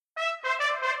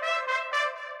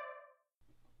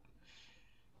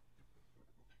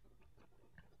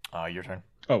Your turn.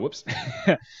 Oh, whoops.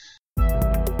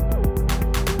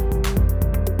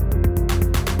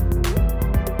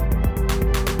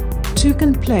 Two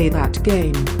can play that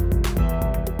game.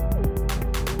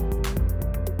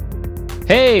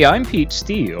 Hey, I'm Pete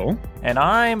Steele. And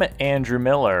I'm Andrew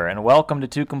Miller, and welcome to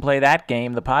Two Can Play That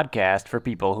Game, the podcast for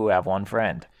people who have one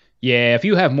friend. Yeah, if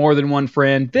you have more than one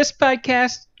friend, this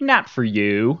podcast, not for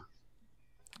you.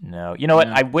 No, you know what?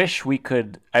 I wish we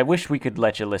could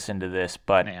let you listen to this,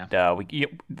 but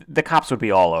the cops would be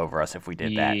all over us if we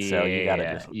did that. So you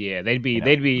gotta just they'd be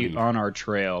leave. on our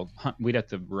trail. We'd have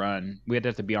to run. We'd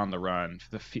have to be on the run,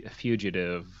 the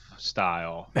fugitive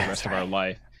style, the rest of our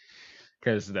life,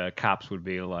 because the cops would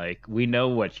be like, "We know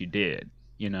what you did."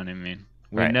 You know what I mean?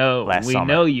 We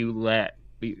know you let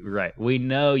the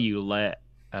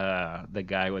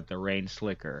guy with the rain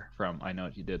slicker from I Know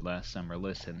What You Did Last Summer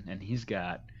listen, and he's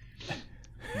got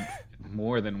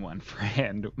more than one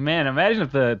friend. Man, imagine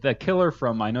if the killer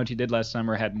from I Know What You Did Last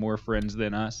Summer had more friends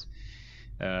than us.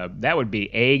 That would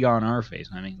be egg on our face.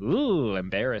 I mean, ooh,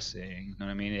 embarrassing. You know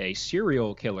what I mean? A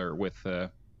serial killer with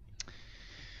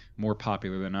more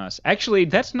popular than us. Actually,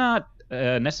 that's not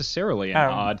necessarily an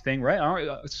odd thing, right?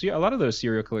 A lot of those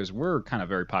serial killers were kind of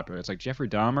very popular. It's like Jeffrey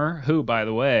Dahmer, who, by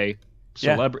the way,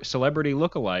 celebrity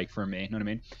lookalike for me. You know what I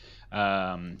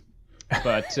mean?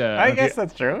 But I guess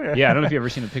that's true. Yeah, I don't know if you've ever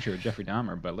seen a picture of Jeffrey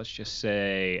Dahmer, but let's just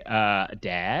say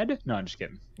dad. No, I'm just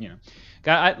kidding. You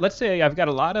know, let's say I've got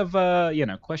a lot of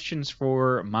questions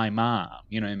for my mom.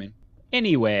 You know what I mean?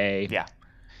 Anyway, yeah,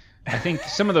 I think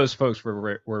some of those folks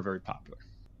were very popular.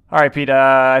 All right, Pete,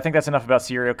 I think that's enough about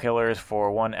serial killers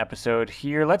for one episode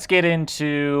here. Let's get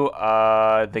into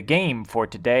the game for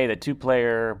today, the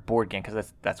two-player board game,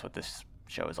 because that's what this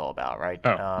show is all about, right?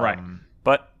 Oh, right.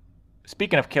 But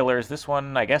speaking of killers, this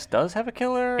one, I guess, does have a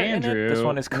killer Andrew, in it. This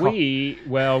one is called... we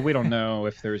don't know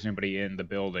if there's anybody in the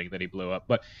building that he blew up.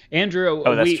 But, Andrew,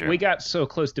 we got so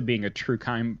close to being a true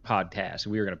crime podcast,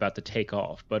 we were about to take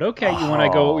off. But, okay, you want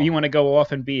to go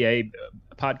off and be a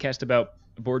podcast about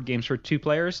board games for two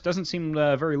players? Doesn't seem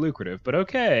very lucrative, but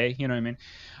okay, you know what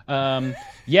I mean?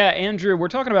 Andrew, we're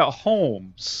talking about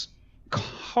Holmes,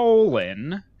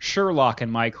 Sherlock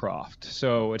and Mycroft.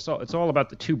 So it's all about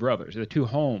the two brothers, the two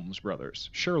Holmes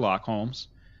brothers. Sherlock Holmes,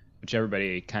 which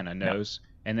everybody kind of knows,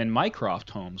 and then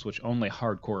Mycroft Holmes, which only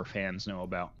hardcore fans know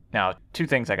about. Now, two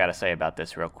things I got to say about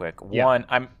this real quick. Yeah. One,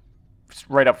 I'm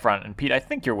right up front, and Pete, I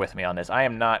think you're with me on this. I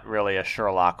am not really a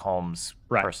Sherlock Holmes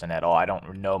person at all. I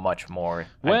don't know much more.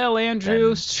 Well,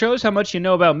 Andrew, shows how much you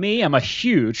know about me. I'm a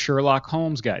huge Sherlock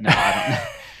Holmes guy. No, I don't know.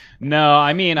 No,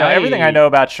 I mean, everything I know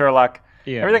about Sherlock.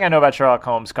 Yeah. Everything I know about Sherlock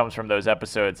Holmes comes from those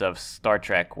episodes of Star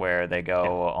Trek where they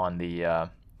go on the,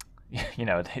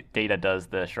 Data does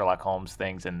the Sherlock Holmes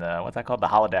things in the what's that called, the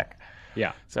holodeck.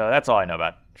 Yeah. So that's all I know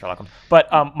about Sherlock Holmes. But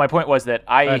my point was that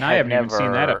I haven't even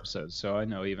seen that episode, so I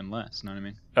know even less. You know what I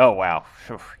mean? Oh wow,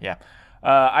 yeah.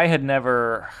 I had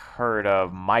never heard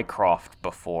of Mycroft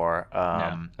before.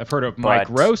 I've heard of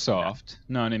Microsoft.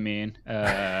 Know what I mean?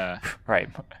 Right.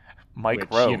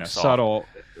 Microsoft. Which, subtle,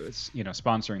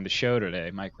 sponsoring the show today,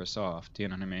 Microsoft. You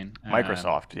know what I mean?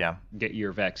 Microsoft, yeah. Get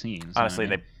your vaccines. Honestly,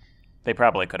 they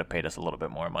probably could have paid us a little bit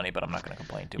more money, but I'm not going to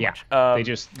complain too much.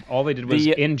 All they did was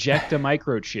inject a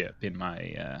microchip in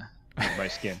my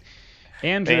skin.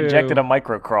 Andrew, they injected a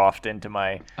Mycroft into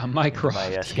my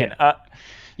skin.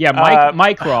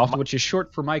 Mycroft, which is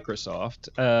short for Microsoft,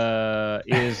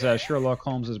 is Sherlock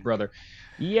Holmes' brother.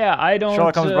 Yeah, I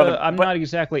don't. I'm not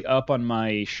exactly up on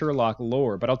my Sherlock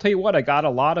lore, but I'll tell you what, I got a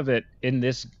lot of it in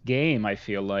this game. I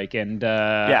feel like, and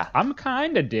I'm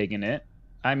kind of digging it.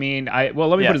 I mean, let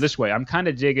me put it this way: I'm kind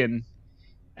of digging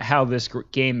how this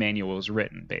game manual is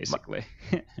written, basically.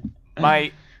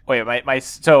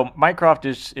 So Mycroft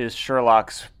is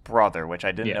Sherlock's brother, which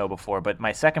I didn't know before. But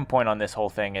my second point on this whole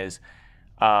thing is,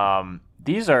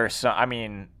 these are some. I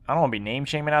mean, I don't want to be name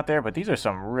shaming out there, but these are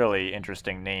some really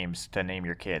interesting names to name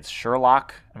your kids.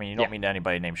 Sherlock. I mean, you don't mean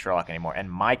anybody named Sherlock anymore. And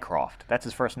Mycroft. That's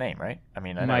his first name, right? I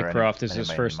mean, Mycroft is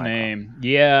his first name.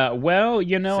 Yeah. Well,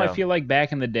 I feel like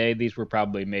back in the day, these were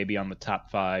probably maybe on the top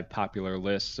 5 popular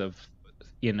lists of,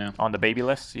 on the baby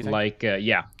list. You think? Like,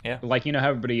 yeah. Like how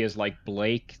everybody is like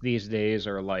Blake these days,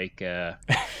 or like.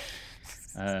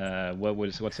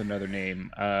 What's another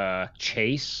name?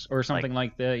 Chase or something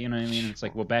like that. You know what I mean? It's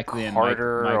like, well, back then,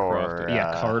 Carter Mycroft.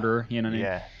 Carter. You know what I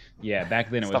mean? Yeah. Back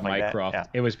then it was Mycroft. Like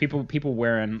it was people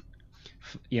wearing,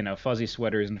 fuzzy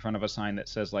sweaters in front of a sign that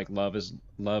says like love is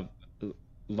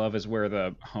where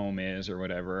the home is or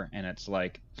whatever, and it's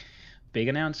like big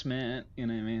announcement. You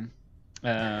know what I mean?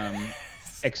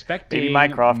 expecting Baby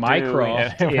Mycroft,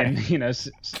 Mycroft in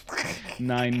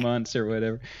 9 months or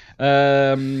whatever.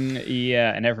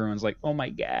 Yeah, and everyone's like, "Oh my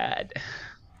god,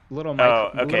 little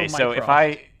Oh, okay. little So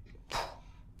Mycroft."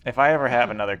 if I ever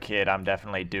have another kid, I'm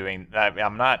definitely doing.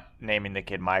 I'm not naming the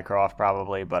kid Mycroft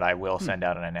probably, but I will send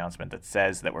out an announcement that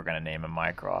says that we're going to name him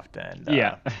Mycroft, and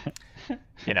Yeah,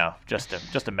 just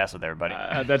to mess with everybody.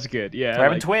 that's good. Yeah, We're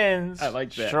having twins. I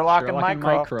like that. Sherlock and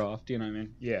Mycroft. You know what I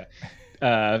mean? Yeah.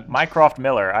 Mycroft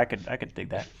Miller. I could dig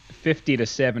that. 50 to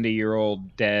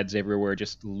 70-year-old dads everywhere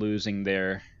just losing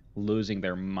their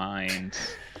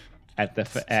minds at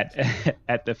the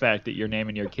at the fact that you're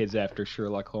naming your kids after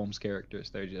Sherlock Holmes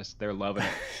characters. They're loving it.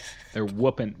 They're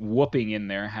whooping in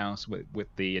their house with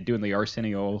the doing the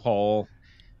Arsenio Hall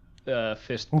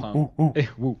fist pump.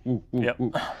 Yep.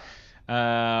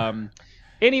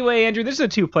 Anyway, Andrew, this is a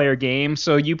 2-player game,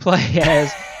 so you play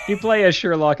as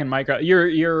Sherlock and Mycroft.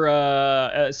 You're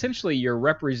essentially you're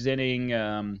representing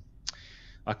a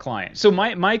client. So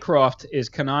Mycroft is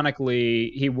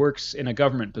canonically he works in a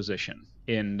government position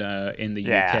in the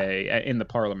UK in the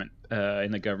Parliament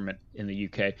in the government in the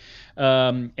UK,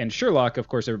 and Sherlock, of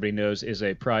course, everybody knows, is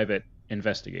a private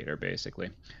investigator basically.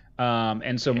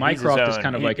 And so Mycroft is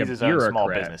kind of like a bureaucrat, small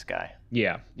business guy.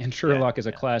 Yeah, and Sherlock is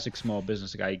a classic small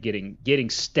business guy getting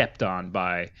stepped on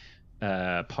by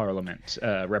Parliament,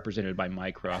 represented by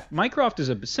Mycroft. Mycroft is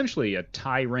essentially a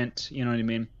tyrant, you know what I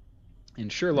mean?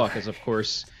 And Sherlock is, of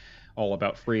course, all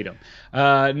about freedom.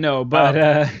 And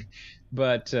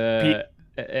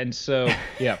so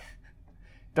yeah.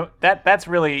 That's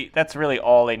really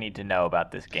all they need to know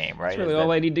about this game, right? That's really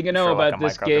all I need to know Sherlock about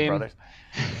this game.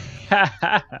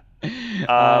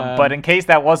 But in case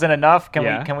that wasn't enough,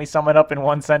 can we sum it up in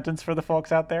one sentence for the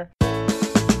folks out there?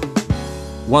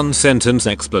 One sentence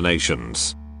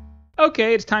explanations.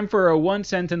 Okay, it's time for a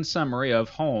one-sentence summary of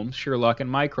Holmes, Sherlock, and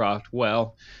Mycroft.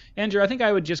 Well, Andrew, I think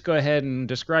I would just go ahead and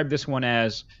describe this one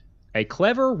as a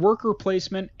clever worker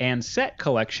placement and set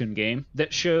collection game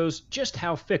that shows just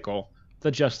how fickle the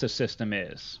justice system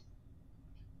is.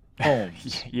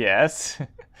 Holmes. Yes.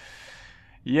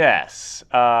 Yes.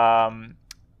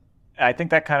 I think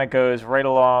that kind of goes right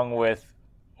along with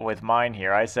mine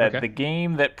here. I said the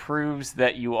game that proves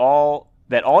that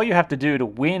all you have to do to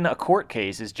win a court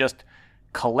case is just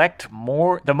collect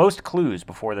the most clues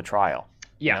before the trial.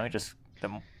 Yeah.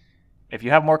 If you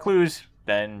have more clues,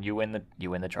 then you win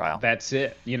the trial. That's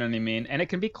it. You know what I mean? And it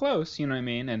can be close, you know what I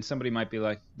mean? And somebody might be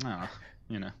like, "Oh,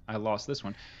 I lost this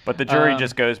one." But the jury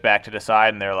just goes back to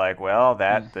decide, and they're like, "Well,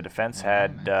 the defense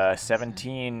had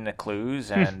 17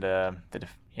 clues, and the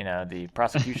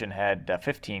prosecution had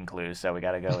 15 clues, so we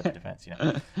got to go with the defense."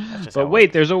 That's just but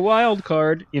wait, there's a wild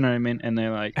card, you know what I mean? And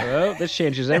they're like, "Oh, this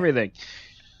changes everything."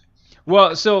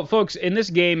 Well, so folks, in this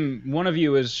game, one of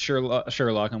you is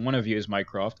Sherlock and one of you is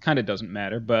Mycroft. Kind of doesn't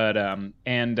matter, but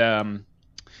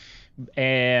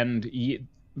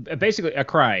basically a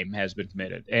crime has been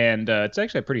committed, and it's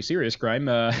actually a pretty serious crime.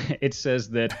 It says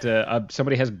that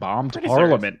somebody has bombed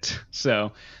Parliament. Serious.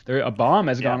 So a bomb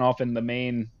has gone off in the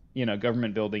main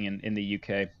government building in the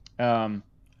UK,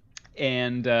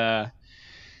 and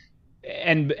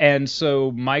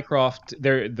so Mycroft,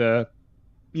 the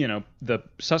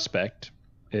suspect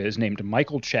is named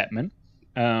Michael Chapman,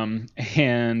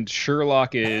 and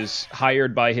Sherlock is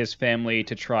hired by his family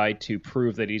to try to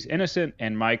prove that he's innocent,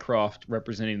 and Mycroft,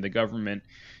 representing the government,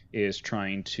 is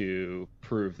trying to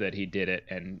prove that he did it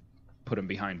and put him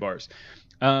behind bars.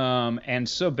 And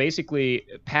so basically,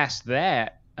 past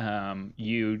that,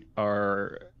 you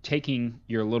are taking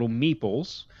your little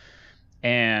meeples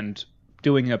and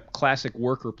doing a classic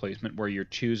worker placement where you're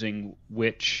choosing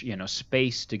which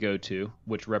space to go to,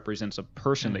 which represents a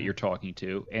person that you're talking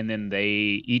to, and then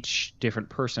each different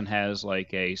person has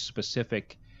like a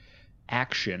specific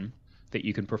action that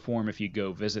you can perform if you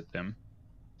go visit them,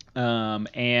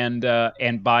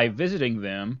 and by visiting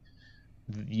them,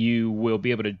 you will be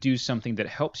able to do something that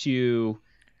helps you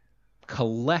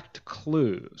collect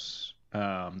clues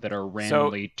that are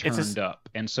randomly turned up,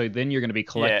 and so then you're going to be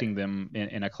collecting them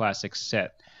in a classic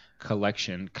set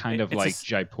collection, kind of like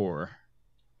Jaipur.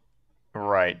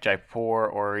 Right, Jaipur,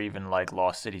 or even like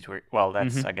Lost Cities. Well,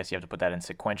 that's I guess you have to put that in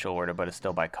sequential order, but it's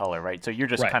still by color, right? So you're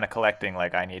just kind of collecting,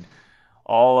 like, I need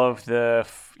all of the,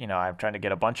 I'm trying to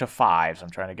get a bunch of 5s, I'm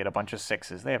trying to get a bunch of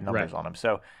 6s. They have numbers on them.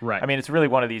 So, I mean, it's really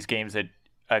one of these games that,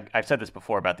 I've said this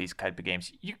before about these type of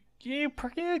games, you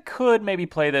could maybe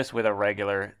play this with a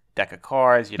regular deck of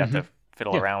cards. You'd have to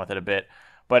fiddle around with it a bit,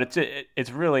 but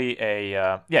it's really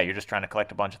you're just trying to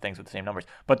collect a bunch of things with the same numbers.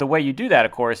 But the way you do that,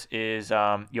 of course, is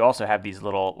you also have these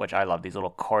little, which I love, these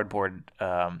little cardboard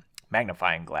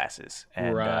magnifying glasses,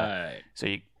 and Right. so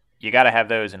you got to have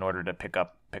those in order to pick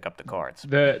up the cards.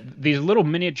 These little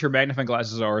miniature magnifying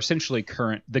glasses are essentially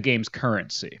the game's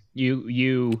currency.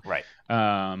 Right.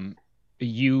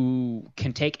 You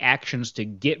can take actions to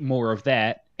get more of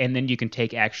that, and then you can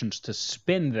take actions to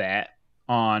spend that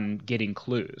on getting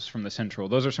clues from the central.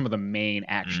 Those are some of the main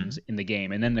actions in the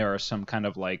game, and then there are some kind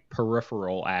of like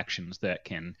peripheral actions that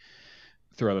can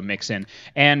throw the mix in.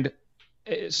 And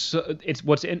so it's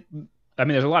what's in. I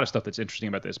mean, there's a lot of stuff that's interesting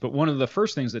about this, but one of the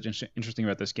first things that's interesting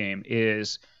about this game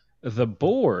is the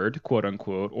board, quote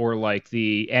unquote, or like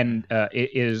it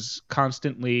is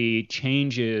constantly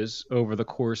changes over the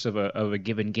course of a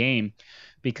given game,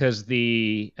 because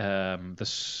the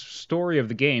story of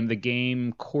the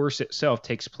game course itself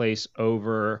takes place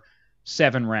over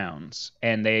 7 rounds,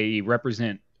 and they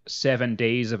represent 7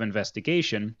 days of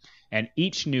investigation. And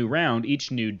each new round,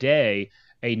 each new day,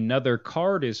 another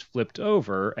card is flipped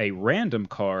over, a random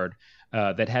card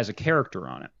that has a character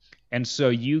on it. And so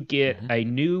you get a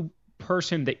new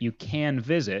person that you can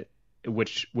visit,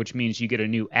 which means you get a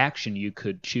new action you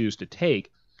could choose to take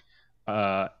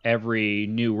every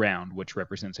new round, which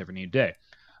represents every new day.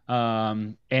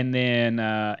 And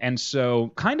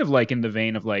so kind of like in the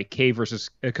vein of like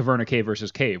Caverna Cave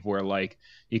versus Cave, where like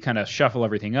you kind of shuffle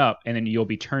everything up, and then you'll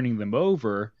be turning them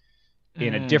over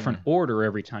in a different order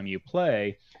every time you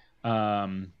play.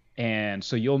 And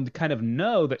so you'll kind of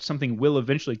know that something will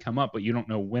eventually come up, but you don't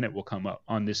know when it will come up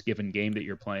on this given game that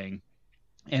you're playing.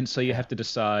 And so you have to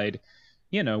decide,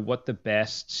 what the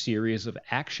best series of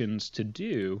actions to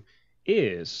do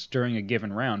is during a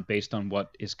given round based on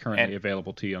what is currently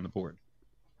available to you on the board.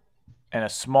 And a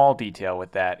small detail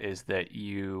with that is that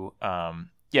you,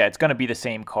 it's going to be the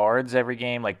same cards every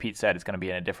game. Like Pete said, it's going to be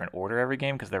in a different order every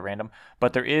game because they're random.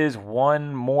 But there is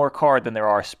one more card than there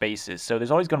are spaces. So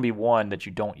there's always going to be one that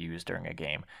you don't use during a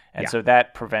game. And so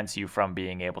that prevents you from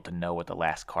being able to know what the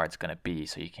last card's going to be.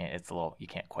 So you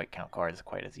can't quite count cards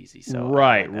quite as easy. So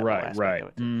right. So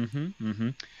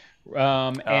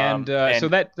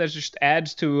that just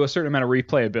adds to a certain amount of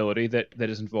replayability that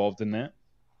is involved in that.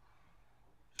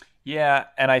 Yeah,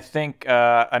 and I think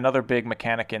another big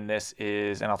mechanic in this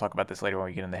is, and I'll talk about this later when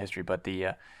we get into the history, but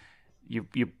you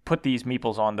put these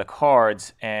meeples on the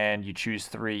cards and you choose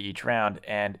 3 each round,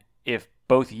 and if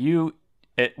both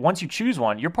once you choose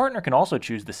one, your partner can also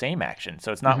choose the same action.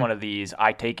 So it's not one of these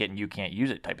I take it and you can't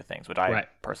use it type of things, which I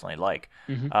personally like.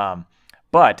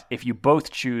 But if you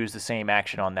both choose the same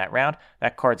action on that round,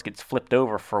 that card gets flipped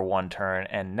over for 1 turn,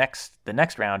 and the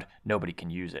next round nobody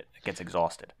can use it. It gets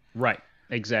exhausted. Right.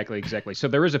 Exactly. So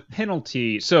there is a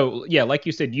penalty. So yeah, like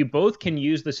you said, you both can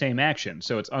use the same action.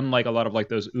 So it's unlike a lot of like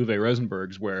those Uwe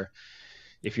Rosenbergs where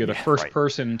if you're the first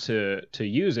person to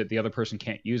use it, the other person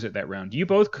can't use it that round. You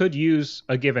both could use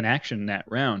a given action that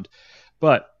round,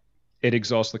 but it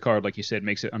exhausts the card, like you said,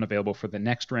 makes it unavailable for the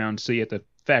next round. So you have to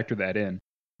factor that in.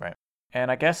 Right. And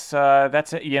I guess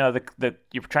that's it. You're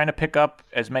trying to pick up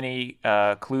as many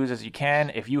clues as you can.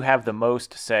 If you have the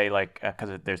most, say, like,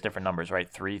 because there's different numbers, right?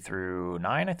 3 through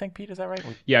 9, I think, Pete, is that right?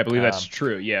 Yeah, I believe that's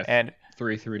true. Yeah, and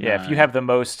 3 through 9. Yeah, if you have the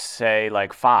most, say,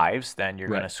 like 5s, then you're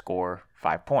going to score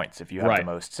 5 points. If you have the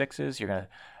most 6s, you're going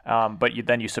to. But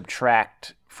then you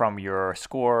subtract from your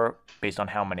score based on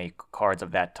how many cards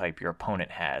of that type your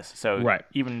opponent has. So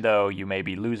even though you may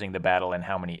be losing the battle and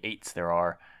how many 8s there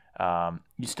are,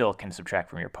 you still can subtract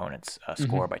from your opponent's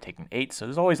score by taking 8. So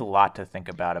there's always a lot to think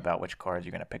about which cards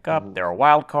you're going to pick up. There are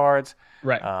wild cards,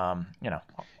 right? All kinds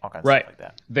of stuff like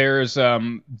that. There's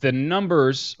the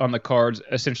numbers on the cards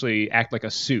essentially act like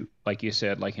a suit, like you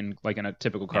said, like in a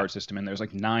typical card system. And there's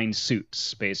like 9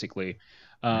 suits basically,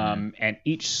 and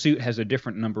each suit has a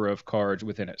different number of cards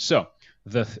within it. So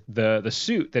the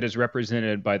suit that is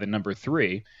represented by the number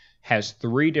 3 has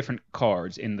 3 different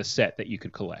cards in the set that you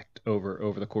could collect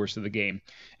over the course of the game.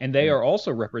 And they are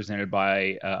also represented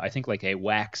by, I think, like a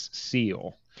wax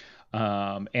seal.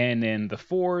 And then the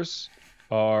 4s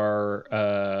are,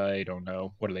 I don't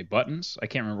know, what are they, buttons? I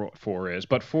can't remember what 4 is,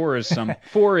 but 4 is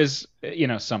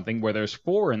something where there's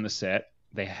 4 in the set.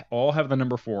 They all have the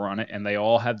number 4 on it, and they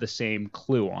all have the same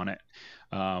clue on it,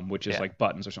 which is like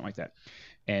buttons or something like that.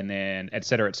 And then et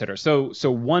cetera, et cetera.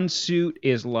 So one suit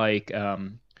is like,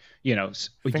 used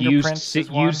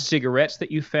cigarettes that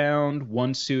you found.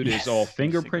 One suit is all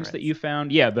fingerprints that you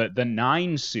found. Yeah, the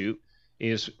 9 suit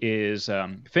is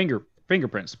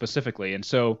fingerprints specifically. And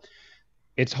so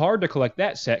it's hard to collect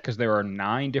that set because there are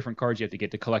 9 different cards you have to get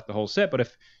to collect the whole set. But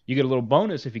if you get a little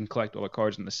bonus if you can collect all the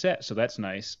cards in the set, so that's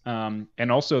nice.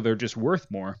 And also they're just worth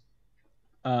more.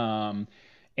 And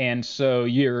And so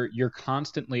you're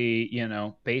constantly,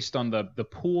 based on the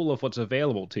pool of what's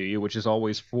available to you, which is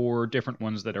always 4 different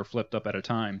ones that are flipped up at a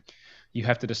time. You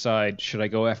have to decide, should I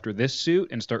go after this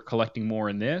suit and start collecting more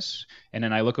in this? And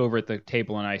then I look over at the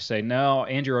table and I say, no,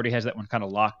 Andrew already has that one kind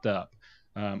of locked up.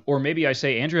 Or maybe I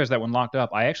say, Andrew has that one locked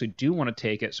up. I actually do want to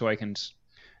take it so I can,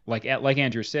 like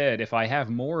Andrew said, if I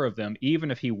have more of them, even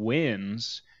if he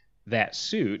wins that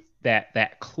suit,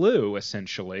 that clue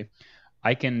essentially,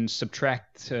 I can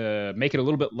subtract to make it a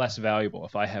little bit less valuable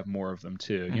if I have more of them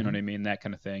too. You know what I mean? That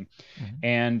kind of thing.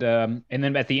 And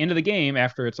then at the end of the game,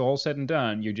 after it's all said and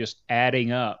done, you're just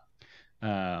adding up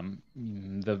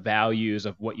the values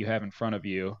of what you have in front of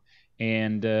you,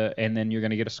 and then you're going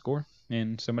to get a score,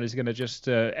 and somebody's going to just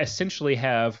essentially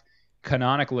have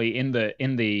canonically in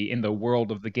the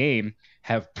world of the game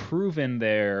have proven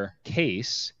their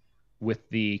case with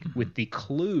the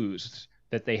clues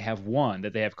that they have won,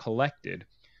 that they have collected,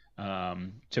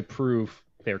 to prove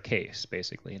their case,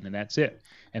 basically. And then that's it.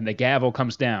 And the gavel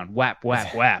comes down. Whap,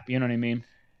 whap, whap. You know what I mean?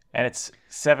 And it's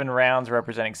 7 rounds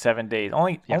representing 7 days.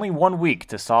 Only 1 week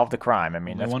to solve the crime. I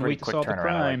mean, that's pretty quick turnaround.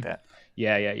 I like that.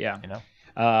 Yeah. You know?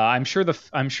 I'm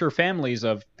sure families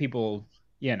of people,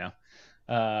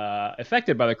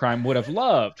 affected by the crime would have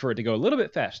loved for it to go a little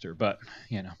bit faster, but,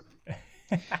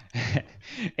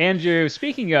 Andrew,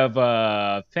 speaking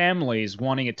of families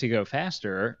wanting it to go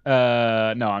faster,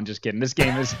 no, I'm just kidding. This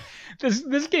game is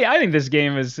this game. I think this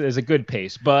game is a good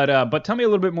pace. But tell me a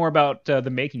little bit more about the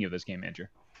making of this game, Andrew.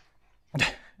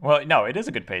 Well, no, it is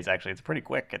a good pace actually. It's pretty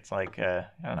quick. It's like I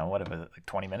don't know, what is it, like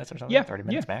 20 minutes or something? Yeah, 30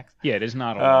 minutes max. Yeah, it is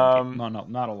not a long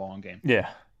game. Not a long game. Yeah.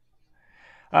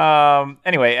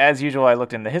 Anyway, as usual, I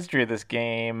looked in the history of this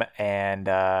game, and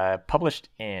published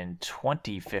in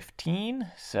 2015,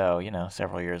 so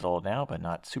several years old now, but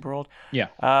not super old. Yeah.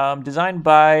 Designed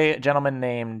by a gentleman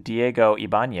named Diego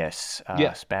Ibanez,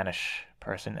 Spanish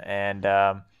person, and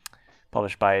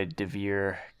published by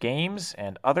Devir Games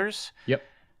and others. Yep.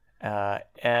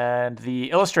 And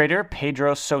the illustrator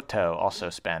Pedro Soto, also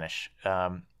Spanish.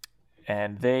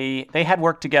 And they had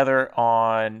worked together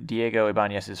on Diego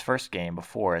Ibanez's first game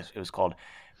before. It was called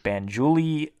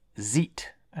Banjuli Zeet.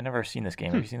 I've never seen this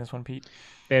game. Have you seen this one, Pete?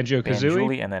 Banjo-Kazooie?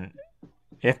 Banjuli, and then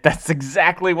that's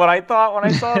exactly what I thought when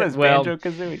I saw this. Well,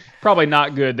 Banjo-Kazooie. Probably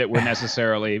not good that we're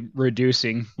necessarily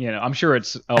reducing. I'm sure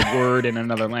it's a word in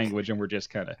another language, and we're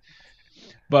just kind of.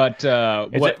 But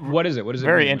what is it? What is it?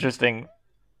 Very interesting.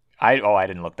 I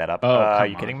didn't look that up. Are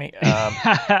you kidding me?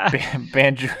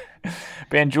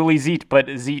 Banjuli Zeet, but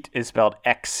Zeet is spelled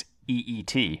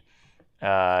Xeet.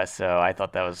 So I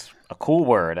thought that was a cool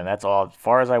word, and that's all as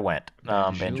far as I went.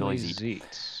 Banjuli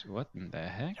Zeet. What in the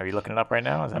heck? Are you looking it up right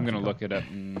now? I'm going to look it up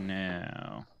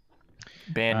now.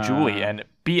 Banjuli, and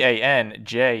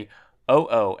Banjooli.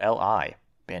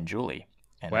 Banjuli.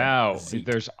 Wow,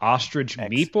 there's ostrich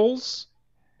meeples?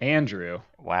 Andrew.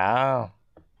 Wow.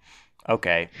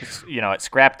 Okay, it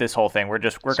scrapped this whole thing. We're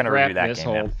going to review that game. This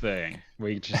whole thing.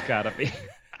 We just gotta be.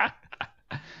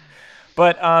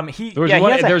 But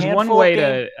there's one way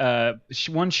to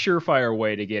one surefire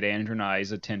way to get Andrew and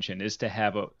I's attention is to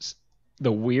have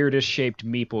the weirdest shaped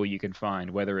meeple you can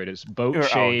find, whether it is boat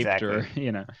shaped or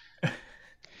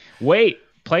Wait,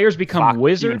 players become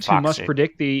wizards who must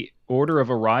predict the order of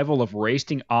arrival of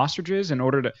racing ostriches in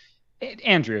order to.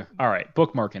 Andrew, all right,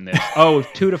 bookmarking this.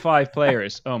 2 to 5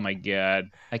 players. Oh my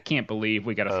God, I can't believe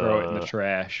we got to throw it in the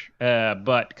trash.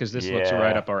 But because this looks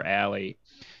right up our alley,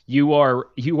 you are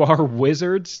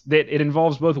wizards. That it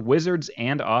involves both wizards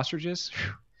and ostriches.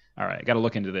 Whew. All right, I got to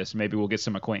look into this. Maybe we'll get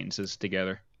some acquaintances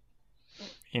together.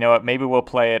 You know what? Maybe we'll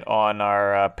play it on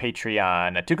our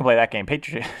Patreon. Two Can Play That Game.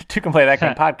 Two Can Play That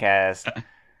Game podcast.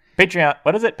 Patreon.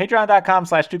 What is it?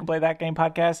 Patreon.com/Two Can Play That Game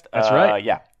podcast. That's right.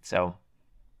 Yeah. So.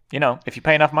 If you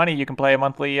pay enough money, you can play a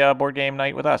monthly board game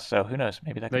night with us. So who knows?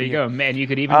 Maybe that. There you go, man. You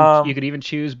could even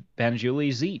choose Banjuli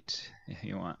Zeet if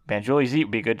you want. Banjuli Zeet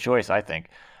would be a good choice, I think.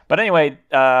 But anyway,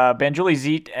 Banjuli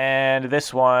Zeet and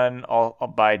this one,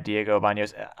 all by Diego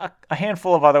Ibanez, a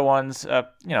handful of other ones.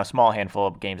 Small handful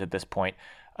of games at this point.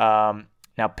 Now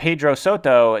Pedro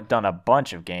Soto had done a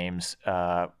bunch of games,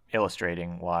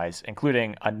 illustrating wise,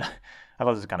 including I thought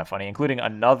this was kind of funny, including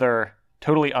another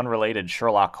totally unrelated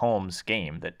Sherlock Holmes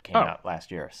game that came out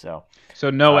last year. So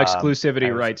no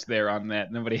exclusivity rights there on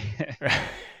that. Nobody.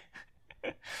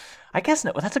 I guess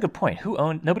that's a good point.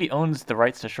 Nobody owns the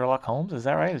rights to Sherlock Holmes. Is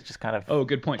that right? It's just kind of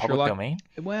good point. Public domain.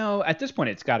 Well, at this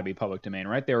point, it's got to be public domain,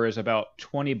 right? There is about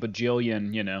 20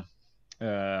 bajillion,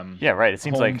 yeah, right. It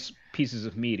seems Holmes like pieces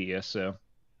of media. So.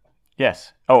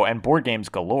 Yes. Oh, and board games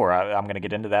galore. I'm going to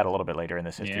get into that a little bit later in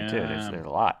this history too. There's a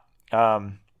lot.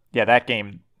 Yeah, that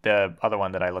game. the other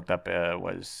one that I looked up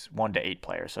was 1 to 8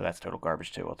 players, so that's total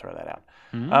garbage too. We'll throw that out.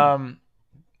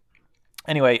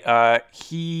 Anyway,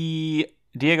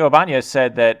 Diego Ibanez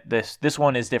said that this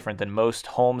one is different than most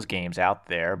Holmes games out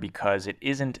there because it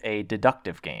isn't a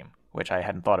deductive game, which I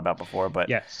hadn't thought about before. But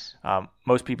yes,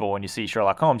 most people, when you see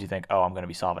Sherlock Holmes, you think, oh, I'm going to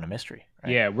be solving a mystery.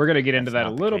 Right? Yeah, we're going to get into that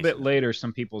a little bit later,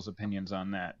 some people's opinions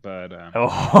on that. But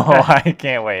I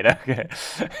can't wait. Okay.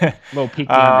 A little peek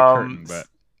behind the curtain, but...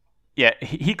 Yeah,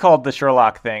 he called the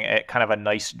Sherlock thing kind of a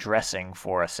nice dressing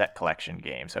for a set collection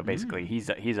game. So basically,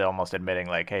 he's almost admitting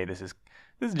like, hey, this is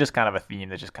just kind of a theme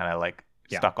that's just kind of like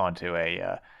stuck onto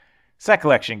a set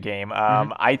collection game.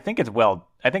 I think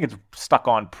it's stuck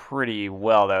on pretty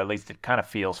well, though. At least it kind of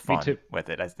feels fun with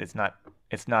it.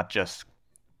 It's not just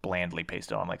blandly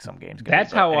pasted on like some games.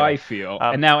 That's how anyway, I feel.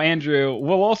 And now, Andrew,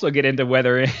 we'll also get into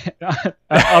whether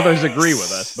others agree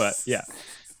with us, but yeah.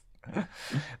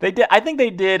 They did. I think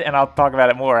they did, and I'll talk about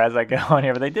it more as I go on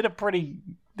here. But they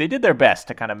did their best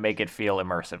to kind of make it feel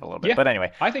immersive a little bit. Yeah, but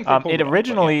anyway, I think it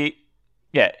originally,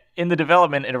 in the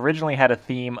development, it originally had a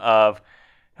theme of.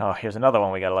 Oh, here's another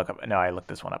one we got to look up. No, I looked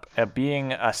this one up.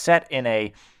 Being set in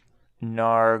a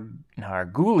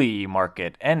Narguli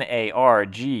market,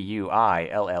 Narguille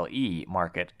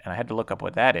market, and I had to look up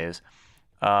what that is.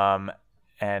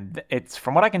 And it's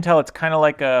from what I can tell, it's kind of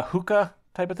like a hookah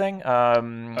type of thing,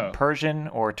 Persian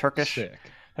or Turkish type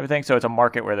of thing. So it's a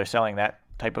market where they're selling that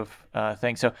type of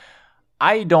thing. So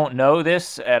I don't know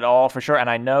this at all for sure, and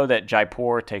I know that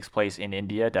Jaipur takes place in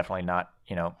India, definitely not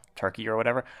Turkey or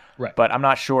whatever. Right. But I'm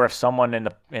not sure if someone in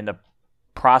the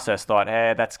process thought,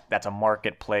 hey, that's a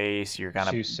marketplace. You're kind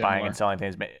of buying and selling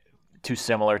things too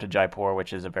similar to Jaipur,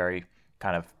 which is a very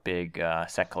kind of big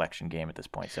set collection game at this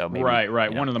point. So maybe,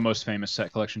 right. One of the most famous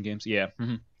set collection games. Yeah.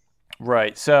 Mm-hmm.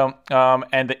 Right. So,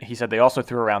 and he said they also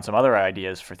threw around some other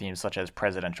ideas for themes such as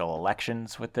presidential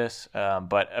elections with this.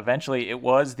 But eventually, it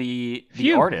was the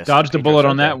artist dodged a bullet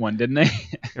on that one, didn't they?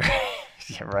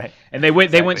 Yeah, right. And they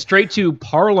went straight to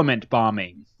parliament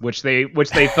bombing, which they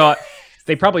thought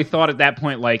they probably thought at that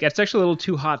point like it's actually a little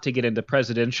too hot to get into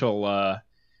presidential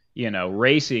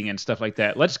racing and stuff like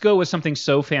that. Let's go with something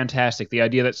so fantastic. The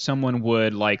idea that someone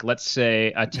would like, let's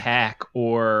say, attack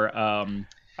or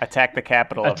attack the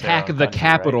capital.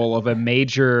 Of a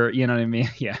major. You know what I mean?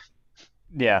 Yeah.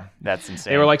 Yeah, that's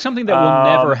insane. They were like something that will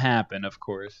never happen. Of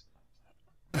course.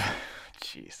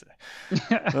 Jeez.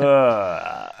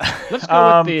 Let's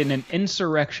go with an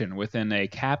insurrection within a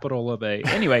capital of a.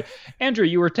 Anyway, Andrew,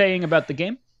 you were saying about the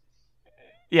game?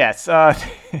 Yes.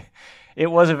 It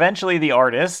was eventually the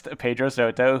artist, Pedro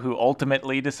Soto, who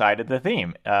ultimately decided the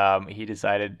theme. He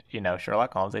decided,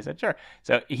 Sherlock Holmes. They said, sure.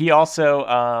 So he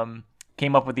also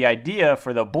came up with the idea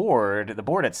for the board. The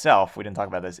board itself, we didn't talk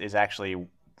about this, is actually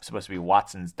supposed to be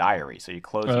Watson's diary. So you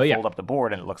fold up the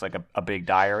board, and it looks like a big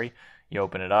diary. You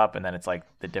open it up, and then it's like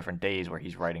the different days where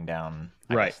he's writing down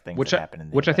things that happen in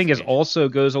the which I think also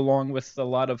goes along with a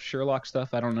lot of Sherlock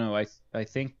stuff. I don't know. I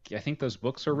think those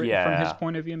books are written from his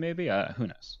point of view. Maybe who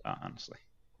knows? Honestly,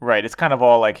 right. It's kind of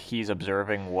all like he's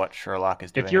observing what Sherlock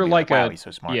is doing. If you're wow, he's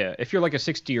so smart. Yeah, if you're like a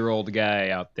 60-year-old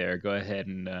guy out there, go ahead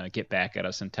and get back at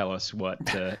us and tell us what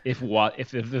if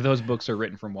those books are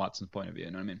written from Watson's point of view.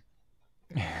 You know what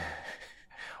I mean?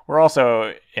 We're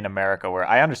also in America, where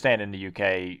I understand in the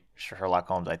UK, Sherlock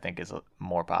Holmes, I think, is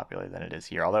more popular than it is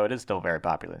here, although it is still very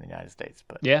popular in the United States.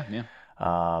 But yeah.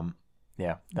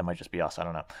 That might just be us. I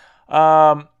don't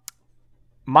know.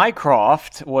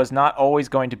 Mycroft was not always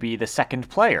going to be the second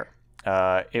player.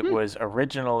 It was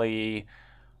originally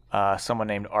someone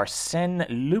named Arsène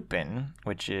Lupin,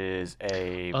 which is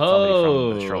somebody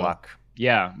from the Sherlock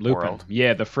Lupin. world.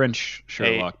 Yeah, the French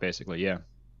Sherlock, basically, yeah.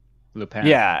 Lupin.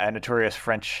 Yeah, a notorious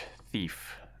French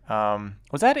thief.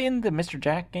 Was that in the Mr.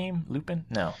 Jack game, Lupin?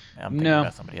 No, I'm thinking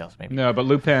about somebody else. Maybe. No, but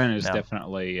Lupin is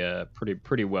definitely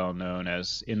pretty well known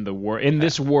as in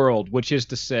this world, which is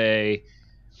to say,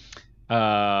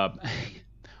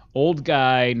 old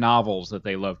guy novels that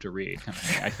they love to read.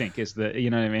 I think is you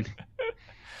know what I mean.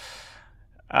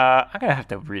 I'm gonna have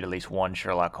to read at least one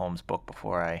Sherlock Holmes book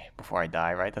before I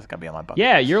die, right? That's gotta be on my bucket.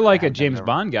 Yeah, you're like a James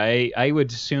Bond guy. I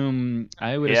would assume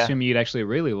you'd actually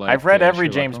really like. I've read every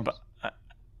James Bond.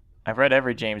 I've read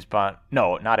every James Bond.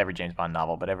 No, not every James Bond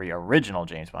novel, but every original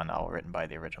James Bond novel written by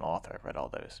the original author. I've read all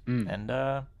those, and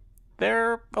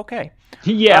they're okay.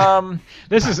 Yeah,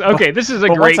 this is okay. This is a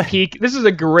great peek. This is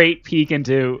a great peek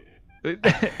into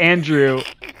Andrew's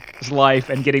life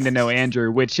and getting to know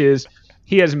Andrew, which is.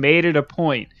 He has made it a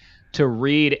point to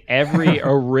read every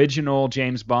original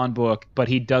James Bond book, but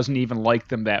he doesn't even like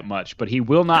them that much. But he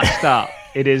will not stop.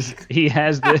 He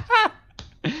has the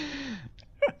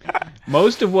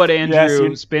Most of what Andrew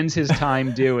Yes, spends his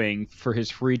time doing for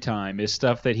his free time is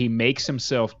stuff that he makes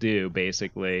himself do,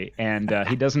 basically, and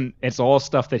he doesn't. It's all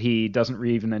stuff that he doesn't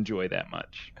even enjoy that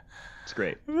much. It's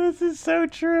great. This is so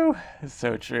true. It's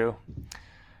so true.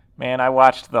 Man, I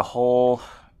watched the whole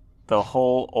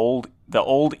old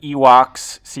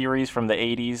Ewoks series from the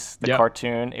 80s, the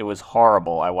cartoon. It was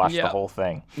horrible. I watched the whole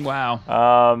thing.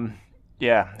 Wow.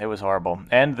 Yeah, it was horrible.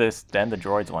 And the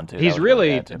droids one too. He's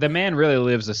really the man really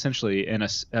lives essentially in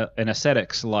an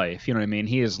ascetic's life. You know what I mean?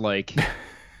 He is like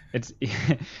it's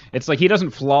like he doesn't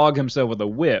flog himself with a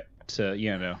whip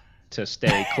to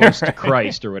stay close to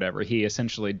Christ or whatever. He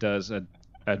essentially does a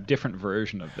different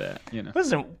version of that.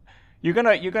 Listen, you're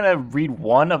gonna read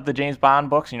one of the James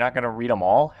Bond books. You're not gonna read them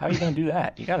all. How are you gonna do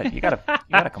that? You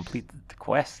gotta complete the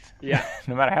quest. Yeah.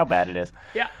 No matter how bad it is.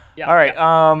 Yeah. All right.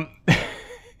 Yeah.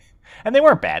 And they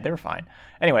weren't bad. They were fine.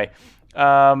 Anyway,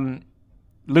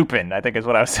 Lupin, I think is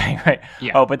what I was saying, right?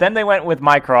 Yeah. Oh, but then they went with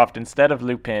Mycroft instead of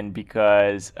Lupin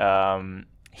because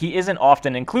he isn't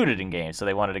often included in games, so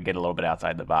they wanted to get a little bit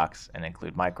outside the box and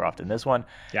include Mycroft in this one.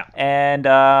 Yeah. And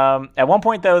at one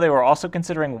point, though, they were also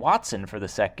considering Watson for the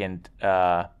second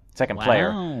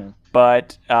player.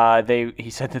 But he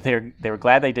said that they were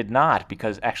glad they did not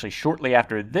because actually shortly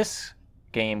after this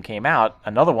game came out,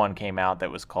 another one came out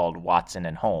that was called Watson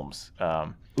and Holmes.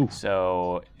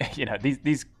 So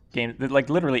these games, like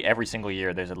literally every single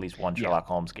year, there's at least one Sherlock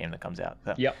Holmes game that comes out.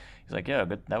 So yep. He's like, yeah,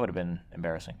 good. That would have been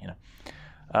embarrassing,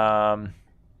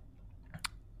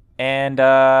 And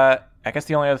I guess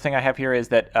the only other thing I have here is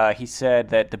that he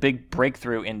said that the big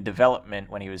breakthrough in development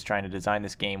when he was trying to design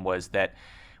this game was that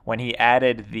when he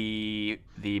added the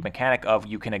mechanic of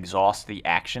you can exhaust the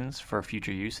actions for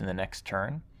future use in the next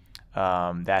turn.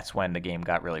 That's when the game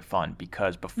got really fun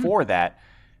because before that,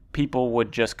 people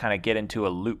would just kind of get into a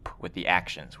loop with the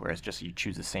actions, whereas just you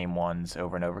choose the same ones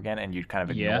over and over again, and you'd kind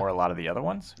of ignore a lot of the other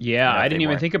ones. Yeah, I didn't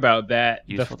even think about that.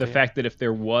 The fact that if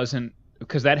there wasn't,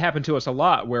 because that happened to us a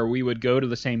lot, where we would go to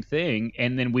the same thing,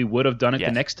 and then we would have done it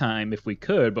the next time if we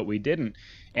could, but we didn't,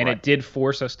 and it did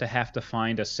force us to have to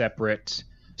find a separate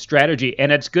strategy.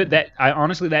 And it's good that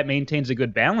honestly that maintains a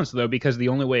good balance though, because the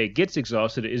only way it gets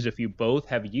exhausted is if you both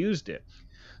have used it.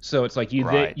 So it's like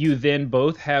you then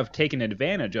both have taken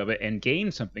advantage of it and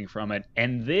gained something from it,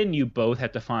 and then you both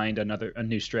have to find a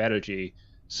new strategy.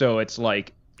 So it's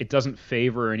like it doesn't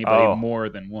favor anybody more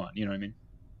than one. You know what I mean?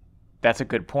 That's a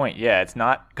good point. Yeah, it's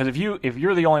not because if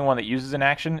you're the only one that uses an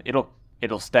action,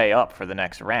 it'll stay up for the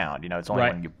next round. It's only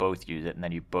when you both use it, and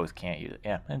then you both can't use it.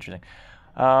 Yeah, interesting.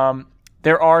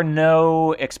 There are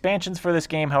no expansions for this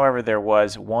game. However, there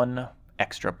was one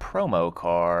extra promo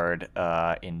card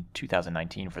in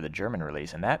 2019 for the German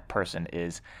release, and that person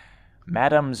is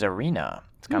Madame Zarina.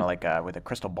 It's kind of like with a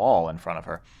crystal ball in front of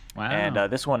her. Wow.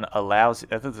 And this one this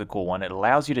is a cool one. It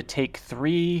allows you to take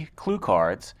 3 clue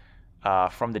cards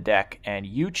from the deck, and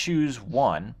you choose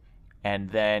one, and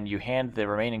then you hand the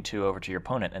remaining 2 over to your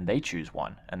opponent, and they choose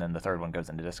one, and then the third one goes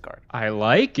into discard. I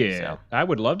like it. So, I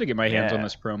would love to get my hands on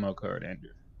this promo card, Andrew.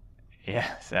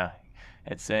 Yeah, so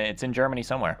it's in Germany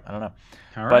somewhere. I don't know.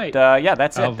 All right. But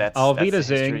that's it. That's Auf the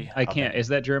Wiedersehen. history I can't. Is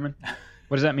that German?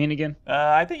 What does that mean again?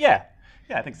 I think I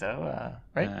think so.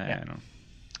 Right? I don't.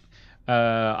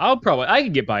 I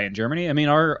could get by in Germany. I mean,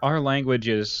 our language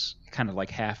is kind of like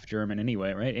half German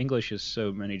anyway, right? English is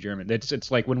so many German. It's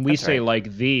like when we say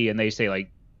like the, and they say like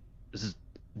this is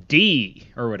D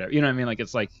or whatever. You know what I mean? Like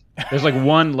it's like there's like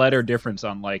one letter difference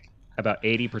on like about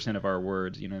 80% of our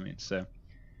words. You know what I mean? So.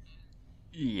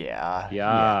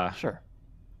 Yeah. Sure.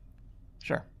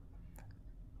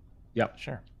 Yep.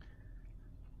 Sure.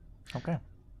 Okay.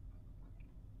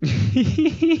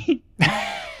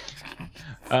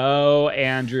 Oh,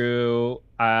 Andrew,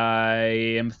 I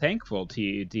am thankful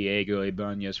to Diego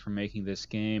Ibanez for making this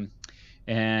game,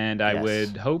 and I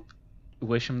would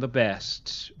wish him the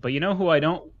best. But you know who I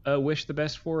don't wish the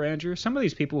best for, Andrew? Some of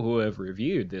these people who have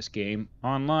reviewed this game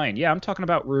online. Yeah, I'm talking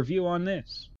about Review on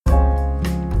This.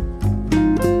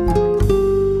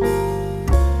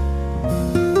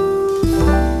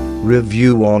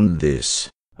 Review on This.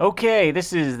 Okay,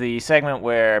 this is the segment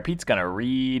where Pete's going to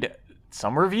read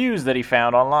some reviews that he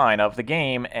found online of the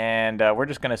game, and we're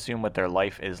just going to assume what their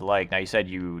life is like. Now, you said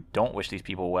you don't wish these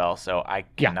people well, so I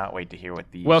cannot wait to hear what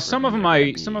these. Well, some of them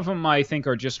I think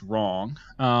are just wrong.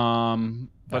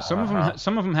 But some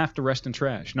of them have to rest in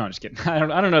trash. No, I'm just kidding. I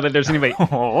don't know that there's anybody.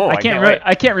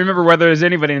 I can't remember whether there's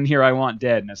anybody in here I want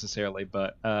dead necessarily,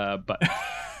 but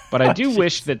I do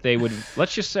wish that they would.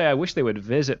 Let's just say I wish they would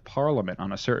visit Parliament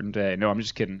on a certain day. No, I'm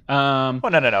just kidding. Well,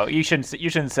 no. You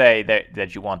shouldn't say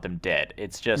that you want them dead.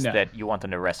 It's just that you want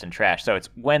them to rest in trash. So it's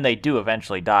when they do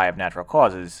eventually die of natural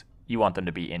causes, you want them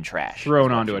to be in trash.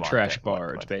 Thrown onto a trash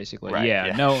barge, basically. Right,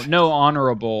 yeah. No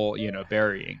honorable,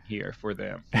 burying here for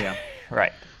them. Yeah.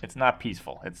 Right. It's not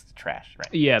peaceful. It's trash.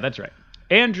 Right. Yeah, that's right.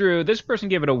 Andrew, this person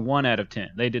gave it a 1 out of 10.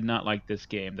 They did not like this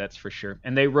game, that's for sure.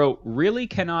 And they wrote, really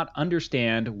cannot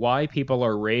understand why people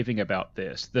are raving about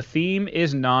this. The theme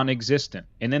is non-existent.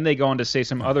 And then they go on to say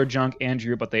some other junk,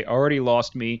 Andrew, but they already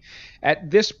lost me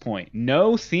at this point.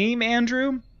 No theme,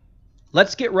 Andrew?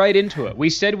 Let's get right into it. We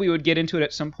said we would get into it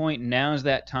at some point. Now's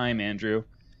that time, Andrew.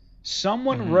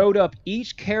 Someone wrote up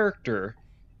each character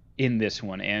in this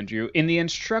one, Andrew, in the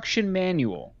instruction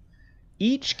manual.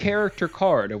 Each character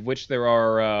card, of which there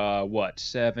are,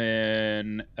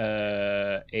 7,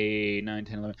 8, 9,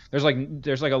 10, 11.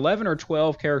 There's like 11 or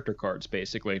 12 character cards,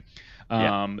 basically,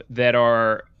 that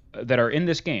are in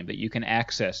this game that you can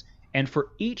access. And for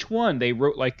each one, they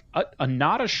wrote like a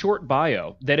not a short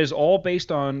bio that is all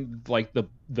based on like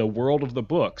the world of the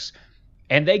books.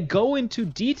 And they go into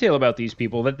detail about these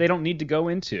people that they don't need to go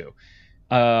into.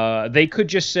 They could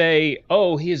just say,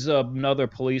 "Oh, he's another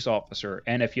police officer,"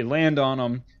 and if you land on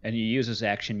him and you use his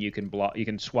action, you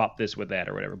can swap this with that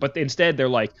or whatever. But instead, they're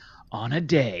like, "On a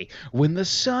day when the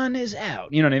sun is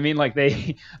out," you know what I mean? Like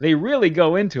they really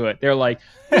go into it. They're like,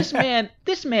 "This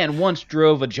man once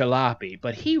drove a jalopy,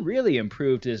 but he really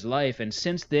improved his life, and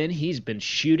since then he's been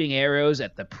shooting arrows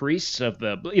at the priests of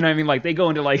the," you know what I mean? Like they go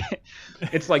into like,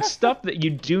 it's like stuff that you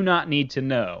do not need to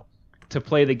know to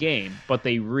play the game, but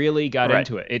they really got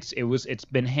into it. It's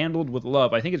been handled with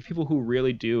love. I think it's people who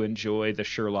really do enjoy the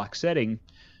Sherlock setting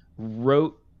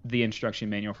wrote the instruction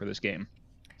manual for this game.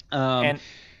 And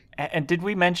did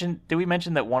we mention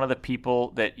that one of the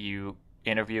people that you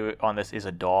interview on this is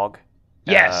a dog?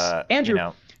 Yes,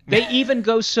 Andrew. They even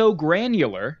go so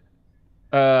granular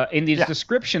in these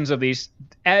descriptions of these,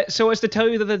 so as to tell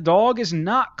you that the dog is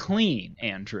not clean,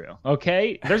 Andrew.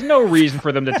 Okay? There's no reason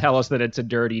for them to tell us that it's a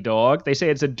dirty dog. They say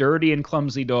it's a dirty and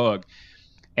clumsy dog,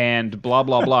 and blah,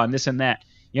 blah, blah, and this and that.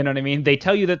 You know what I mean? They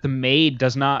tell you that the maid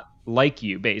does not like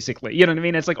you, basically. You know what I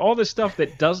mean? It's like all this stuff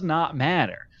that does not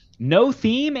matter. No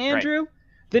theme, Andrew? Right.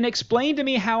 Then explain to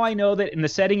me how I know that in the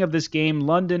setting of this game,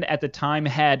 London at the time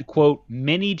had, quote,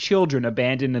 many children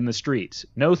abandoned in the streets.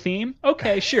 No theme?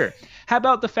 Okay, sure. How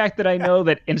about the fact that I know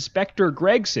that Inspector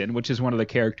Gregson, which is one of the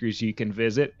characters you can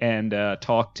visit and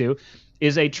talk to,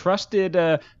 is a trusted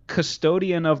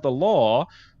custodian of the law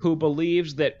who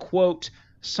believes that, quote,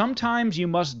 sometimes you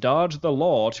must dodge the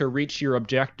law to reach your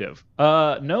objective.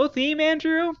 No theme,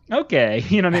 Andrew? Okay,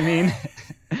 you know what I mean?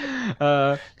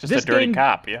 Just a dirty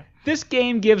cop, yeah. This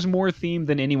game gives more theme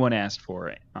than anyone asked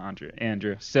for,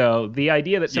 Andrew. So the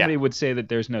idea that somebody would say that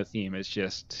there's no theme is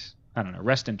just, I don't know,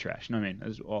 rest in trash. No, I mean,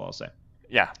 that's all I'll say.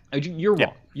 Yeah. You're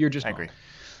wrong. You're just wrong.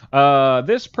 I agree.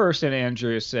 This person,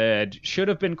 Andrew, said, should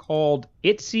have been called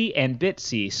Itsy and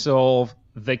Bitsy solve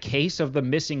the case of the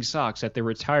missing socks at the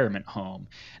retirement home.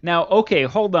 Now, okay,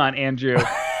 hold on, Andrew.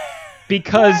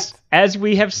 Because, as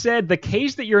we have said, the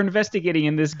case that you're investigating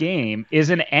in this game is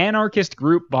an anarchist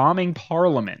group bombing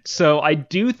Parliament. So I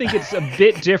do think it's a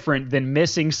bit different than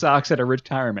missing socks at a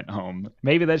retirement home.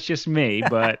 Maybe that's just me,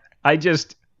 but I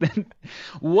just...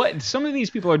 some of these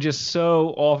people are just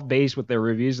so off base with their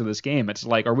reviews of this game. It's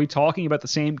like, are we talking about the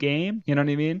same game? You know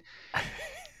what I mean?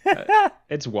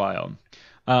 It's wild.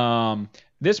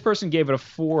 This person gave it a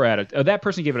 4 out of... that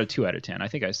person gave it a 2 out of 10. I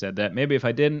think I said that. Maybe if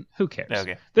I didn't, who cares?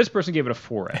 Okay. This person gave it a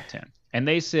 4 out of 10. And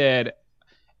they said,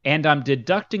 and I'm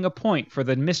deducting a point for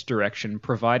the misdirection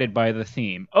provided by the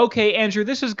theme. Okay, Andrew,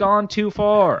 this has gone too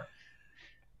far.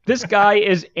 This guy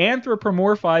is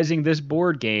anthropomorphizing this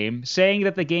board game, saying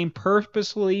that the game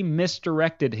purposely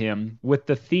misdirected him with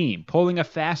the theme, pulling a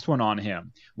fast one on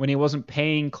him when he wasn't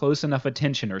paying close enough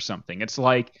attention or something. It's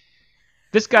like...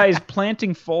 this guy is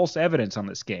planting false evidence on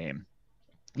this game.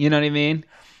 You know what I mean?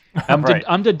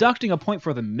 I'm deducting a point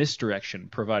for the misdirection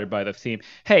provided by the theme.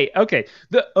 Hey, okay,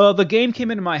 the game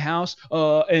came into my house,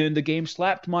 and the game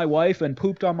slapped my wife and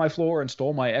pooped on my floor and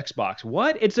stole my Xbox.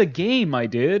 What? It's a game, my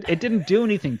dude. It didn't do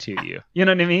anything to you. You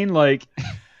know what I mean? Like...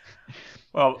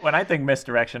 Well, when I think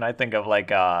misdirection, I think of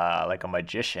like a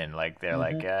magician. Like they're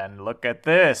like, and look at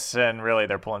this, and really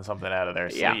they're pulling something out of their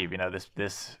sleeve. You know,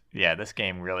 this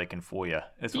game really can fool you.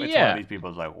 It's one of these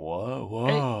people who's like,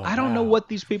 whoa. I don't know what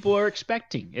these people are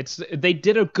expecting. They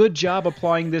did a good job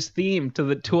applying this theme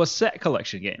to a set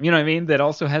collection game. You know what I mean? That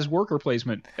also has worker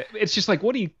placement. It's just like,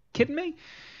 what are you kidding me?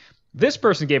 This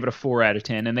person gave it a 4 out of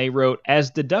 10, and they wrote,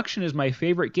 as deduction is my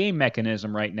favorite game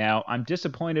mechanism right now, I'm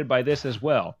disappointed by this as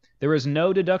well. There is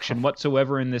no deduction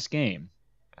whatsoever in this game.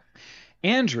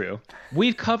 Andrew,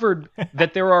 we've covered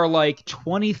that there are like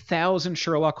 20,000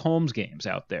 Sherlock Holmes games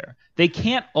out there. They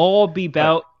can't all be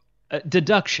about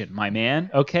deduction, my man.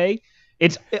 Okay,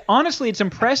 honestly, it's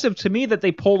impressive to me that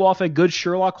they pulled off a good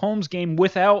Sherlock Holmes game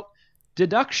without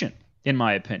deduction, in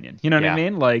my opinion. You know what I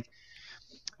mean? Like,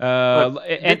 it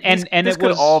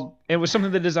was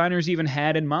something the designers even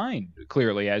had in mind.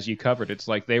 Clearly, as you covered, it's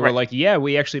like they were like, yeah,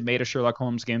 we actually made a Sherlock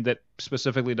Holmes game that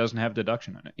specifically doesn't have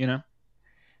deduction in it. You know,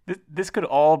 this could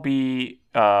all be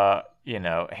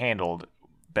handled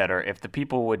better if the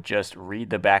people would just read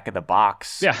the back of the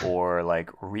box or like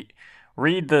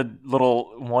read the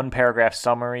little 1-paragraph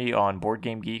summary on Board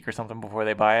Game Geek or something before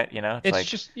they buy it. You know, it's like,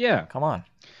 just come on.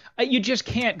 You just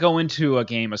can't go into a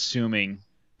game assuming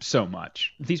so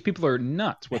much. These people are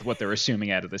nuts with what they're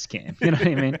assuming out of this game. You know what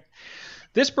I mean?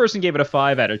 This person gave it a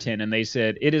 5 out of 10, and they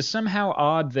said, it is somehow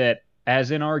odd that,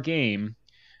 as in our game,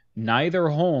 neither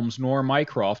Holmes nor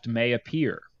Mycroft may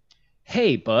appear.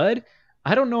 Hey, bud,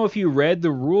 I don't know if you read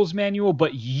the rules manual,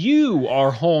 but you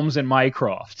are Holmes and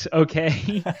Mycroft,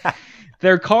 okay?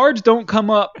 Their cards don't come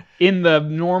up in the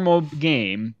normal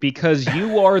game because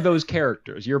you are those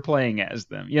characters. You're playing as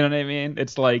them. You know what I mean?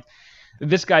 It's like,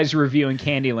 this guy's reviewing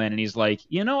Candyland, and he's like,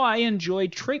 I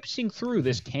enjoyed traipsing through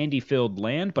this candy-filled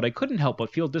land, but I couldn't help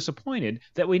but feel disappointed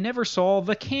that we never saw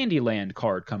the Candyland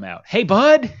card come out. Hey,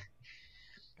 bud,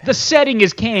 the setting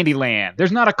is Candyland.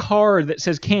 There's not a card that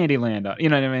says Candyland on it. You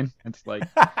know what I mean? It's like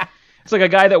a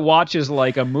guy that watches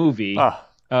like a movie,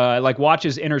 like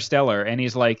watches Interstellar, and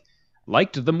he's like,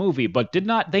 liked the movie, but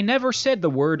they never said the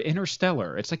word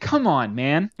Interstellar. It's like, come on,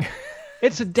 man.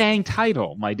 It's a dang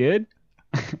title, my dude.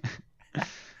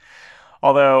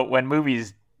 Although when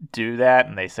movies do that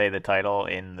and they say the title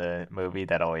in the movie,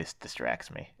 that always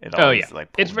distracts me. It always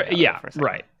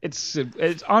right. It's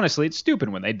honestly, it's stupid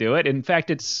when they do it. In fact,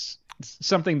 it's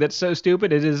something that's so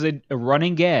stupid it is a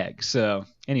running gag. So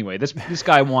anyway, this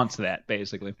guy wants that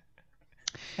basically.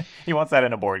 He wants that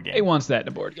in a board game. He wants that in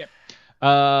a board game.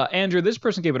 Andrew, this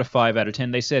person gave it a 5 out of 10.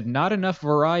 They said not enough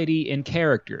variety in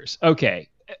characters. Okay,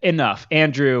 enough.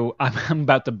 Andrew, I'm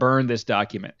about to burn this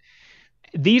document.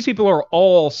 These people are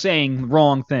all saying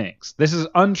wrong things. This is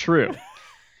untrue.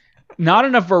 Not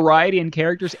enough variety in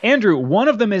characters. Andrew, one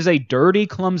of them is a dirty,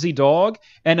 clumsy dog,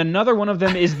 and another one of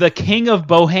them is the King of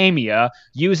Bohemia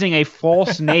using a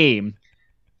false name.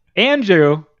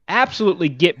 Andrew, absolutely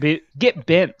get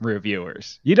bent,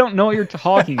 reviewers. You don't know what you're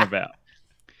talking about.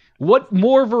 What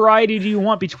more variety do you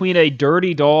want between a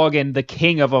dirty dog and the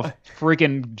king of a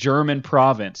freaking German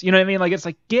province? You know what I mean? Like, it's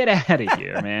like, get out of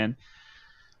here, man.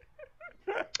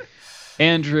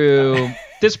 Andrew,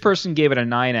 this person gave it a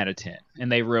 9 out of 10,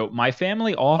 and they wrote, my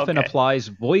family often applies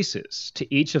voices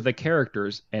to each of the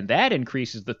characters, and that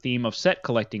increases the theme of set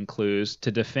collecting clues to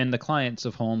defend the clients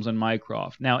of Holmes and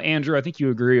Mycroft. Now, Andrew, I think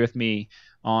you agree with me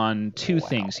on two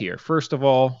things here. First of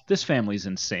all, this family's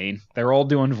insane. They're all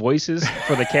doing voices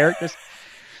for the characters.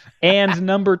 And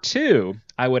number two,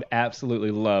 I would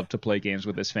absolutely love to play games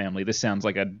with this family. This sounds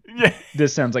like a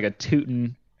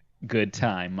tootin' good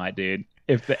time, my dude.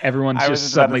 If everyone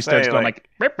just suddenly starts going like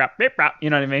rip rap, you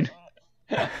know what I mean?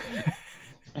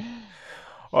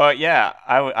 Well, yeah,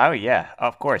 yeah,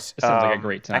 of course. It sounds like a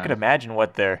great time. I could imagine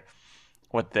what they're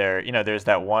there's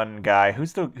that one guy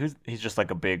who's he's just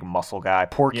like a big muscle guy.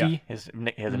 Porky, he has a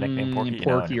nickname, Porky.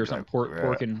 Porky or something,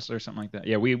 Porkins or something like that.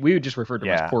 Yeah, we would just refer to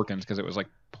him as Porkins because it was like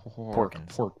pork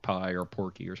pie or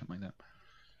Porky or something like that.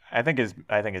 I think his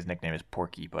nickname is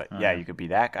Porky, but yeah, you could be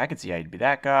that. I could see how you'd be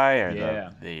that guy,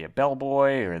 or the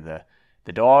bellboy, or the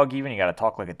dog. Even you got to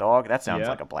talk like a dog. That sounds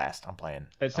like a blast. I'm playing.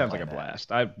 It sounds like a blast.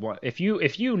 If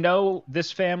you know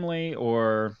this family,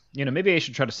 or maybe I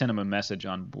should try to send them a message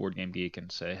on Board Game Geek and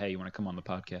say, hey, you want to come on the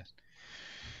podcast?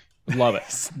 Love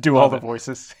it. Do all the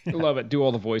voices. Love it. Do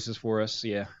all the voices for us.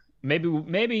 Yeah.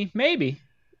 Maybe.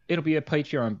 It'll be a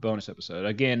Patreon bonus episode.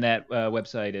 Again, that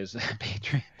website is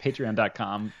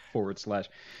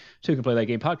patreon.com/Two Can Play That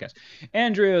Game podcast.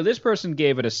 Andrew, this person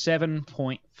gave it a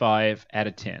 7.5 out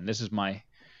of 10. This is my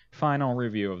final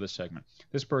review of this segment.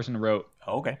 This person wrote,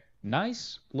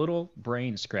 nice little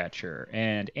brain scratcher.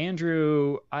 And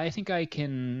Andrew, I think I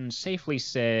can safely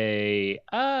say,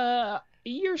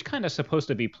 you're kind of supposed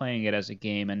to be playing it as a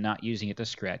game and not using it to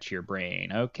scratch your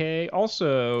brain, okay?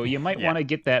 Also, you might want to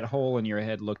get that hole in your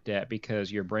head looked at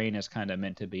because your brain is kind of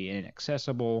meant to be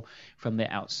inaccessible from the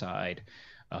outside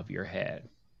of your head.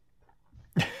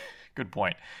 Good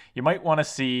point. You might want to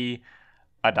see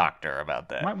a doctor about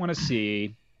that. Might want to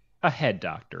see a head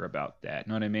doctor about that,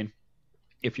 know what I mean?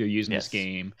 If you're using this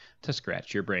game to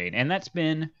scratch your brain. And that's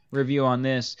been review on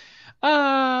this.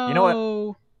 Oh, you know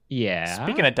what? Yeah.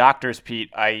 Speaking of doctors, Pete,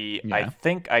 I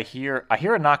think I hear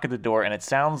a knock at the door, and it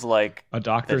sounds like a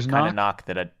doctor's the knock. Kind of knock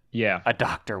that Yeah. a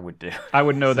doctor would do. I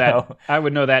would know that. So- I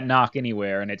would know that knock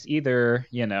anywhere, and it's either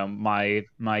my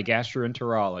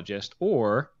gastroenterologist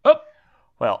or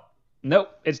Well, nope,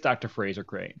 it's Dr. Fraser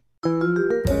Crane.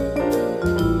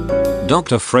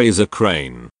 Dr. Fraser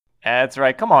Crane. that's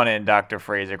right. Come on in, Dr.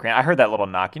 Fraser Crane. I heard that little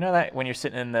knock. You know that when you're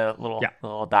sitting in the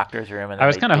little doctor's room, and I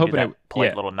was kind kinda of hoping that it-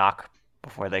 polite yeah. little knock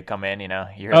before they come in. You know,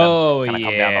 you hear Oh them kind of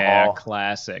come down the yeah, hall.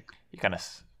 classic. You kind of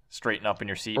straighten up in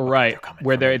your seat. Right, They're coming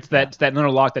where for there me. it's that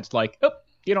little lock that's like, oh,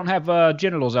 you don't have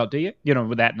genitals out, do you? You know,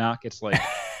 with that knock, it's like,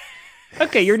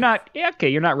 okay, you're not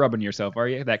rubbing yourself, are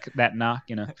you? That knock,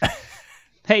 you know.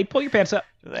 Hey, pull your pants up.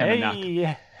 Kind of knock.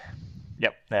 Hey.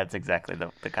 Yep, that's exactly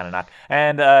the kind of knock.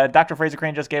 And Dr. Fraser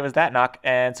Crane just gave us that knock,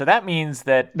 and so that means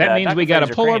that That means Dr. we got to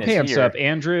Fraser pull our Crane is pants here. up,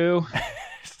 Andrew.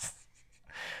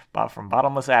 From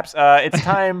Bottomless Apps. It's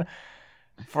time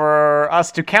for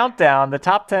us to count down the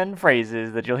top 10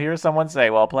 phrases that you'll hear someone say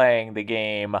while playing the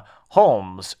game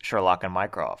Holmes, Sherlock, and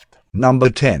Mycroft. Number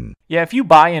 10. Yeah, if you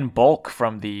buy in bulk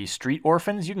from the street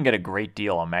orphans, you can get a great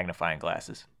deal on magnifying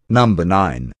glasses. Number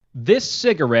 9. This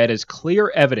cigarette is clear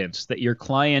evidence that your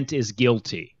client is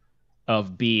guilty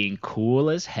of being cool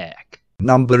as heck.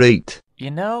 Number 8.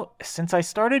 You know, since I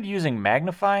started using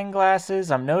magnifying glasses,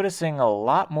 I'm noticing a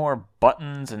lot more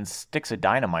buttons and sticks of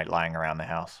dynamite lying around the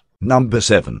house. Number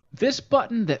 7. This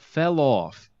button that fell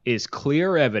off is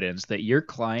clear evidence that your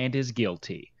client is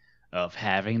guilty of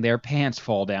having their pants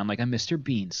fall down like a Mr.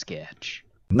 Bean sketch.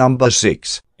 Number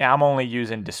 6. Yeah, I'm only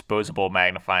using disposable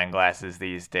magnifying glasses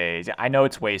these days. I know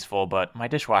it's wasteful, but my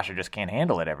dishwasher just can't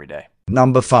handle it every day.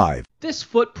 Number 5. This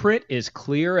footprint is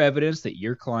clear evidence that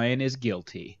your client is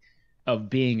guilty of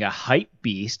being a hype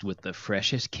beast with the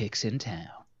freshest kicks in town.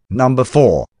 Number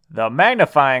 4. The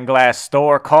magnifying glass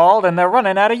store called and they're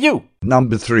running out of you.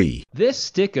 Number 3. This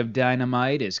stick of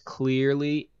dynamite is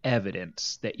clearly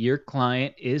evidence that your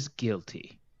client is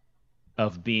guilty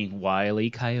of being Wile E.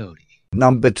 Coyote.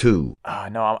 Number 2.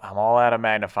 No, I'm all out of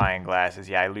magnifying glasses.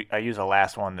 Yeah, I used the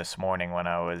last one this morning when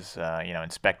I was,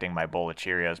 inspecting my bowl of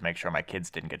Cheerios, make sure my kids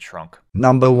didn't get shrunk.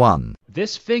 Number 1.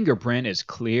 This fingerprint is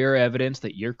clear evidence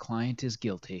that your client is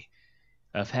guilty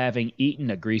of having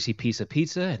eaten a greasy piece of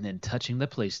pizza and then touching the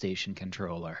PlayStation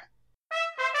controller.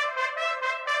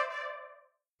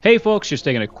 Hey folks, just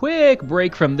taking a quick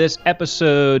break from this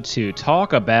episode to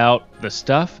talk about the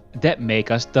stuff that make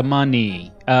us the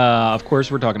money. Of course,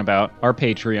 we're talking about our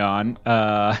Patreon.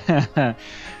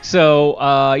 So,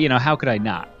 how could I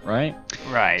not, right?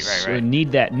 Right. So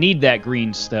need that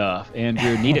green stuff,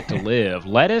 Andrew. Need it to live.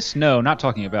 Lettuce? No, not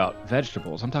talking about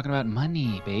vegetables. I'm talking about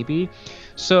money, baby.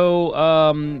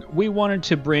 So we wanted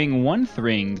to bring one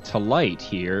thing to light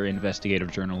here,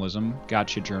 investigative journalism,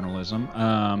 gotcha journalism,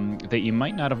 that you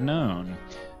might not have known,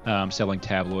 selling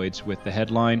tabloids with the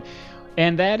headline.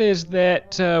 And that is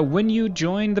that when you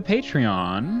join the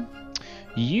Patreon,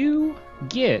 you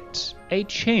get a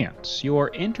chance.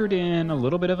 You're entered in a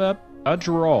little bit of a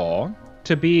draw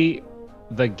to be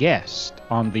the guest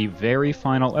on the very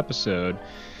final episode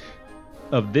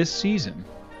of this season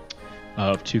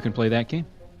of Two Can Play That Game.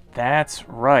 That's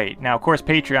right. Now, of course,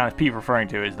 Patreon, as Pete referring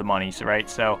to, is the money, right?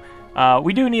 So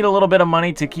we do need a little bit of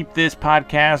money to keep this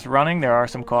podcast running. There are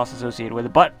some costs associated with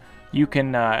it, but you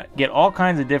can get all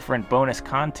kinds of different bonus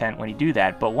content when you do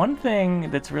that. But one thing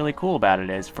that's really cool about it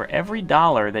is for every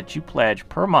 $1 that you pledge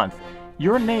per month,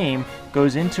 your name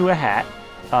goes into a hat,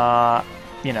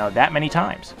 that many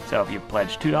times. So if you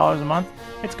pledge $2 a month,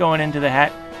 it's going into the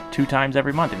hat 2 times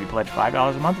every month. If you pledge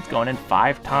 $5 a month, it's going in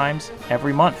 5 times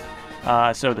every month.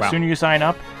 So the sooner you sign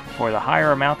up, or the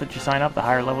higher amount that you sign up, the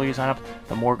higher level you sign up,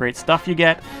 the more great stuff you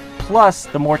get, plus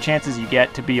the more chances you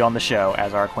get to be on the show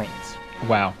as our acquaintance.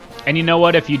 Wow. And you know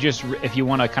what? If you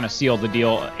want to kind of seal the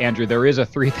deal, Andrew, there is a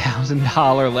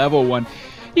 $3,000 level one.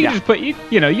 You can just put,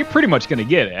 you're pretty much going to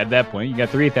get it at that point. You got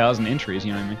 3,000 entries.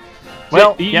 You know what I mean? So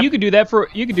Well, you could do that for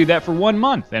 1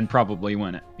 month and probably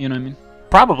win it. You know what I mean?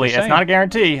 Probably. Just It's saying. not a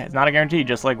guarantee. It's not a guarantee,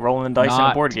 just like rolling the dice in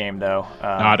a board game, though.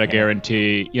 Not a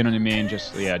guarantee. You know what I mean?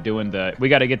 Just, doing we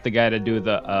got to get the guy to do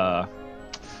the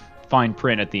fine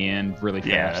print at the end really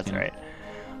fast. Yeah, that's right.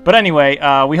 But anyway,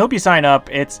 we hope you sign up.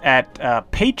 It's at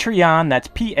Patreon, that's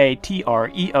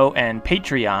Patreon,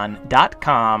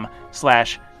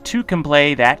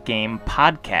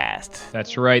 patreon.com/2canplaythatgamepodcast.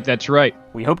 That's right.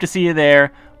 We hope to see you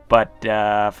there, but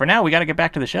for now, we got to get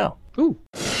back to the show. Ooh.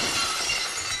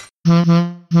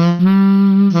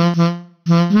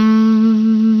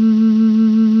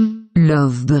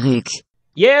 Love break.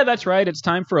 Yeah, that's right. It's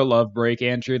time for a love break,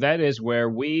 Andrew. That is where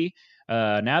we,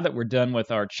 now that we're done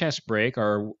with our chess break,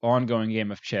 our ongoing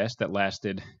game of chess that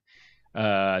lasted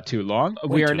too long.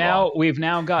 We've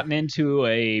now gotten into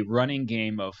a running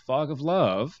game of Fog of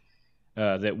Love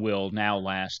that will now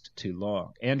last too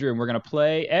long. Andrew, and we're going to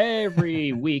play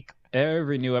every week,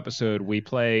 every new episode, we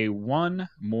play one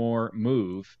more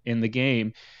move in the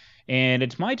game. And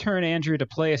it's my turn, Andrew, to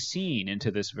play a scene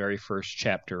into this very first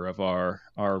chapter of our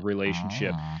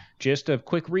relationship. Just a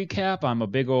quick recap. I'm a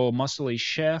big old muscly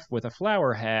chef with a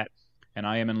flower hat, and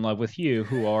I am in love with you,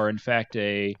 who are, in fact,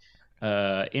 a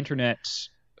internet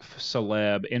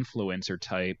celeb influencer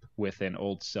type with an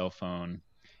old cell phone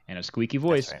and a squeaky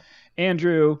voice. That's right.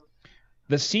 Andrew,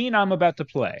 the scene I'm about to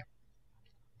play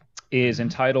is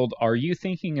entitled "Are You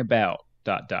Thinking About ...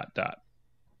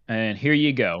 And here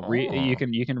you go. You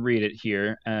can read it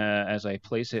here as I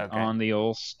place it on the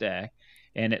old stack,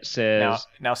 and it says.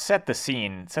 Now set the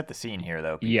scene. Set the scene here,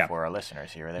 though, for our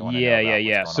listeners here. They want to know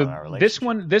what's So going on in our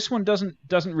relationship. this one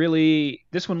doesn't really.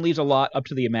 This one leaves a lot up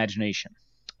to the imagination.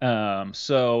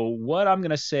 So what I'm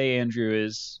gonna say, Andrew,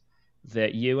 is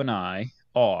that you and I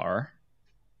are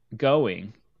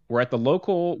going. We're at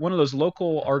one of those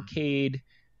local arcade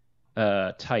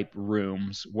type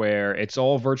rooms where it's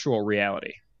all virtual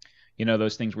reality. You know,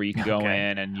 those things where you can go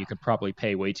in and you could probably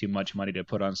pay way too much money to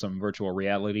put on some virtual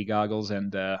reality goggles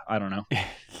and I don't know,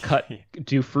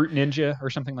 do Fruit Ninja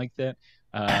or something like that.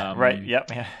 Right.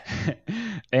 Yep. Yeah.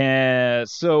 And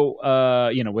so,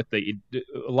 with a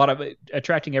lot of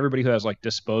attracting everybody who has like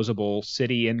disposable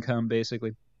city income,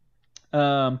 basically.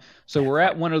 So we're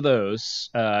at one of those.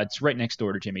 It's right next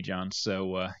door to Jimmy John's.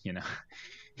 So,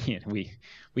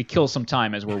 we kill some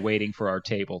time as we're waiting for our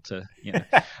table to,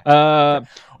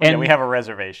 and we have a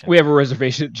reservation. We have a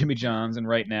reservation at Jimmy John's, and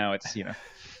right now it's, we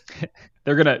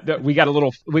got a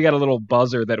little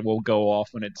buzzer that will go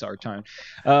off when it's our time.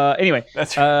 Anyway,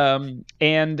 that's right.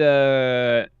 And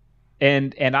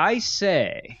I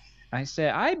say,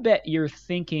 I bet you're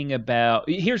thinking about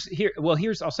here's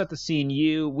I'll set the scene.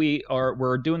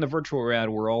 We're doing the virtual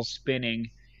round. We're all spinning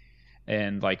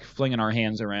and like flinging our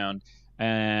hands around.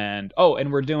 And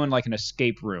we're doing like an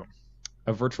escape room,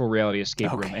 a virtual reality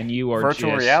escape room, and you are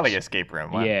virtual reality escape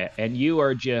room. Wow. Yeah, and you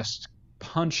are just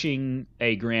punching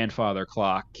a grandfather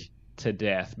clock to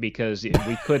death because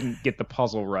we couldn't get the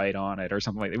puzzle right on it or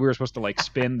something like that. We were supposed to like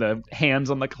spin the hands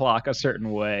on the clock a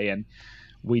certain way, and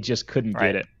we just couldn't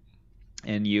get it.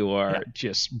 And you are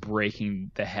just breaking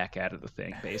the heck out of the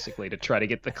thing, basically, to try to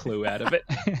get the clue out of it.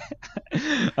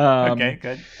 Okay,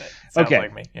 good. That sounds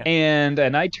like me. Yeah. And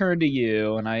I turn to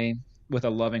you, and I, with a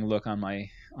loving look on my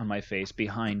face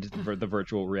behind the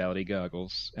virtual reality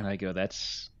goggles, and I go,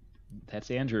 "That's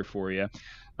Andrew for you."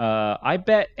 I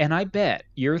bet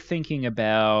you're thinking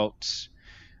about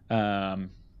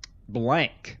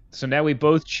blank. So now we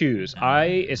both choose.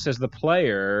 It says the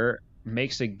player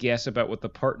makes a guess about what the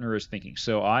partner is thinking.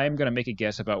 So I'm going to make a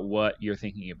guess about what you're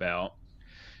thinking about,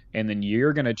 and then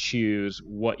you're going to choose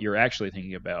what you're actually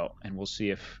thinking about, and we'll see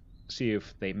if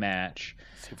they match.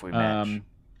 See if we match.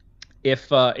 If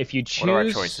you choose, what are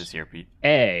our choices here, Pete?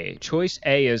 Choice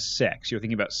A is sex. You're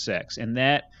thinking about sex, and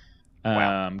that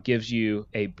gives you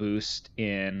a boost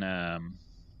in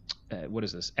what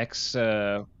is this?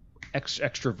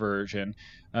 Extroversion.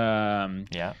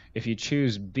 If you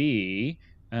choose B,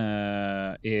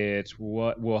 it's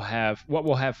what we'll have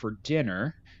for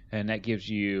dinner, and that gives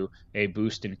you a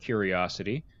boost in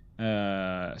curiosity.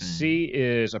 C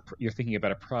is you're thinking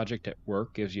about a project at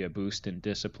work, gives you a boost in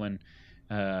discipline,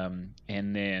 and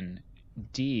then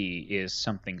D is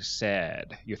something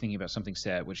sad. You're thinking about something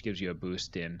sad, which gives you a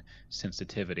boost in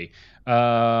sensitivity.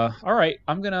 All right,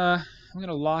 I'm gonna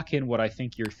lock in what I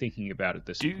think you're thinking about at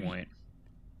this point.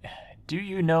 Do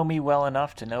you know me well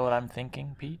enough to know what I'm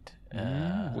thinking, Pete?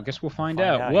 Well, I guess we'll find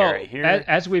out. Well,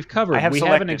 as we've covered, we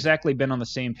haven't exactly been on the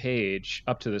same page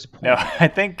up to this point. No,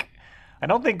 I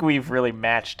don't think we've really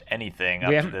matched anything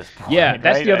up to this point. Yeah,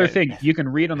 that's the other thing. You can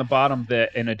read on the bottom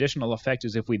that an additional effect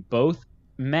is if we both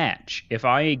match. If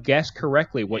I guess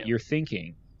correctly what you're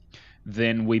thinking,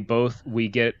 then we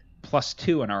get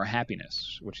 +2 in our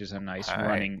happiness, which is a nice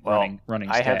running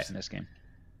stat in this game.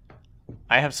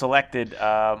 I have selected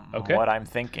what I'm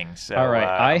thinking. So, all right,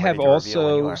 I have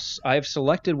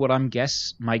selected what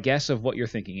my guess of what you're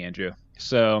thinking, Andrew.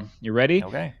 So you ready?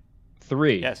 Okay.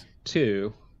 3,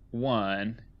 2,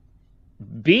 1.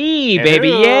 B, baby,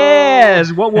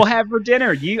 yes. What we'll have for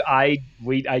dinner? I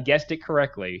guessed it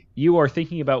correctly. You are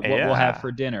thinking about what we'll have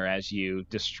for dinner as you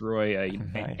destroy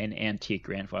an antique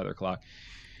grandfather clock.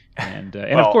 And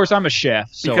of course, I'm a chef,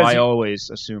 so I always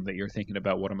assume that you're thinking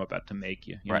about what I'm about to make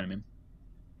you. You know what I mean?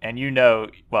 And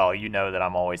well, that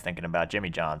I'm always thinking about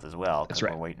Jimmy John's as well. That's We're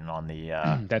right. waiting on the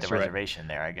That's right. reservation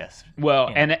there, I guess.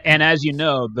 Well, and as you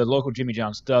know, the local Jimmy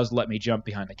John's does let me jump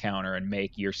behind the counter and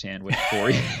make your sandwich for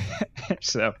you.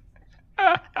 So.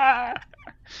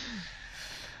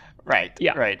 Right.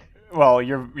 Yeah. Right. Well,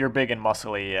 you're big and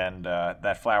muscly, and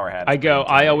that flower hat.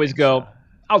 I always go.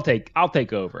 I'll take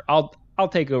over. I'll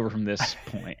take over from this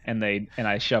point, and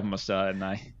I shove them aside, and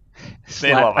I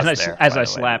slap, I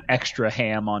slap extra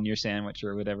ham on your sandwich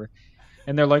or whatever,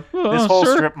 and they're like, "Oh, this whole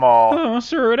sir, strip mall, oh,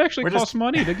 sir, it actually costs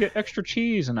money to get extra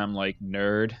cheese," and I'm like,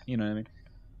 "Nerd," you know what I mean?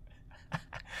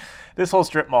 This whole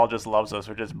strip mall just loves us.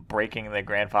 We're just breaking the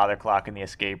grandfather clock in the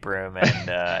escape room, and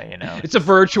it's a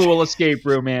virtual escape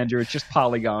room, Andrew. It's just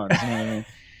polygons. You know what I mean?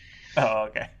 Oh,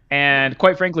 okay. And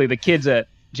quite frankly, the kids at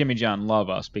Jimmy John love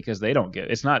us because they don't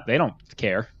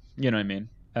care. You know what I mean?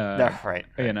 Right.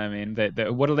 You know what I mean?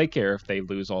 What do they care if they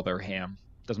lose all their ham?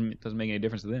 Doesn't make any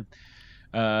difference to them.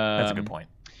 That's a good point.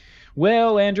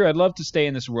 Well, Andrew, I'd love to stay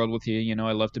in this world with you. You know,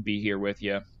 I love to be here with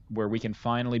you, where we can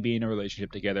finally be in a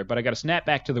relationship together. But I got to snap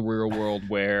back to the real world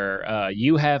where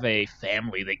you have a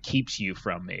family that keeps you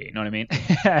from me. You know what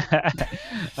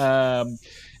I mean?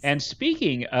 And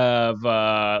speaking of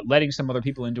letting some other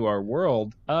people into our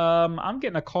world, I'm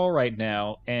getting a call right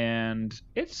now, and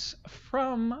it's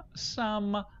from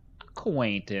some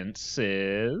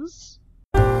acquaintances.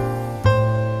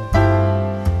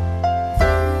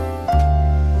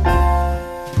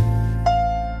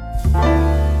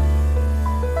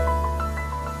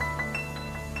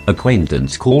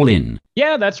 Acquaintance call in.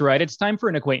 Yeah, that's right. It's time for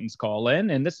an acquaintance call in.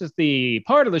 And this is the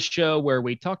part of the show where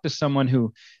we talk to someone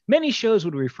who many shows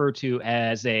would refer to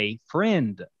as a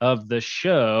friend of the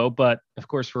show. But of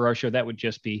course, for our show, that would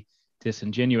just be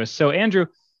disingenuous. So, Andrew,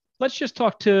 let's just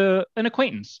talk to an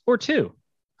acquaintance or two.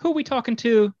 Who are we talking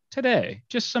to today?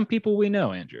 Just some people we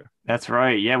know, Andrew. That's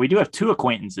right. Yeah, we do have two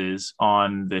acquaintances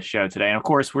on the show today. And of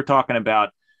course, we're talking about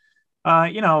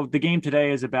the game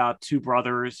today is about two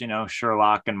brothers,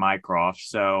 Sherlock and Mycroft.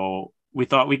 So we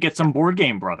thought we'd get some board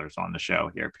game brothers on the show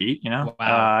here, Pete.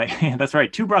 Wow. That's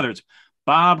right. Two brothers,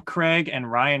 Bob Craig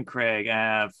and Ryan Craig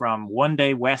from One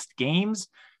Day West Games.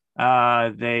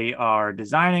 They are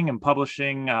designing and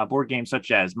publishing board games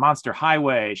such as Monster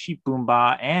Highway, Sheep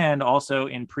Boomba, and also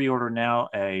in pre-order now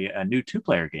a new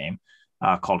two-player game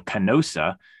called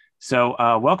Canosa. So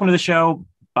welcome to the show,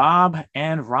 Bob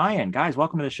and Ryan. Guys,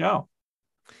 welcome to the show.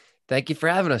 Thank you for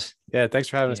having us. Yeah, thanks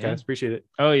for having us, guys. Appreciate it.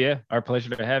 Oh, yeah. Our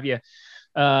pleasure to have you.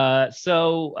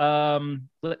 So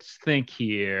let's think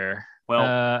here.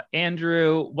 Well,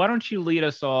 Andrew, why don't you lead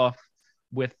us off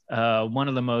with one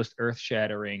of the most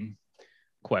earth-shattering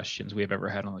questions we have ever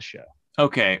had on the show?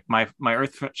 Okay. My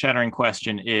earth-shattering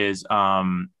question is,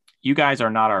 you guys are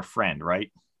not our friend,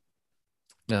 right?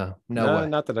 No way.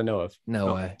 Not that I know of.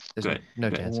 No way. There's no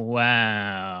chance.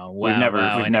 Wow. We've never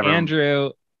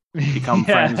Andrew, become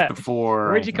friends before.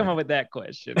 Where'd you come up with that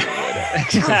question?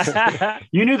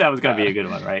 You knew that was going to be a good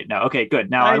one, right? No. Okay, good.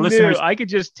 Now I our listeners, I could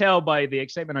just tell by the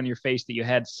excitement on your face that you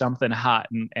had something hot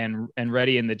and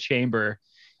ready in the chamber,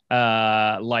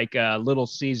 like Little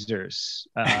Caesars.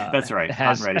 That's right.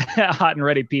 Has hot and ready. hot and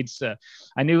ready pizza.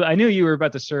 I knew you were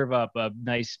about to serve up a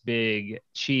nice big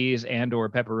cheese and or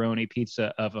pepperoni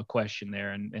pizza of a question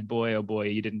there, and boy, oh boy,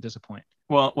 you didn't disappoint.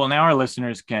 Well, now our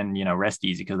listeners can, rest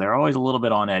easy because they're always a little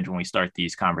bit on edge when we start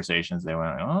these conversations. They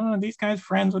went, "Oh, these guys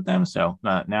friends with them." So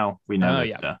now we know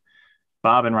that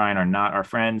Bob and Ryan are not our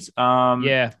friends.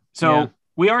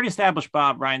 We already established,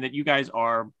 Bob, Ryan, that you guys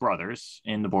are brothers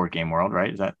in the board game world,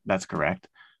 right? That's correct?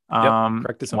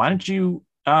 Correct. Why don't you,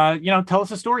 tell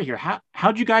us a story here?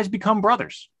 How'd you guys become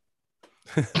brothers?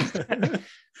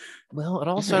 Well, it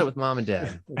all started with mom and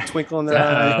dad. Twinkle in their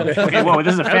eye. Okay, well,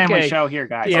 this is a family show here,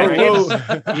 guys.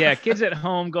 Yeah, kids at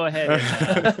home, go ahead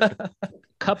and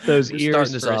cup those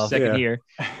ears for a second here.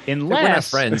 Unless we're not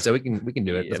friends, so we can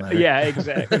do it. Yeah,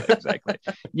 exactly.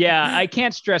 Yeah, I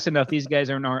can't stress enough. These guys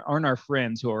aren't our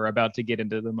friends who are about to get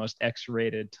into the most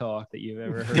X-rated talk that you've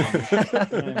ever heard. You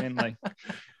know what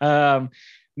I mean?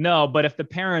 No, but if the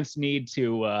parents need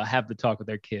to have the talk with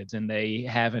their kids and they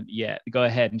haven't yet, go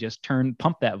ahead and just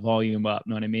pump that volume up.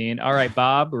 Know what I mean? All right,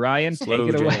 Bob, Ryan,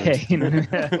 take it away.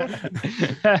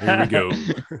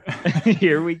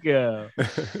 Here we go.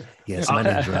 Yes, my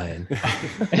name's Ryan.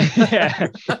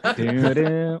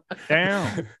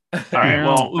 All right.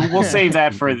 Well, we'll save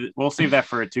that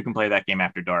for Two Can Play That Game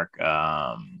After Dark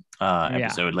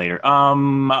episode later.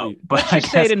 But I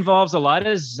say it involves a lot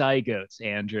of zygotes,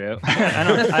 Andrew.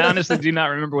 I honestly do not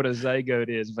remember what a zygote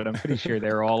is, but I'm pretty sure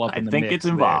they're all up in the mix. I think it's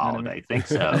involved. I think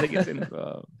so. I think it's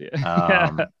involved.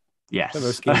 Yeah. Yes.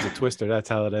 Most games of Twister, that's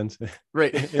how it ends.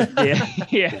 Right.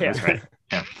 Yeah. That's right.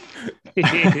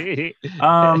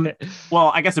 Yeah.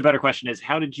 Well, I guess a better question is,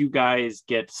 how did you guys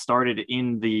get started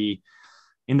in the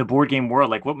board game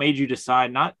world? Like, what made you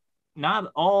decide not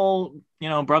all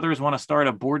brothers want to start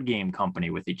a board game company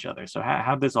with each other? So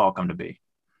how'd this all come to be?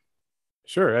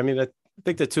 Sure. I mean, I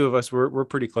think the two of us we're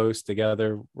pretty close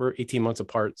together. We're 18 months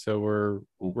apart, so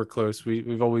we're close.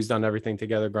 We've always done everything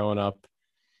together growing up.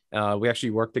 We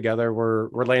actually work together. We're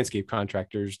landscape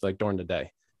contractors, like during the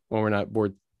day when we're not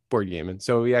board gaming.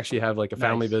 So we actually have like a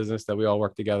family business that we all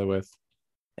work together with,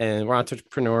 and we're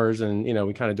entrepreneurs, and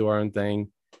we kind of do our own thing.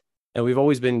 And we've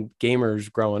always been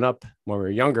gamers growing up when we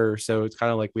were younger. So it's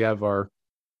kind of like we have our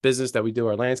business that we do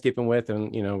our landscaping with,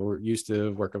 and we're used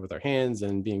to working with our hands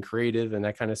and being creative and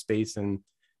that kind of space. And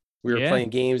we were playing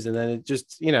games, and then it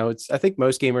just it's, I think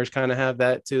most gamers kind of have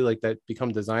that too, like that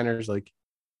become designers. Like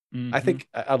I think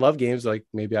I love games. Like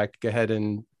maybe I could go ahead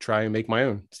and try and make my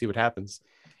own, see what happens.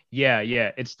 Yeah.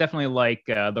 It's definitely like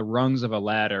the rungs of a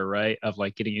ladder, right? Of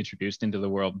like getting introduced into the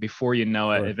world. Before you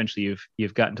know it, eventually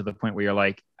you've gotten to the point where you're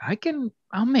like,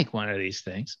 I'll make one of these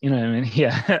things. You know what I mean?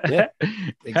 Yeah.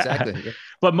 Exactly.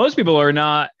 But most people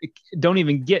don't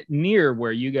even get near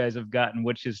where you guys have gotten,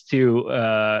 which is to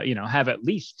have at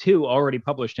least 2 already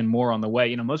published and more on the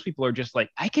way. Most people are just like,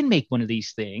 I can make one of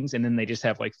these things, and then they just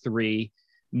have like 3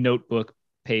 notebook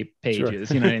pages.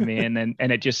 Sure. You know what I mean?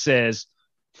 And it just says,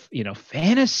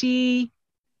 fantasy,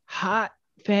 hot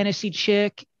fantasy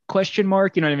chick, question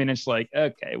mark. You know what I mean? It's like,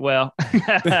 okay, well,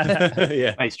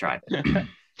 yeah, nice try.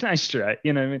 Nice try.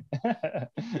 You know what I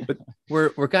mean? But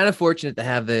we're kind of fortunate to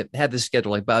have the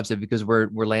schedule, like Bob said, because we're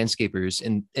landscapers.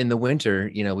 And in the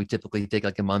winter, we typically take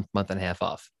like a month and a half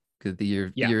off because the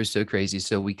year is so crazy.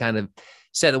 So we kind of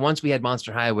said that once we had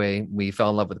Monster Highway, we fell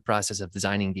in love with the process of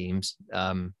designing games.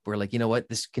 We're like, you know what,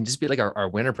 this can just be like our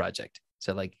winter project.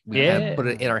 So like we kind of put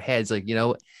it in our heads, like,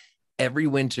 every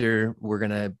winter we're going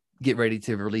to get ready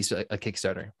to release a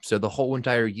Kickstarter. So the whole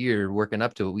entire year working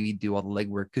up to it, we do all the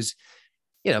legwork because,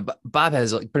 Bob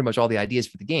has like pretty much all the ideas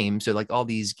for the game. So like all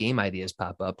these game ideas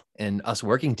pop up, and us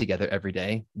working together every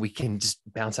day, we can just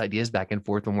bounce ideas back and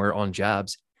forth when we're on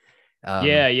jobs. So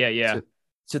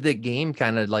the game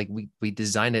kind of like we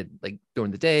design it like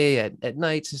during the day, at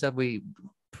nights and stuff. We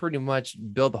pretty much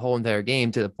build the whole entire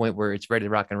game to the point where it's ready to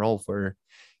rock and roll for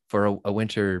a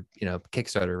winter,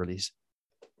 Kickstarter release.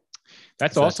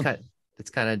 That's awesome. It's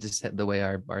kind of just the way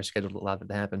our schedule allowed it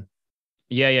to happen.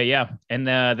 Yeah. And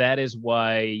that is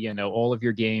why, all of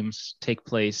your games take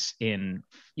place in,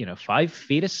 5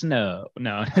 feet of snow.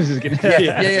 No, this is good.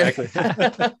 Exactly.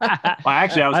 Well,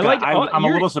 actually, I'm a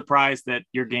little surprised that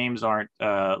your games aren't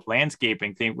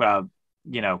landscaping thing.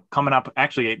 Coming up,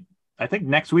 actually, I think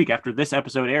next week after this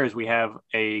episode airs, we have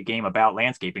a game about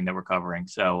landscaping that we're covering.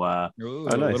 So, nice.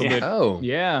 A little bit. Oh,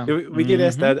 yeah. We get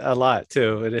asked that a lot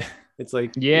too. It's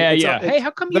like, hey,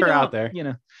 how come you're out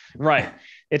there? Right.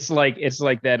 It's like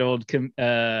that old,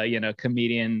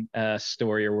 comedian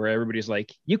story where everybody's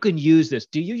like, you can use this.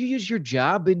 Do you use your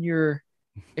job in your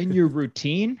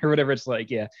routine or whatever? It's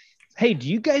like, yeah. Hey, do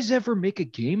you guys ever make a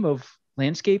game of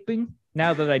landscaping?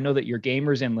 Now that I know that you're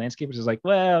gamers and landscapers, is like,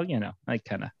 well, I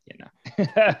kind of,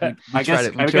 I guess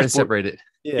we try to separate it.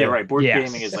 Yeah, right. Board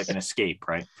gaming is like an escape,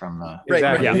 right? From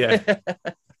exactly. Right. Yeah.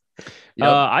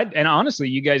 Yep. And honestly,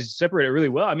 you guys separate it really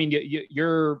well. I mean,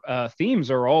 your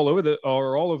themes are all over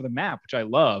the map, which I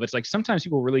love. It's like sometimes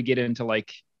people really get into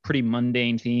like pretty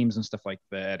mundane themes and stuff like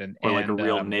that, or like a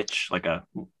real niche, like a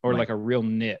real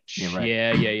niche.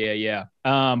 Yeah, right. Yeah.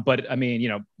 But I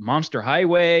mean, Monster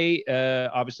Highway,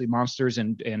 obviously monsters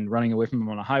and running away from them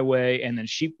on a highway, and then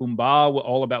Sheep Boom Ba,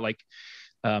 all about like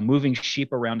moving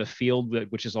sheep around a field,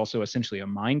 which is also essentially a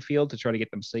minefield to try to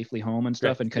get them safely home and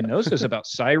stuff. And Canosa is about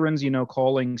sirens,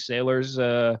 calling sailors,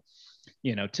 to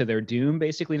their doom,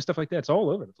 basically, and stuff like that. It's all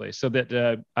over the place. So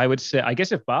that I would say, I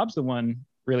guess if Bob's the one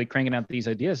really cranking out these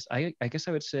ideas, I guess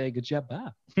I would say good job,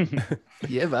 Bob.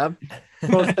 Yeah, Bob.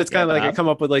 Well, it's kind of like I come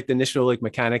up with like the initial like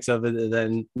mechanics of it, and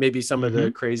then maybe some of the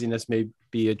craziness may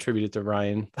be attributed to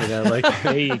Ryan. Like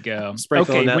there you go.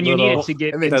 Okay, when you need it to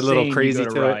get that little crazy to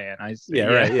Ryan. Right.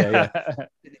 Yeah.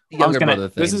 Younger brother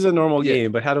thing. This is a normal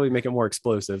game, but how do we make it more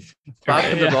explosive? Bob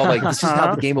comes up all like, this is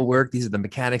how the game will work. These are the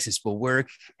mechanics. This will work.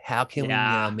 How can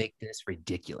we make this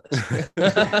ridiculous?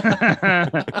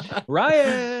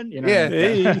 Ryan,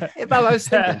 Hey, Bob, I was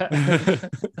thinking.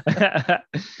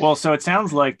 Well, so it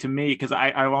sounds like to me, because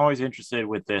I'm always interested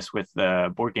with this with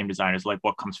board game designers, like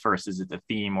what comes first? Is it the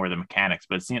theme or the mechanics?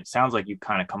 But it sounds like you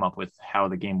kind of come up with how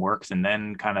the game works and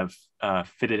then kind of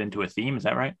fit it into a theme. Is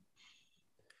that right?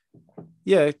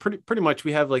 Yeah, pretty much.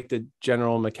 We have like the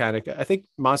general mechanic. I think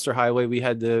Monster Highway, we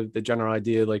had the general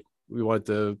idea, like we wanted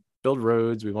to build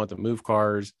roads, we want to move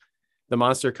cars. The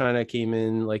monster kind of came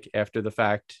in like after the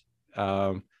fact.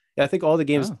 Yeah, I think all the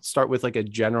games start with like a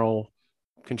general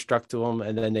construct to them,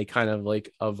 and then they kind of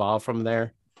like evolve from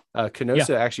there.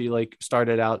 Canosa actually like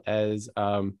started out as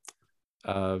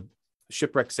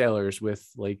shipwrecked sailors with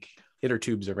like inner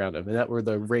tubes around them, and that were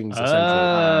the rings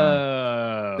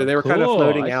essentially. So they were kind of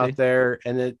floating out there,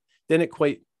 and it didn't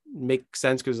quite make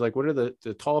sense because like, what are the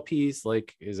tall piece?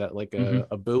 Like, is that like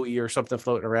a buoy or something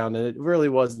floating around? And it really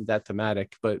wasn't that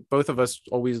thematic. But both of us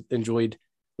always enjoyed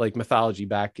like mythology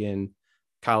back in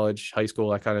college, high school,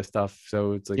 that kind of stuff.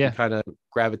 So it's like we kind of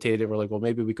gravitated. We're like, well,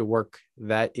 maybe we could work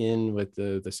that in with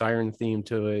the siren theme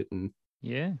to it, and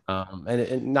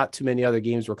and not too many other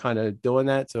games were kind of doing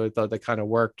that. So I thought that kind of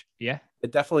worked. Yeah.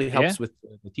 It definitely helps with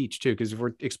the teach too, because if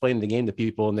we're explaining the game to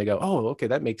people and they go, oh, okay,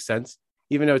 that makes sense.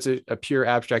 Even though it's a pure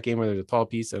abstract game where there's a tall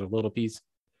piece and a little piece.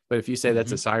 But if you say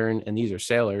that's a siren and these are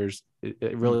sailors,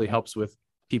 it really helps with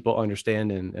people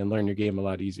understand and learn your game a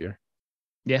lot easier.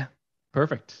 Yeah,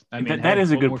 perfect. I mean, that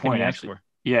is a good point, actually.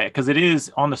 Yeah, because it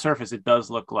is, on the surface, it does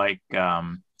look like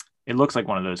it looks like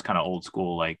one of those kind of old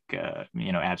school, like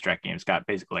abstract games. It's got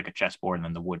basically like a chessboard and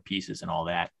then the wood pieces and all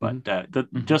that. But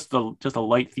just a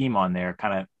light theme on there,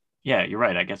 kind of. Yeah, you're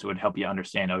right. I guess it would help you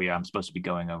understand. Oh, yeah, I'm supposed to be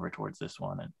going over towards this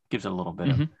one, and gives it a little bit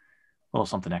of a little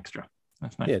something extra.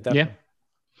 That's nice. Yeah, definitely.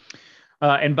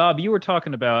 And Bob, you were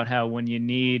talking about how when you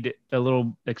need a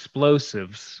little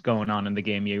explosives going on in the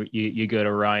game, you go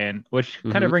to Ryan, which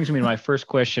kind of brings me to my first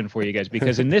question for you guys,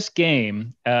 because in this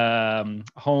game,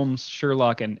 Holmes,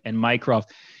 Sherlock, and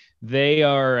Mycroft,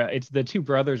 it's the two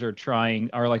brothers are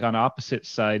like on opposite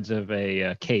sides of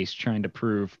a case, trying to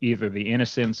prove either the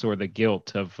innocence or the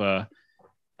guilt of a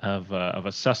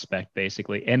suspect,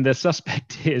 basically. And the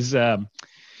suspect is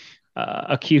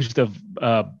accused of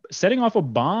setting off a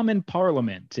bomb in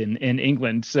Parliament in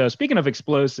England. So speaking of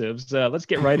explosives, let's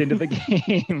get right into the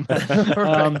game.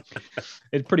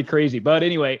 It's pretty crazy, but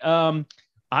anyway,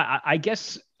 I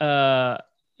guess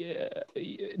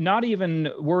not even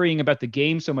worrying about the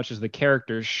game so much as the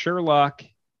characters, Sherlock,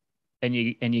 and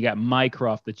you got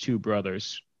Mycroft, the two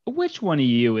brothers. Which one of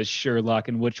you is Sherlock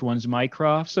and which one's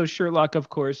Mycroft? So Sherlock, of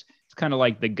course, it's kind of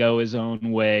like the go his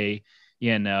own way,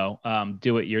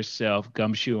 do it yourself,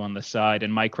 gumshoe on the side.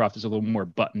 And Mycroft is a little more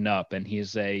buttoned up, and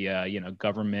he's a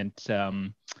government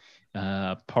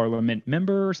parliament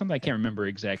member or something. I can't remember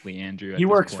exactly, Andrew. He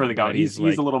works for the government. He's a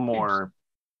little more.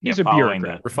 He's a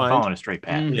bureaucrat. Following a straight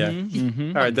path.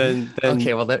 All right, then.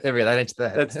 Okay, well, that answers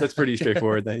that. That's pretty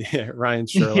straightforward. Then, Ryan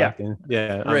Sherlock.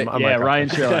 Ryan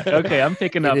Sherlock. Okay, I'm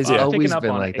picking up. Always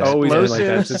been like that. Always been like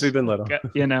that since we've been little.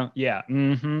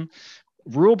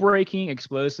 Rule breaking,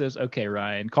 explosives. Okay,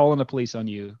 Ryan, calling the police on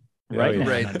you right now.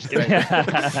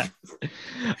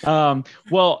 Right.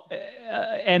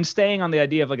 And staying on the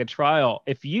idea of like a trial.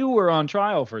 If you were on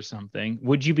trial for something,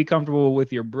 would you be comfortable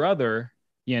with your brother,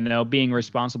 being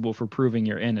responsible for proving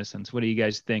your innocence? What do you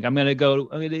guys think? I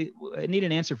need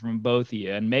an answer from both of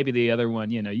you, and maybe the other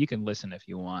one, you can listen if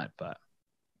you want, but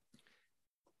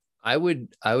I would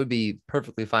be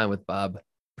perfectly fine with Bob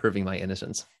proving my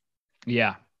innocence.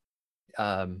 Yeah.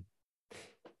 But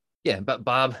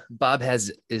Bob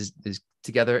is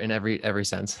together in every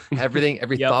sense. Everything,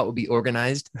 every thought will be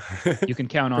organized. You can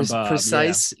count on Bob.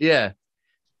 Precise. Yeah.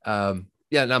 No,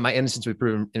 my innocence would be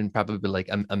proven in probably like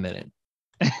a minute.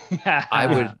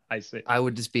 I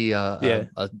would just be a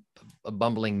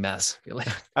bumbling mess.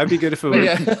 I'd be good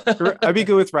I'd be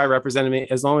good with Ryan representing me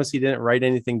as long as he didn't write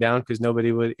anything down, because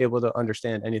nobody would able to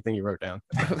understand anything you wrote down.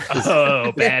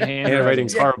 Bad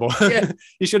handwriting's horrible.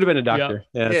 You should have been a doctor.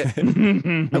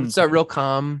 I would start real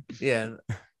calm. Yeah.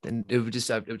 And it would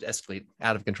escalate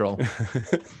out of control.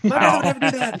 My brother would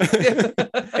never do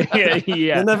that.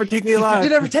 You'll never take me alive.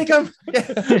 You never take him. You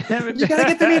gotta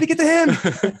get to me to get to him.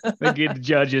 The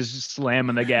judge is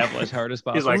slamming the gavel as hard as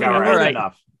possible. He's like, all right.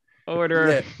 Enough.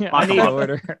 Order. I need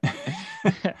order.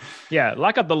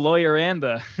 Lock up the lawyer and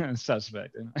the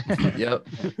suspect. Yep.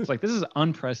 It's like, this is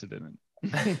unprecedented.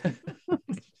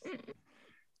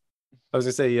 I was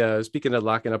gonna say, speaking of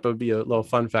locking up, it would be a little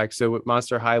fun fact. So with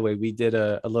Monster Highway, we did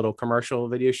a little commercial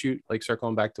video shoot, like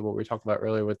circling back to what we were talking about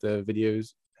earlier with the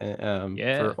videos,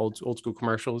 for old school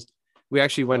commercials. We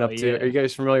actually went up to. Are you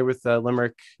guys familiar with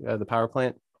Limerick, the power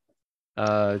plant?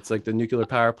 It's like the nuclear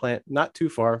power plant, not too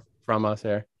far from us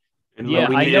here. I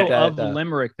know of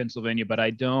Limerick, Pennsylvania, but I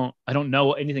don't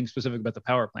know anything specific about the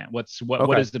power plant. What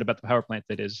is it about the power plant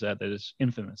that is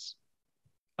infamous?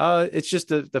 It's just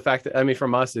the fact that,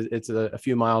 from us, it's a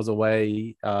few miles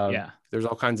away. There's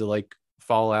all kinds of like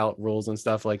Fallout rules and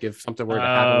stuff. Like if something were to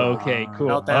happen, Okay, cool.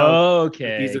 meltdown,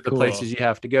 Okay, these are the cool. places you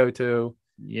have to go to.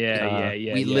 Yeah.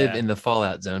 We live in the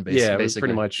Fallout zone, basically. Yeah, we're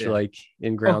pretty much like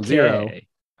in Ground Zero,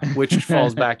 which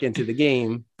falls back into the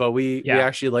game. But we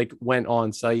actually like went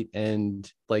on site and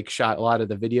like shot a lot of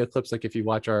the video clips. Like if you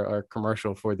watch our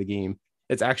commercial for the game,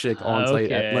 it's actually like on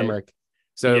site at Limerick.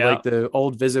 So like the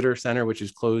old visitor center, which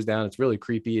is closed down, it's really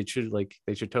creepy.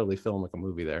 They should totally film like a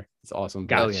movie there. It's awesome.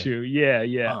 Got you.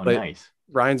 Yeah. Oh, but nice.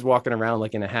 Ryan's walking around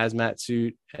like in a hazmat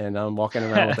suit, and I'm walking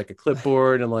around with like a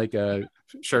clipboard and like a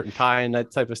shirt and tie and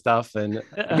that type of stuff. And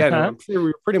again, I'm sure we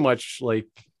were pretty much like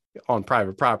on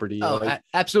private property. Oh, like,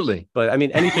 absolutely. But I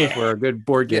mean, anything for a good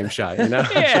board game shot, you know?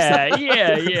 Yeah.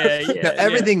 No,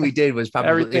 everything we did was probably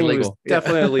Everything illegal. was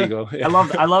definitely illegal. Yeah.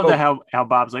 I love that how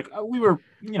Bob's like, oh, we were,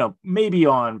 maybe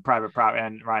on private property,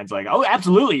 and Ryan's like, oh,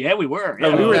 absolutely, yeah, we were.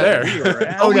 No, we were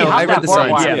there. Oh, no, I read the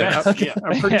signs. Yeah.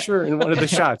 I'm pretty sure in one of the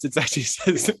shots, it actually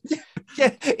says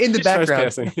in the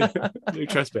background. You're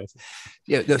trespassing.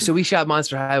 Yeah, no, so we shot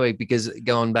Monster Highway because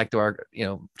going back to our,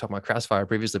 talking about Crossfire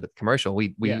previously, but the commercial,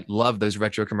 we love those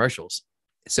retro commercials.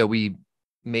 So we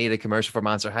made a commercial for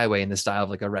Monster Highway in the style of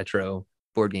like a retro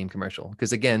board game commercial.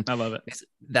 Because again, I love it.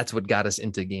 That's what got us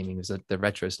into gaming, was the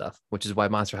retro stuff, which is why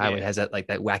Monster Highway has that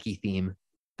wacky theme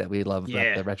that we love,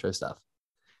 the retro stuff.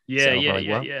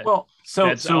 Yeah. Well, so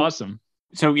that's awesome.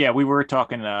 So yeah, we were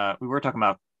talking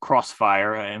about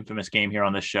Crossfire, an infamous game here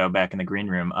on this show back in the green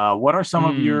room. What are some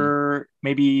of your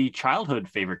maybe childhood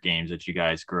favorite games that you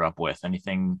guys grew up with?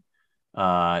 Anything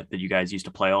that you guys used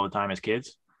to play all the time as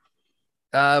kids?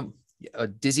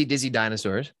 Dizzy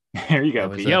Dinosaurs. There you go.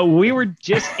 We were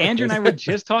just Andrew and I were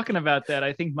just talking about that.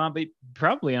 I think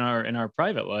probably in our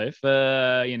private life.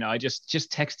 I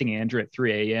just texting Andrew at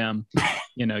 3 a.m.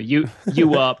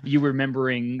 You up? You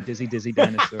remembering Dizzy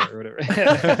Dinosaur or whatever.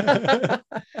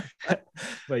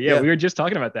 But we were just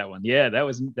talking about that one. Yeah, that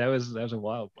was a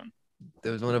wild one.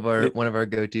 That was one of our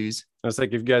go-tos. It's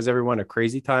like if you guys ever want a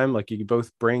crazy time, like you could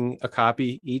both bring a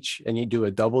copy each and you do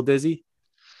a double Dizzy.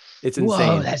 It's insane.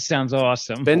 Whoa, that sounds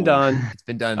awesome. It's been done. It's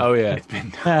been done. Oh yeah. It's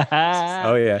been done.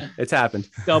 Oh yeah. It's happened.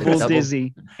 Double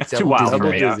Dizzy. That's too wild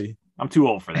for me. Dizzy. I'm too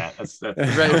old for that. That's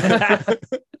right.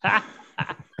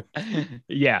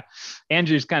 Yeah,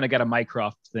 Andrew's kind of got a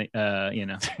Mycroft thing,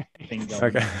 thing going.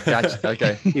 Okay. Gotcha.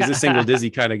 Okay. He's a single Dizzy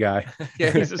kind of guy.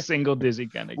 Yeah, he's a single Dizzy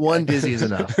kind of guy. One Dizzy is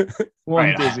enough. One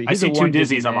right. Dizzy. I see two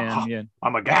Dizzies. Man.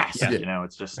 I'm a gas. Yeah.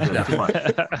 It's just too much.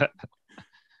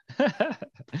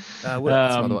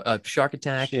 Shark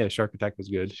Attack. Yeah, Shark Attack was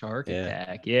good. Shark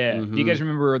Attack. Yeah. Mm-hmm. Do you guys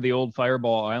remember the old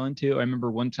Fireball Island too? I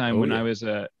remember one time when I was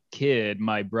a kid,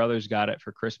 my brothers got it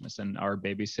for Christmas, and our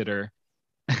babysitter,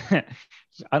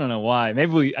 I don't know why.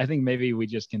 I think maybe we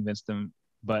just convinced them,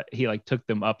 but he like took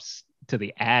them up to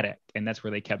the attic, and that's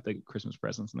where they kept the Christmas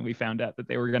presents. And then we found out that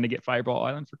they were going to get Fireball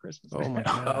Island for Christmas. Oh my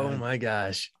god! Oh my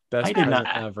gosh! Best present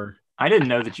ever. I didn't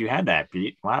know that you had that,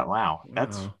 Pete. Wow.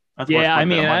 That's yeah. I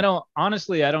mean, I don't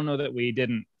know that we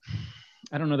didn't.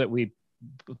 I don't know that we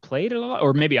played it a lot,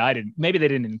 or maybe I didn't. Maybe they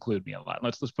didn't include me a lot.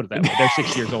 Let's put it that way. They're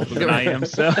 6 years older than I am,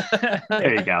 so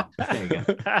there you go.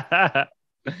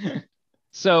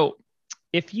 So,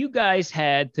 if you guys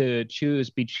had to choose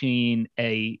between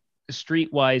a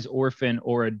streetwise orphan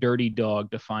or a dirty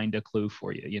dog to find a clue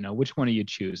for you, which one do you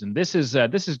choose? And this is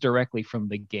directly from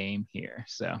the game here.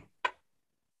 So,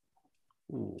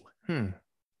 you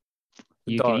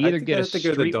can either get a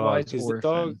streetwise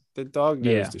orphan. The dog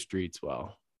knows the streets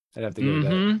well. I'd have to go with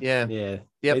that. Yeah.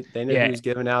 Yep. They know who's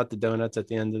giving out the donuts at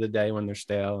the end of the day when they're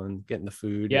stale and getting the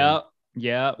food. Yeah.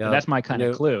 That's my kind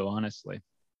of clue, honestly.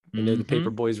 They know the paper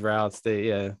boys routes.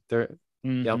 They're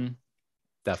yep,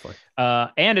 definitely.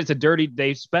 And it's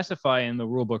they specify in the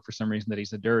rule book for some reason that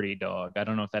he's a dirty dog. I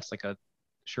don't know if that's like a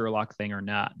Sherlock thing or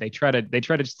not. They try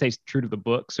to stay true to the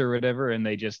books or whatever, and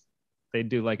they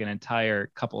do like an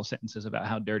entire couple of sentences about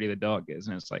how dirty the dog is,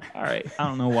 and it's like, all right, I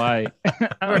don't know why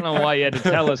you had to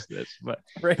tell us this, but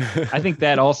I think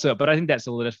that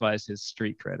solidifies his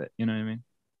street credit. You know what I mean?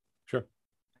 Sure.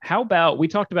 How about we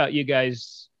talked about you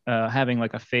guys having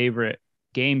like a favorite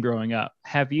game growing up?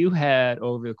 Have you had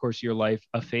over the course of your life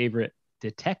a favorite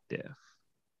detective?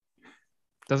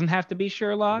 Doesn't have to be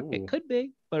Sherlock. Ooh. It could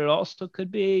be, but it also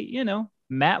could be,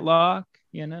 Matlock.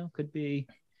 Could be.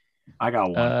 I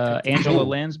got one. Angela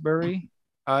Lansbury.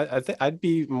 I think I'd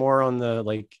be more on the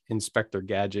like Inspector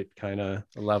Gadget kind of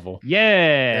level.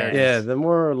 Yeah. The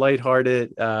more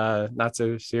lighthearted, not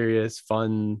so serious,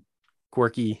 fun,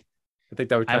 quirky. I think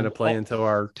that would kind of play into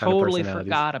our kind totally of personalities.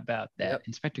 Forgot about that.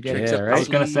 Inspector Gadget. Yeah, right? I was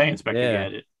going to say Inspector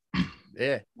Gadget.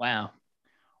 Yeah. Wow.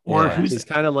 Or Yeah, who's he's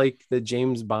kind of like the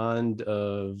James Bond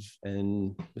of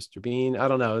and Mr. Bean. I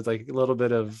don't know. It's like a little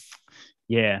bit of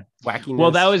Yeah. wackiness.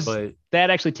 Well, but that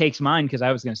actually takes mine because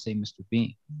I was going to say Mr.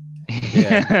 Bean.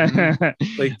 Yeah.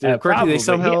 like they're quirky. Probably. They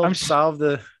somehow I'm solve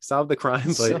the crime,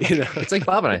 but So- you know, It's like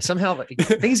Bob and I. Somehow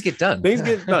things get done. things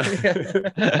get done.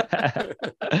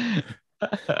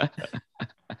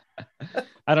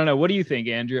 I don't know. What do you think,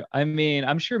 Andrew? I mean,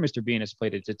 I'm sure Mr. Bean has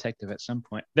played a detective at some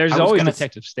point. There's I was always gonna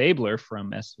Detective Stabler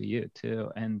from SVU too,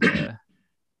 and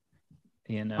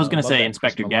you know, I was going to love say that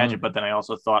Inspector Chris Malone. Gadget, but then I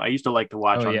also thought I used to like to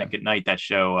watch Oh, on yeah. Nick at Night that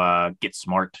show Get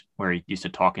Smart, where he used to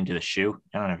talk into the shoe.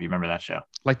 I don't know if you remember that show.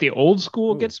 Like the old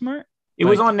school Ooh. Get Smart. It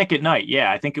was Like- on Nick at Night. Yeah,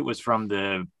 I think it was from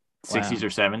the Wow. 60s or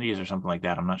 70s or something like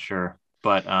that. I'm not sure,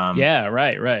 but Yeah,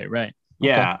 right.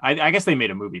 yeah, I guess they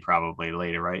made a movie probably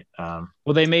later, right?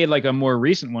 Well, they made like a more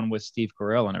recent one with Steve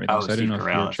Carell and everything. Oh, So I Steve didn't know if you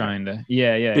Carell, were that's trying to.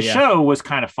 Yeah. The show was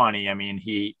kind of funny. I mean,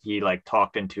 he like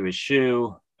talked into his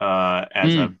shoe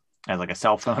as like a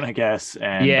cell phone, I guess.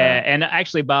 And And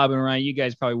actually, Bob and Ryan, you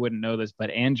guys probably wouldn't know this, but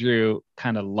Andrew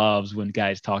kind of loves when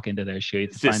guys talk into their shoe. He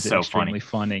It's finds just it so extremely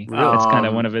funny. Really? That's kind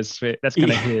of one of his. That's kind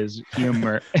of Yeah. his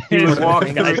humor. He would is walk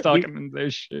when guys through- talking into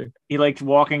their shoe. he liked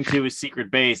walking to his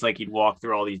secret base. Like he'd walk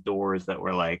through all these doors that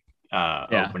were like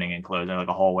Yeah. opening and closing, like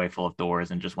a hallway full of doors,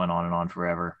 and just went on and on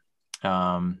forever. So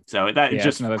that Yeah, is just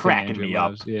it's another thing cracking Andrew me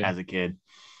loves, up yeah. as a kid.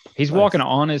 He's Nice. walking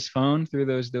on his phone through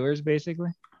those doors, basically.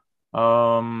 I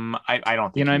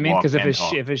don't think You know what I he mean? walked Because and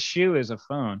talked. if his shoe is a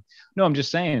phone, no, I'm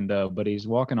just saying though. But he's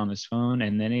walking on his phone,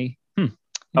 and then he. Oh,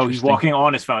 he's interesting. walking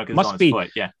on his phone because it's Must on his be.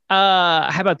 foot. Yeah.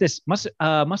 How about this? Must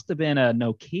have been a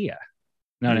Nokia.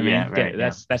 Know what I mean? Yeah, right,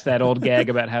 That's that old gag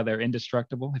about how they're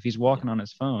indestructible. If he's walking on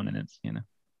his phone, and it's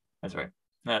That's right.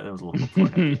 That was a little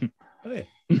before. Oh,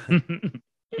 yeah.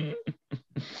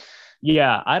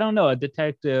 Yeah, I don't know. A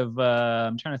detective.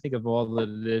 I'm trying to think of all the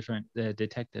different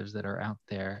detectives that are out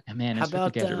there. And man, How Inspector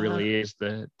about, Gadget really is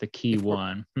the key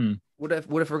one. What if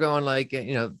we're going like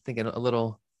thinking a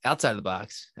little outside of the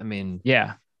box? I mean,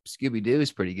 Yeah, Scooby Doo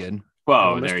is pretty good.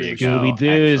 Whoa, Oh, there Mystery you Machine. go.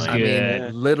 Scooby-Doo's actually. I good.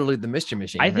 mean, literally the Mystery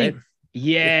Machine. I right? think.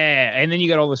 Yeah, and then you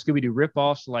got all the Scooby Doo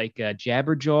ripoffs like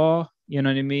Jabberjaw. You know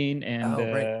what I mean? And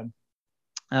Oh,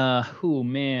 right. who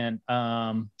man?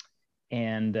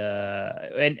 And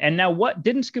now what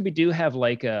didn't Scooby Doo have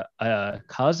like a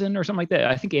cousin or something like that?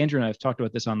 I think Andrew and I have talked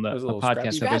about this on the There's a little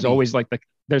podcast. Scrappy. That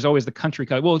there's always the country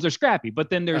cousin. Well, there's Scrappy, but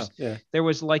then Oh, yeah. there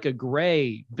was like a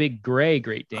big gray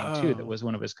Great Dane too that Oh. was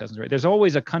one of his cousins. Right? There's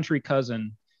always a country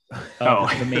cousin of Oh.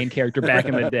 the main character back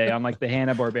in the day on like the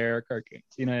Hanna-Barbera cartoons.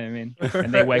 You know what I mean?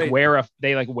 And they like Right.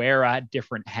 wear a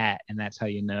different hat, and that's how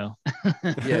you know.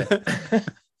 Yeah.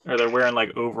 Or they're wearing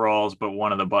like overalls, but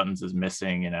one of the buttons is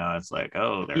missing. It's like,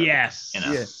 oh, they're Yes. you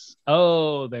know. Yes.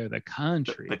 Oh, they're the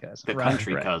country the cousin.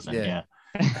 country Right. cousin. Yeah.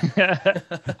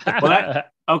 Well,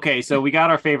 Okay, so we got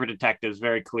our favorite detectives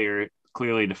very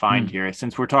clearly defined here.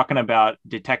 Since we're talking about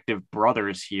detective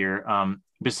brothers here,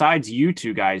 besides you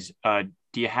two guys,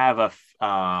 do you have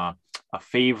a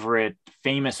favorite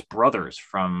famous brothers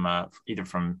from either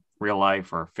from real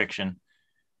life or fiction?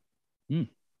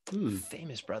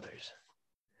 Famous brothers.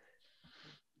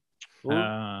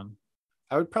 Um,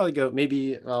 I would probably go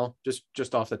maybe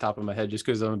just off the top of my head, just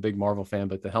because I'm a big Marvel fan,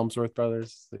 but the Hemsworth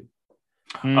brothers.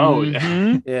 Oh,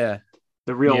 mhm. Yeah.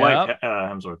 The real Yep. life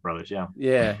Hemsworth brothers. Yeah.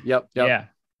 Yeah. Yep. Yeah.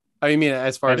 Oh, you mean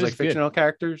as far That as is like good. fictional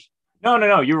characters?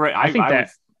 No. You're right. I think that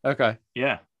Okay.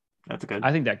 yeah, that's good.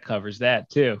 I think that covers that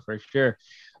too, for sure.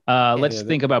 Let's yeah,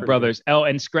 think they're about pretty brothers. Oh,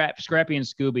 and Scrappy and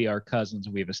Scooby are cousins.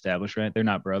 We've established, right? They're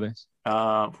not brothers.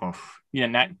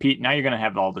 Yeah. Pete, now you're gonna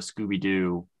have all the Scooby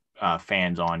Doo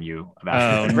fans on you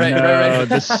about Oh Right, no, right, right.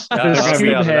 the No, Scoob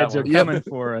Scooby out of that heads are one. Yep. coming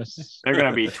for us. They're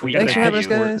gonna be tweeting Thanks for at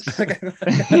having us, you.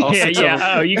 guys. All yeah, six of yeah.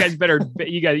 them. Oh, you guys better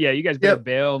better Yep.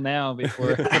 bail now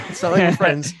before. It's not like we're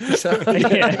friends. So,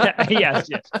 Yeah, yes.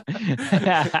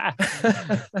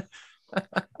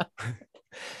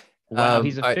 Wow,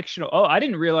 he's a fictional. Oh, I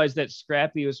didn't realize that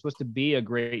Scrappy was supposed to be a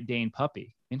Great Dane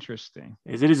puppy. Interesting.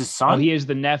 Is it his son? Oh, he is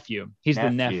the nephew. He's the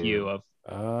Nephew. nephew of.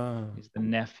 Oh, He's the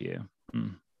nephew.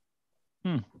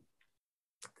 the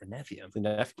nephew. the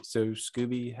nephew. So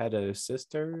Scooby had a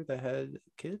sister that had a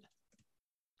kid.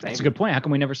 That's a good point. How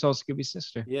come we never saw Scooby's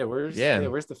sister? Yeah. Where's Yeah.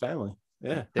 Where's the family?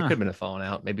 Yeah. There Huh. could have been a falling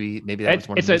out. Maybe that was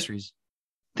one of It's the a- mysteries.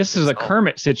 This is a Oh.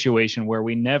 Kermit situation where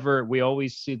we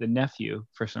always see the nephew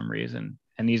for some reason,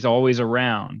 and he's always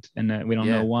around, and we don't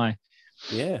Yeah. know why.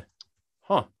 Yeah.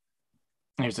 Huh.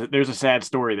 There's a sad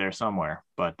story there somewhere,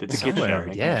 but it's a kid show. Somewhere,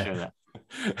 They can yeah. show that.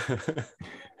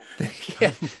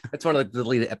 Yeah, that's one of the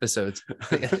deleted episodes.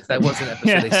 That was an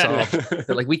episode they solved.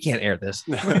 They're like, we can't air this.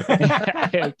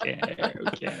 Okay,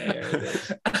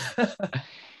 this.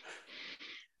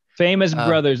 Famous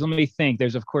brothers. Let me think.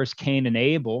 There's of course Cain and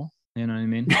Abel. You know what I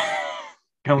mean?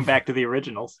 Going back to the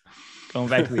originals.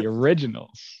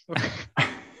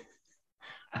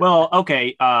 Well,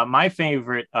 okay. My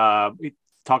favorite.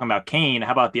 Talking about Kane.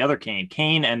 How about the other Kane?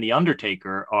 Kane and the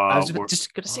Undertaker. I was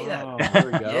just gonna say that. There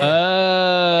we go.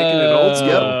 Taking it old school.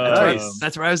 That's right.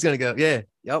 That's where I was gonna go. Yeah.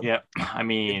 Yep. Yeah. I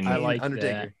mean, I like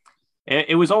Undertaker.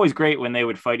 It was always great when they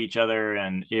would fight each other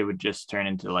and it would just turn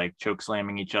into like choke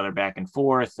slamming each other back and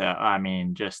forth. I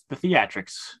mean, just the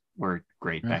theatrics were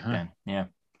great back then. Yeah.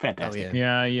 Fantastic. Oh,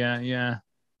 Yeah.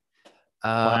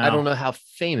 I don't know how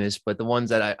famous, but the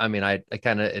ones that I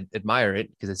kind of admire it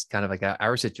because it's kind of like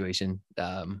our situation.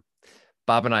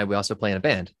 Bob and I, we also play in a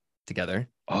band together.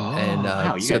 And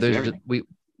wow, you so guys do there's everything.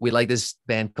 we like this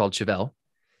band called Chevelle,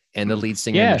 and the lead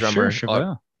singer and the drummer,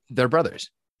 Chevelle. they're brothers.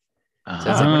 So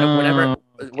it's like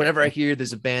whenever I hear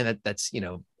there's a band that's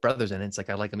brothers in it, it's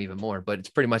like I like them even more. But it's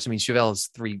pretty much, Chevelle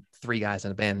is three guys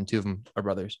in a band, and two of them are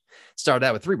brothers. Started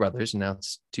out with three brothers, and now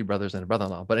it's two brothers and a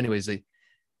brother-in-law. But anyways, so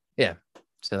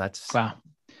that's wow.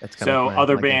 That's kind So of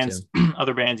other bands,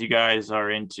 other bands you guys are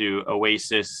into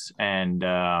Oasis and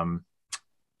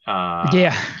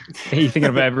You thinking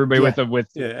about everybody with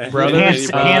brothers?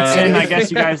 Hanson, I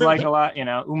guess you guys like a lot.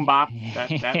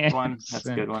 Mbop, that one, that's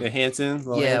a good one. The Hanson,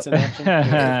 Hanson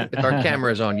action. If our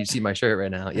camera's on, you see my shirt right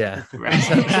now. Yeah.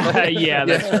 Right. Yeah,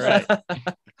 that's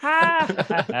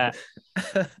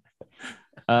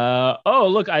right.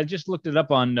 Look, I just looked it up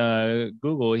on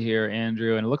Google here,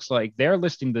 Andrew, and it looks like they're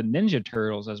listing the Ninja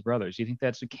Turtles as brothers. You think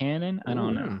that's a canon? I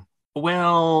don't know.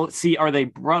 Well, see, are they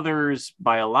brothers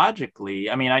biologically?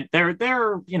 I mean, they're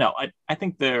I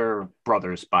think they're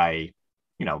brothers by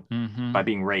by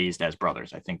being raised as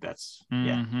brothers. I think that's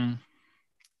I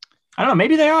don't know.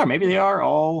 Maybe they are. Maybe they are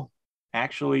all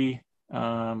actually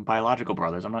biological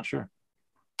brothers. I'm not sure.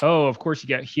 Oh, of course, you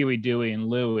got Huey, Dewey, and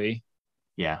Louie.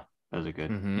 Yeah, those are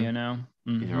good. These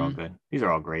are all good. These are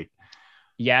all great.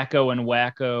 Yakko and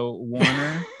Wacko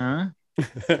Warner, huh?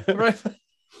 Right.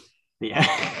 Yeah.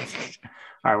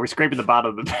 All right, we're scraping the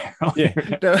bottom of the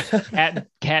barrel.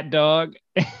 Cat dog.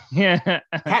 Yeah.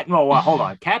 Hold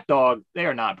on. Cat dog. They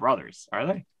are not brothers, are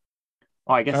they?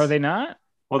 Oh, I guess. Are they not?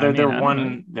 Well, they're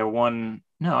one.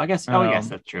 No, I guess. I guess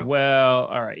that's true. Well,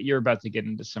 all right. You're about to get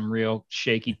into some real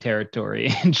shaky territory,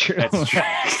 Andrew. That's true.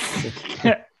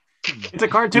 It's a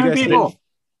cartoon, people.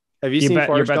 Have you seen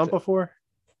Forrest Gump before?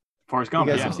 Forrest Gump.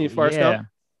 You guys have seen Forrest Gump?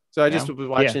 So I just was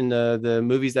watching the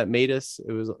movies that made us.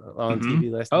 It was on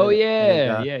TV last night. Oh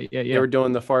yeah, yeah. They were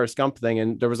doing the Forrest Gump thing,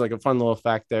 and there was like a fun little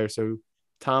fact there. So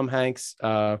Tom Hanks,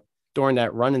 during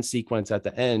that running sequence at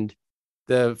the end,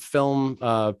 the film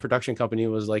production company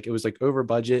was like, it was like over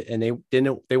budget, and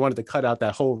they wanted to cut out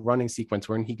that whole running sequence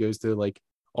when he goes to like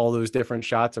all those different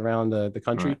shots around the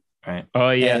country. Right. Oh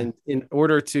yeah. And in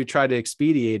order to try to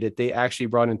expedite it, they actually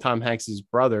brought in Tom Hanks's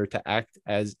brother to act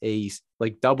as a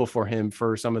like double for him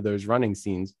for some of those running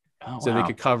scenes. So they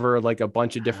could cover like a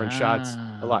bunch of different shots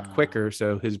a lot quicker.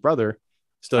 So his brother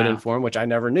stood in for him, which I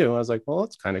never knew. I was like, well,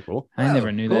 that's kind of cool. I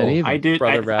never knew that either. I did.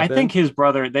 I think his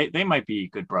brother, they might be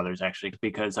good brothers actually,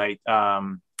 because I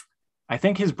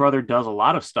think his brother does a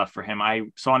lot of stuff for him. I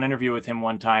saw an interview with him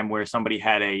one time where somebody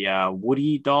had a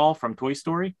Woody doll from Toy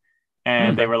Story,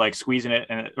 and they were like squeezing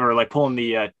it or like pulling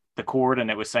the cord, and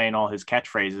it was saying all his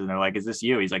catchphrases, and they're like, "Is this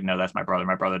you?" He's like, "No, that's my brother.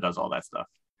 My brother does all that stuff."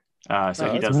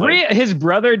 So he does. His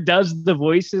brother does the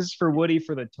voices for Woody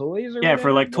for the toys, or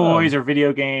for like toys or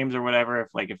video games or whatever.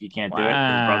 If he can't do it, his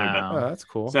brother does. Oh, that's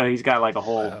cool. So he's got like a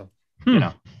whole,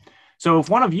 So if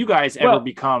one of you guys ever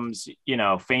becomes,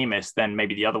 famous, then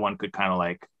maybe the other one could kind of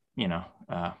like,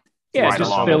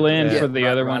 just fill in for the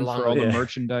other one for all the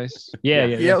merchandise.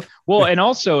 Yeah. Well, and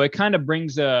also it kind of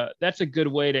brings that's a good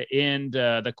way to end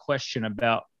the question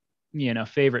about,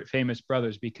 favorite famous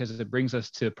brothers, because it brings us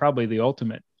to probably the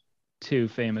ultimate two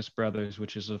famous brothers,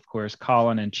 which is of course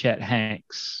Colin and Chet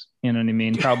Hanks. You know what I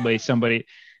mean? Probably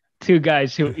two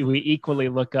guys who we equally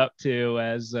look up to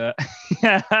as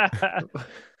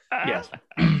yes.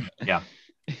 Yeah.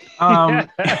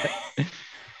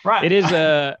 Right. It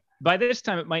is by this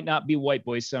time it might not be White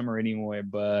Boy Summer anymore,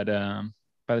 but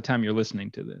by the time you're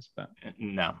listening to this, but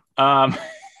no.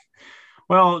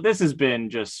 Well, this has been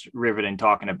just riveting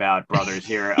talking about brothers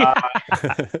here. I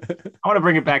want to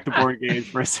bring it back to board games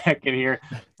for a second here.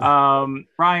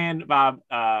 Brian, Bob,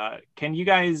 can you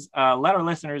guys let our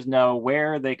listeners know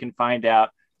where they can find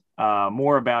out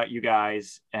more about you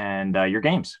guys and your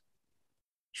games?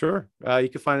 Sure. You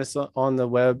can find us on the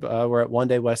web. We're at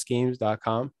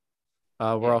onedaywestgames.com.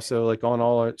 We're also like on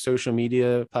all our social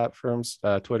media platforms,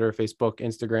 Twitter, Facebook,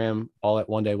 Instagram, all at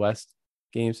One Day West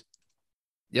Games.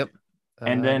 Yep.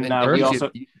 And then we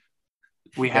also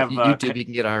we have YouTube. You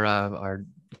can get our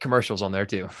commercials on there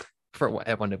too for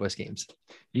at One Day West Games.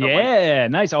 Yeah,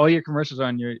 nice. All your commercials are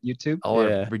on your YouTube. All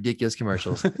our ridiculous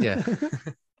commercials. Yeah.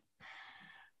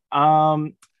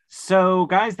 So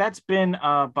guys, that's been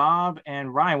Bob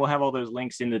and Ryan. We'll have all those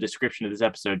links in the description of this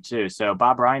episode too. So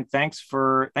Bob, Ryan, thanks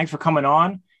for coming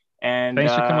on. And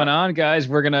thanks for coming on, guys.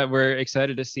 We're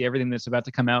excited to see everything that's about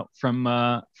to come out from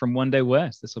One Day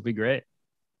West. This will be great.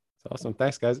 It's awesome.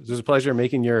 Thanks, guys. It was a pleasure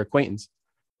making your acquaintance.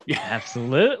 Yeah,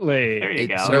 absolutely. There you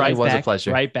go. Certainly was a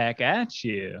pleasure. Right back at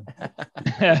you.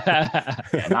 Yeah,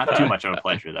 not too much of a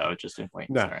pleasure though. It's just an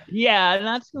acquaintance. No. Right. Yeah,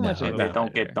 not too much. Of a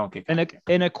Don't get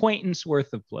an acquaintance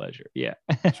worth of pleasure. Yeah.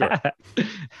 Sure.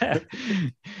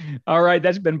 All right,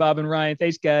 that's been Bob and Ryan.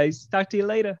 Thanks, guys. Talk to you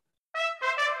later.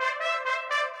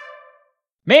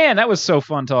 Man, that was so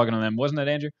fun talking to them, wasn't it,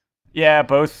 Andrew? Yeah,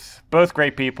 both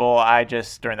great people. I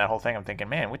just during that whole thing, I'm thinking,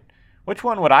 man, which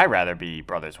one would I rather be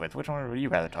brothers with? Which one would you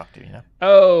rather talk to? You know?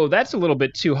 Oh, that's a little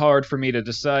bit too hard for me to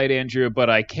decide, Andrew. But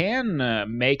I can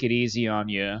make it easy on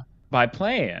you by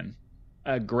playing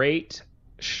a great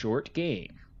short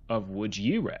game of Would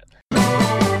You Rather.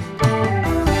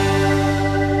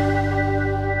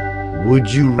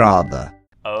 Would you rather?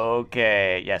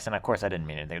 Okay, yes, and of course I didn't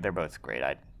mean anything. They're both great.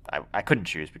 I couldn't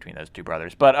choose between those two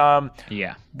brothers. But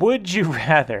yeah. Would you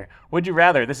rather?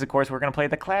 This is, of course, we're going to play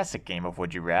the classic game of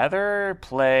Would You Rather,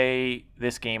 play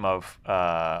this game of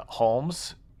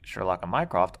Holmes, Sherlock, and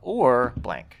Mycroft, or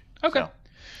blank. Okay. So,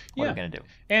 what are we going to do?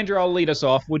 Andrew, I'll lead us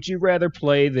off. Would you rather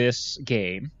play this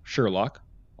game, Sherlock,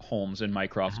 Holmes, and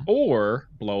Mycroft, or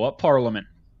blow up Parliament?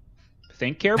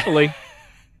 Think carefully,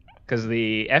 because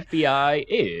the FBI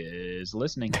is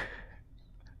listening.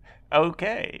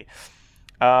 Okay.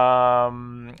 I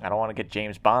don't want to get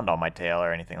James Bond on my tail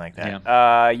or anything like that.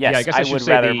 Yes, I guess I would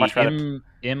rather much rather.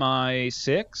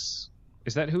 MI6?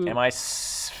 Is that who?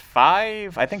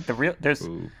 MI5? I think the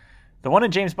one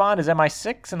in James Bond is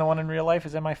MI6, and the one in real life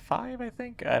is MI5. I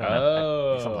think. I don't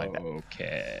know. Something like that.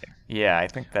 Okay. Yeah, I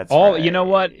think that's. All right. You know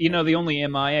what? The only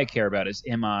MI I care about is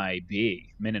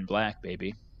MIB, Men in Black,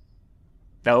 baby.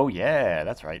 Oh yeah,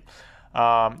 that's right.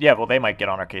 Yeah, well, they might get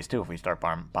on our case too if we start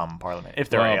bombing Parliament, if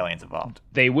there are aliens involved.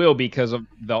 They will, because of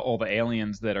all the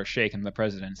aliens that are shaking the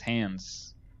president's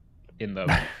hands in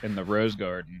the Rose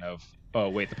Garden of. Oh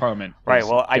wait, the Parliament. Right.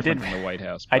 Well, I did from the White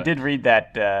House. But... I did read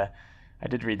that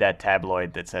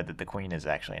tabloid that said that the Queen is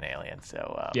actually an alien.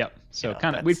 So. Yep. So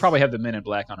we'd probably have the Men in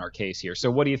Black on our case here.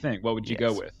 So what do you think? What would you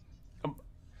go with?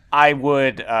 I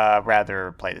would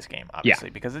rather play this game,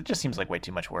 obviously, because it just seems like way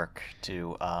too much work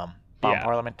to bomb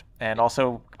Parliament, and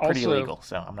also pretty illegal.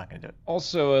 So I'm not going to do it.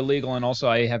 Also illegal, and also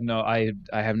I have no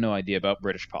idea about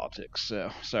British politics. So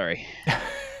sorry, I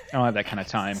don't have that kind of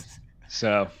time.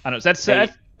 So I don't.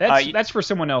 That's for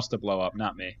someone else to blow up,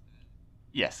 not me.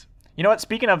 Yes. You know what?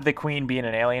 Speaking of the Queen being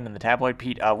an alien in the tabloid,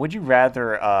 Pete, would you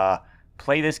rather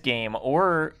play this game,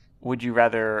 or would you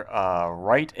rather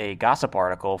write a gossip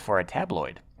article for a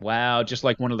tabloid? Wow, just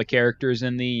like one of the characters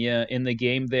in the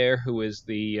game there, who is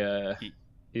the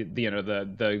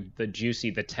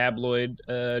juicy, the tabloid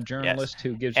journalist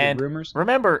who gives you rumors.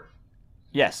 Remember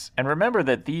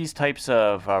that these types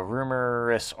of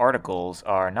rumorous articles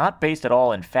are not based at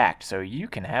all in fact, so you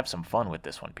can have some fun with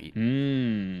this one, Pete.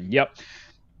 Yep.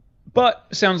 But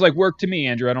sounds like work to me,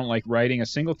 Andrew. I don't like writing a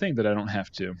single thing that I don't have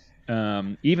to,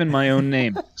 even my own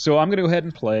name. So I'm going to go ahead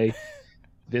and play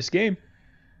this game.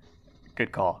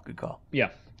 Good call. Yeah.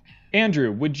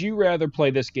 Andrew, would you rather play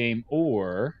this game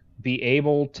or be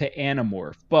able to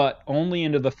animorph, but only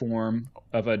into the form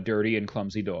of a dirty and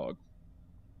clumsy dog?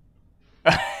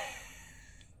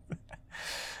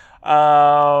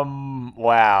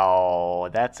 Wow.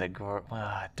 That's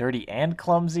dirty and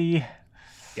clumsy.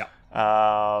 Yeah.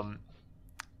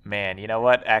 Man, you know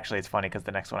what? Actually, it's funny because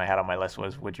the next one I had on my list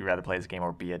was, would you rather play this game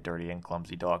or be a dirty and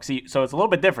clumsy dog? See, so it's a little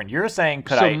bit different. You're saying,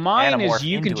 mine animorph is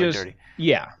you into can just, a dirty?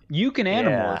 Yeah, you can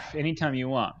animorph anytime you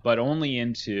want, but only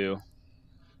into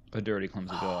a dirty,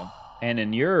 clumsy dog. And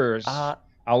in yours,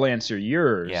 I'll answer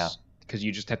yours because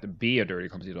you just have to be a dirty,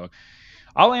 clumsy dog.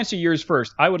 I'll answer yours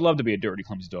first. I would love to be a dirty,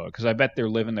 clumsy dog because I bet they're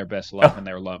living their best life and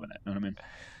they're loving it. Know what I mean?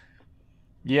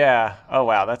 Yeah. Oh,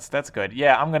 wow. That's good.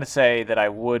 Yeah, I'm going to say that I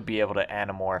would be able to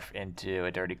animorph into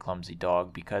a dirty, clumsy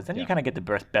dog because then you kind of get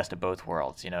the best of both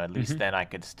worlds. At least then I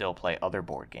could still play other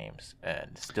board games and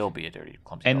still be a dirty,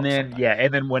 clumsy dog.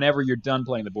 And then whenever you're done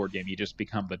playing the board game, you just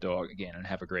become the dog again and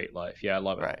have a great life. Yeah, I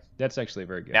love it. Right. That's actually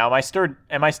very good. Now,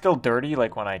 am I still dirty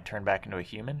like when I turn back into a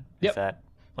human? Yep. Is that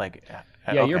like...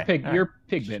 yeah, okay. You're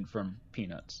Pigman from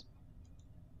Peanuts.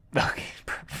 Okay,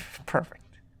 perfect.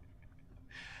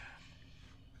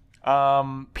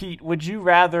 Pete, would you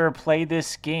rather play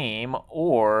this game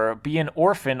or be an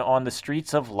orphan on the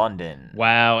streets of London?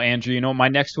 Wow, Andrew, you know what my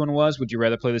next one was? Would you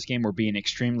rather play this game or be an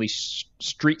extremely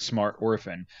street smart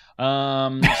orphan?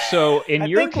 So in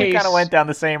your think case, we kind of went down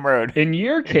the same road. In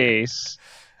your case,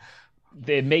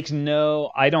 it makes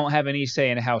I don't have any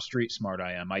say in how street smart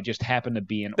I am. I just happen to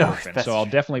be an orphan, so I'll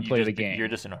definitely play the game. You're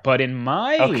just an orphan. But in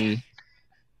my,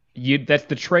 that's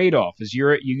the trade-off. Is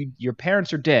your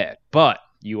parents are dead, but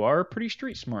you are pretty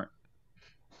street smart.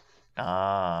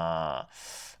 Nah,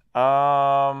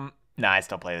 I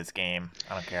still play this game.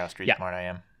 I don't care how street smart I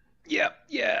am. Yeah,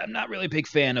 I'm not really a big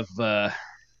fan of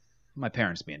my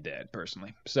parents being dead,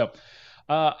 personally. So,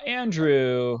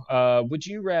 Andrew, would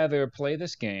you rather play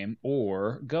this game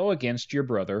or go against your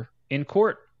brother in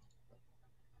court?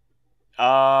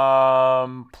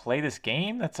 Play this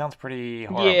game? That sounds pretty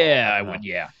horrible. Yeah, I would.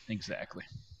 Yeah, exactly.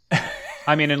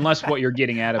 I mean, unless what you're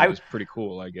getting out of it is pretty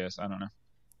cool, I guess. I don't know.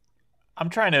 I'm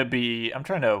trying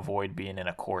to avoid being in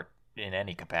a court in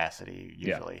any capacity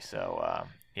usually. Yeah. So,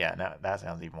 that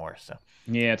sounds even worse. So.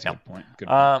 Yeah, it's a good point. Good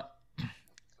point. I'll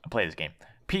play this game.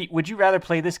 Pete, would you rather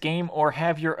play this game or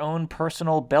have your own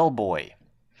personal bellboy?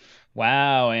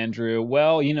 Wow, Andrew.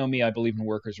 Well, you know me, I believe in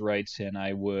workers' rights, and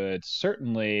I would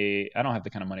certainly, I don't have the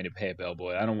kind of money to pay a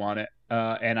bellboy. I don't want it.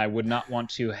 And I would not want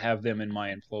to have them in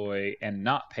my employ and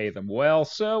not pay them well.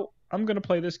 So I'm going to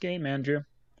play this game, Andrew.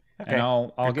 Okay. And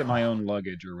I'll get my own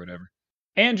luggage or whatever.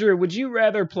 Andrew, would you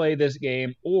rather play this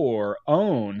game or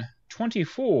own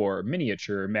 24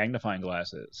 miniature magnifying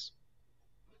glasses?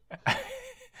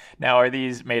 Now, are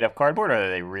these made of cardboard or are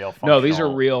they real functional? No, these are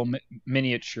real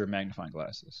miniature magnifying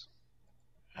glasses.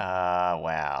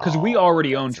 Wow. Because we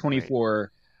already own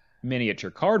 24 miniature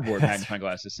cardboard magnifying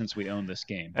glasses since we own this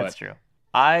game. That's true.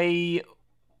 I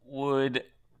would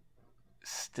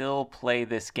still play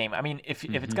this game. I mean, if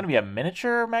it's going to be a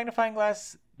miniature magnifying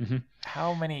glass,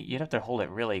 how many? You'd have to hold it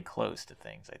really close to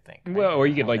things, I think. Right? Well, or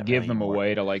you could give them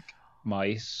away to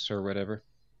mice or whatever.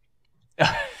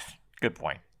 Good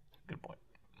point.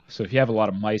 So if you have a lot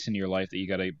of mice in your life that you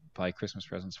got to buy Christmas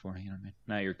presents for, you know what I mean?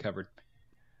 Now you're covered.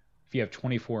 If you have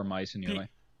 24 mice in your life.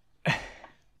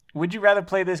 Would you rather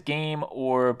play this game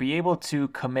or be able to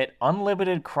commit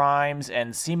unlimited crimes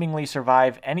and seemingly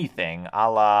survive anything, a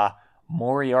la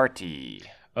Moriarty?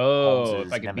 Oh,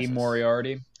 if I could be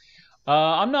Moriarty?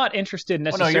 I'm not interested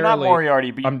necessarily. Oh, no, you're not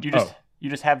Moriarty, but you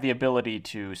just have the ability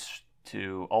to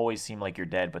always seem like you're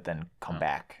dead, but then come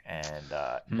back and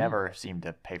never seem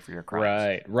to pay for your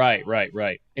crimes.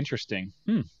 Right. Interesting.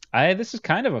 This is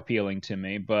kind of appealing to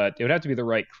me, but it would have to be the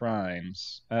right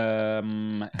crimes,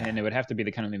 and it would have to be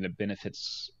the kind of thing that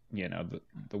benefits,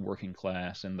 the working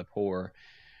class and the poor.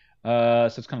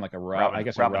 So it's kind of like a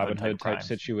Robin Hood type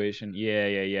situation.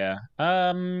 Yeah.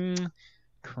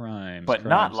 Crimes,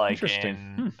 not like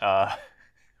in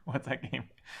what's that game?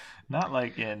 Not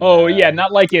like in. Oh yeah,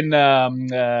 not like in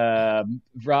the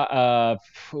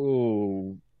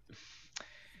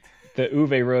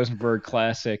Uwe Rosenberg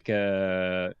classic,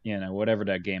 whatever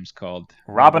that game's called.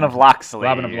 Robin of Locksley.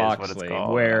 Robin of Locksley,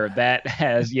 where that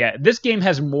has, this game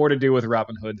has more to do with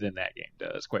Robin Hood than that game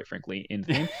does, quite frankly, in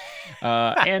theme.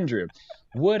 Andrew,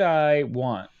 would I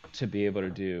want to be able to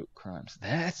do crimes?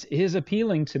 That is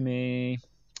appealing to me.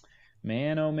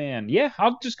 Man, oh man. Yeah,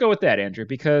 I'll just go with that, Andrew,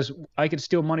 because I could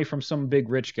steal money from some big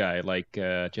rich guy like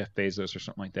Jeff Bezos or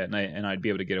something like that, and I'd be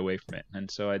able to get away from it. And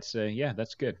so I'd say, yeah,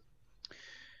 that's good.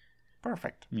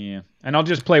 Perfect. Yeah, and I'll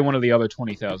just play one of the other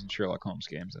 20,000 Sherlock Holmes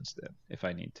games instead, if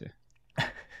I need to.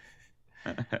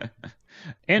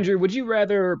 Andrew, would you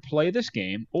rather play this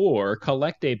game or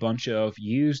collect a bunch of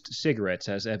used cigarettes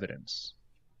as evidence?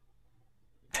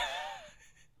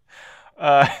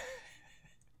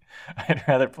 I'd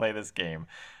rather play this game.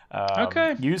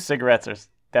 Okay. Used cigarettes are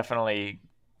definitely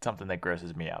something that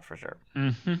grosses me out for sure.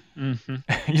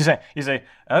 You say,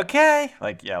 okay.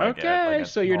 Okay,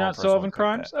 so you're not solving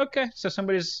crimes? Okay, so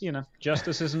somebody's,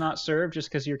 justice is not served just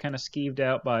because you're kind of skeeved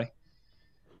out by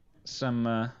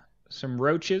some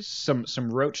roaches,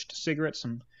 some roached cigarettes,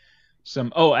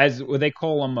 as they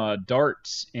call them,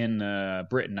 darts in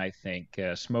Britain, I think,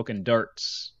 smoking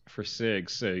darts for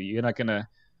cigs. So you're not gonna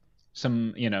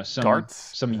some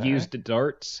darts? Some used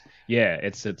darts. Yeah,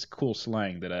 it's cool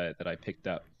slang that I picked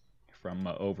up from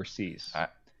overseas.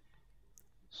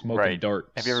 Smoking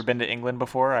darts. Have you ever been to England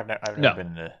before? I've never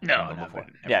been to England before.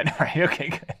 Right. Okay,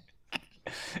 good.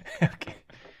 Okay.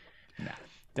 No.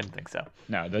 Didn't think so.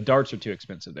 No, the darts are too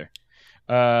expensive there.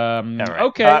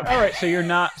 Okay. All right. So you're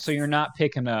not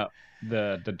picking up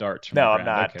the darts from the ground. I'm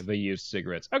not. Okay, the used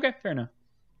cigarettes. Okay, fair enough.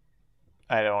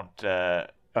 I don't.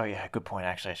 Oh yeah, good point.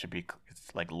 Actually,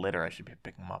 it's like litter. I should be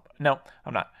picking them up. No,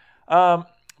 I'm not.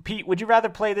 Pete, would you rather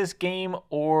play this game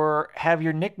or have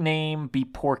your nickname be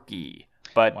Porky?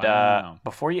 But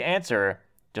before you answer,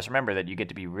 just remember that you get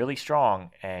to be really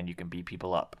strong and you can beat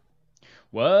people up.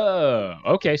 Whoa.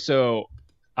 Okay, so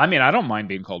I mean, I don't mind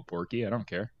being called Porky. I don't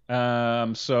care.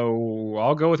 So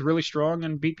I'll go with really strong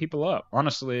and beat people up.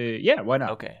 Honestly, yeah, why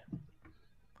not? Okay.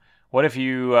 What if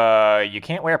you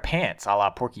can't wear pants, a la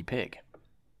Porky Pig?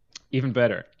 Even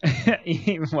better.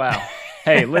 Wow.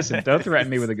 Hey, listen, don't threaten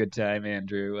me with a good time,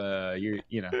 Andrew.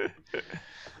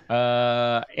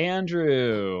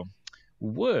 Andrew,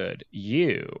 would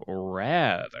you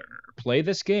rather play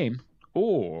this game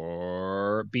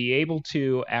or be able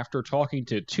to, after talking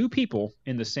to two people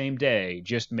in the same day,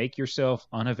 just make yourself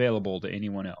unavailable to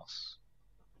anyone else?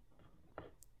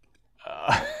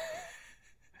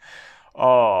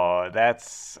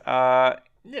 That's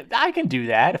I can do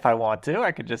that if I want to.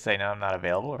 I could just say no, I'm not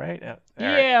available, right?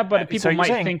 Yeah, but people might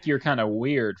saying... think you're kind of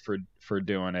weird for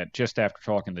doing it just after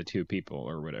talking to two people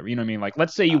or whatever. You know what I mean? Like,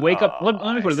 let's say you wake up. Let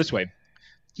me put it this way: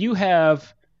 you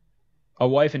have a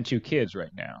wife and two kids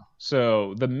right now.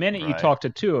 So the minute you talk to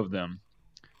two of them,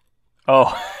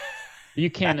 you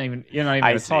can't even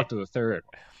talk to the third.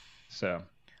 So.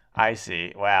 I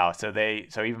see. Wow. So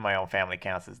even my own family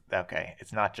counts as okay.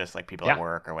 It's not just like people at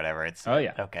work or whatever. It's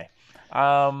okay.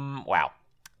 Wow.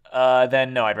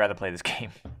 Then no, I'd rather play this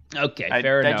game. Okay,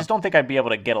 fair enough. I just don't think I'd be able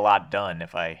to get a lot done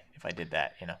if I did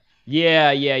that.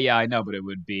 Yeah. I know, but it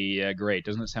would be great.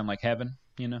 Doesn't it sound like heaven?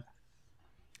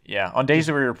 Yeah. On days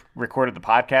that we recorded the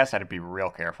podcast, I'd be real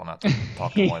careful not to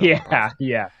talk to more than one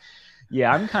person.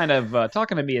 Yeah, I'm kind of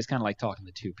talking to me is kind of like talking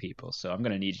to two people, so I'm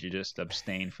gonna need you to just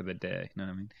abstain for the day. You know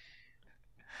what I mean?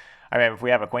 I mean, if we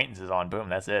have acquaintances on, boom,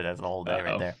 that's it. That's the whole day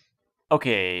right there.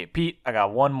 Okay, Pete, I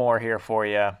got one more here for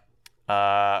you.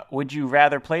 Would you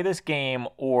rather play this game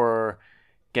or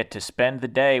get to spend the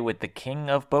day with the King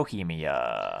of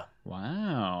Bohemia?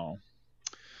 Wow.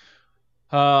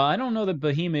 I don't know that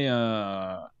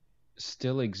Bohemia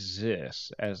still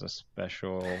exists as a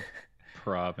special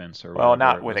province or well,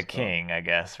 not with a king, I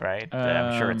guess, right?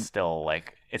 I'm sure it's still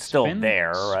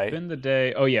there, right? Spend the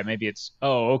day. Oh yeah, maybe it's.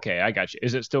 Oh, okay, I got you.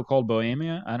 Is it still called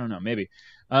Bohemia? I don't know, maybe.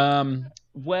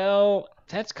 Well,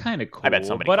 that's kind of cool. I bet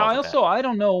somebody. But I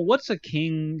don't know what's a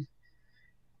king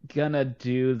gonna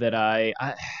do that I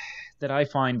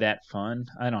find that fun.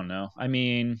 I don't know. I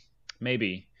mean,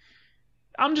 maybe.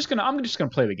 I'm just gonna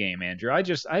play the game, Andrew. I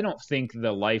don't think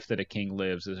the life that a king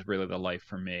lives is really the life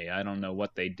for me. I don't know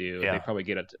what they do. Yeah. They probably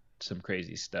get up to some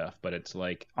crazy stuff, but it's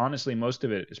like honestly, most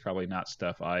of it is probably not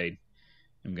stuff I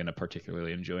am gonna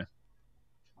particularly enjoy.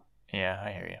 Yeah,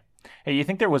 I hear you. Hey, you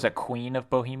think there was a Queen of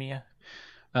Bohemia?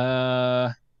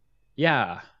 Yeah,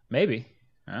 maybe.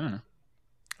 I don't know.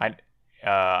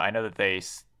 I know that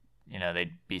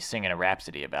they'd be singing a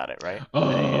rhapsody about it, right?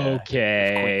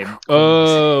 Okay.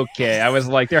 Okay. I was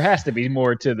like, there has to be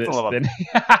more to this than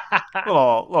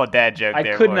little dad joke.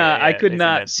 I could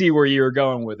not see where you were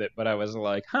going with it, but I was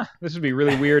like, this would be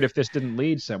really weird if this didn't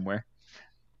lead somewhere.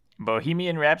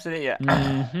 Bohemian Rhapsody, yeah.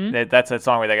 Mm-hmm. That's that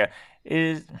song where they go,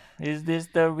 "Is this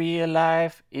the real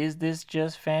life? Is this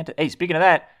just fantasy?" Hey, speaking of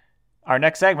that, our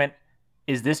next segment.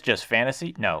 Is this just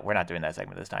fantasy? No, we're not doing that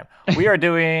segment this time. We are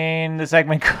doing the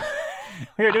segment.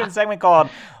 We are doing a segment called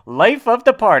 "Life of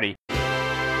the Party."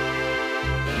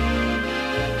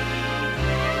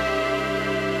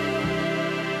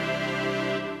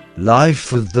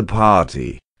 Life of the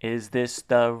party. Is this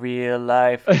the real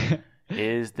life?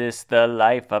 Is this the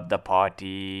life of the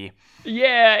party?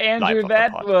 Yeah, Andrew,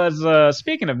 that was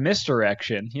speaking of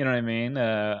misdirection. You know what I mean?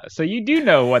 So you do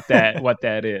know what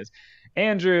that is.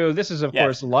 Andrew, this is, of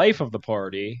course, Life of the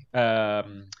Party.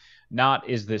 Not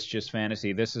Is This Just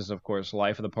Fantasy. This is, of course,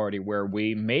 Life of the Party, where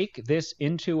we make this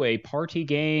into a party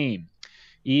game.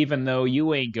 Even though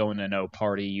you ain't going to no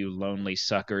party, you lonely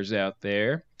suckers out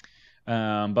there.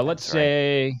 But let's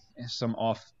say some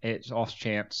off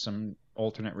chance, some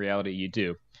alternate reality you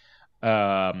do.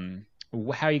 How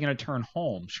are you going to turn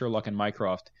home, Sherlock and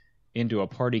Mycroft, into a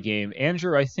party game?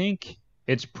 Andrew, I think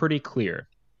it's pretty clear.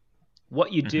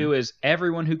 What you do is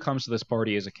everyone who comes to this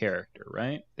party is a character,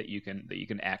 right? That you can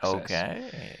access.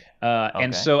 Okay.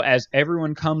 And so as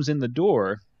everyone comes in the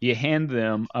door, you hand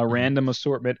them a random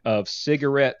assortment of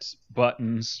cigarettes,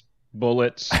 buttons,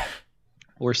 bullets,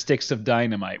 or sticks of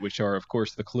dynamite, which are, of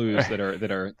course, the clues that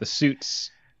are the suits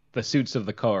of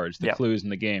the cards, the clues in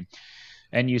the game.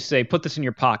 And you say, put this in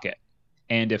your pocket.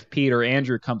 And if Pete or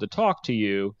Andrew come to talk to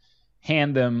you,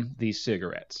 hand them these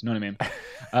cigarettes. You know what I mean?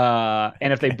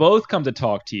 And if they both come to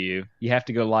talk to you, you have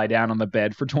to go lie down on the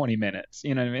bed for 20 minutes.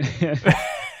 You know what I mean?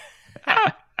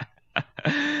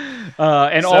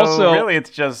 And so also, really,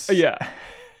 it's just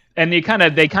And they kind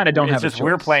of don't it's have just a choice.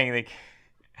 We're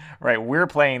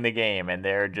playing the game, and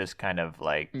they're just kind of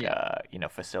like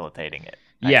facilitating it.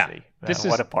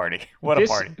 What a party! A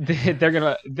party!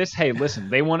 Hey, listen,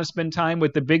 they want to spend time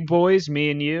with the big boys,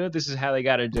 me and you. This is how they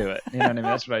got to do it. You know what I mean?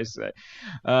 That's what I say.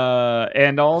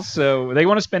 And also, they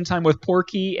want to spend time with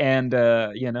Porky and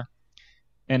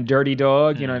and Dirty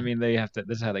Dog. You know what I mean? They have to.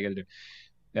 This is how they got to do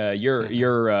it.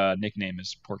 Your nickname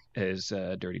is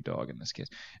Dirty Dog in this case.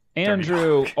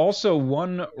 Andrew, also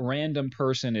one random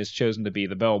person is chosen to be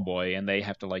the bellboy, and they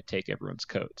have to like take everyone's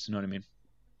coats. You know what I mean?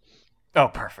 Oh,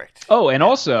 perfect. Oh, and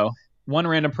also one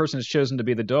random person is chosen to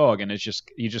be the dog, and it's just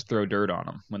you just throw dirt on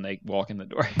them when they walk in the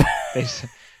door.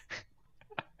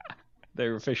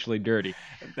 They're officially dirty.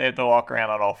 They have to walk around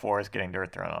on all fours, getting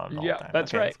dirt thrown on them. Yeah,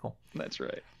 that's right. That's cool. That's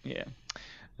right. Yeah.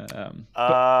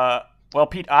 Well,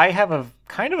 Pete, I have a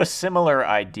kind of a similar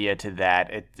idea to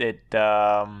that.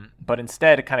 But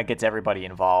instead it kind of gets everybody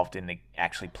involved in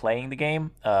actually playing the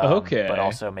game. Okay. But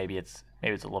also maybe it's a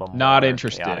little more not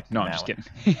interested. chaotic No, than I'm just that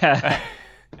kidding.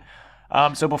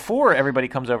 Yeah. So before everybody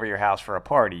comes over to your house for a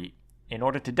party, in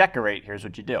order to decorate, here's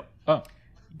what you do. Oh.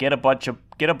 Get a bunch of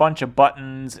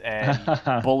buttons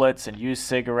and bullets and use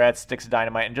cigarettes, sticks of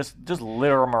dynamite, and just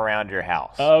litter them around your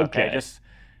house. Okay.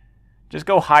 Just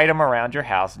go hide them around your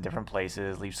house in different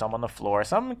places. Leave some on the floor.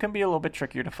 Some can be a little bit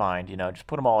trickier to find. Just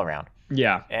put them all around.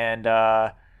 Yeah. And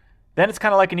then it's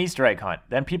kind of like an Easter egg hunt.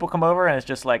 Then people come over and it's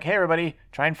just like, hey, everybody,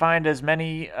 try and find as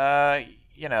many,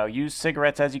 used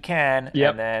cigarettes as you can. Yep.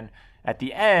 And then at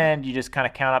the end, you just kind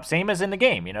of count up, same as in the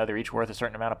game. They're each worth a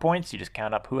certain amount of points. You just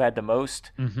count up who had the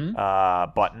most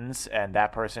buttons, and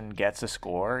that person gets a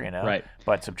score. Right.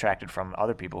 But subtracted from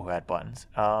other people who had buttons.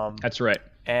 That's right.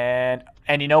 And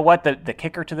you know what the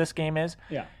kicker to this game is?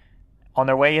 Yeah. On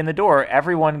their way in the door,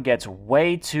 everyone gets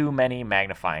way too many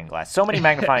magnifying glasses. So many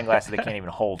magnifying glasses they can't even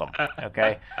hold them.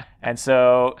 Okay, and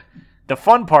so the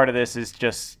fun part of this is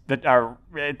just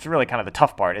it's really kind of the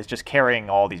tough part. Is just carrying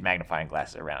all these magnifying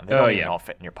glasses around. They don't even all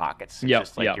fit in your pockets. It's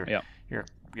just like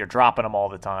you're dropping them all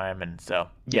the time, and so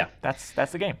that's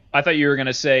the game. I thought you were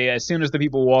gonna say as soon as the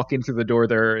people walk in through the door,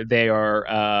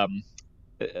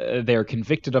 they're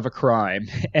convicted of a crime,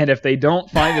 and if they don't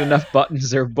find enough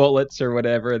buttons or bullets or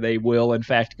whatever, they will in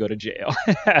fact go to jail.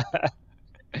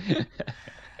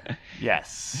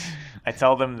 Yes, I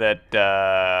tell them that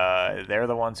they're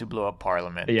the ones who blew up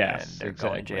Parliament, yes, and they're exactly.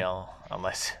 going to jail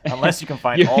unless you can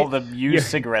find all the used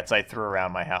cigarettes I threw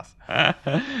around my house.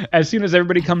 As soon as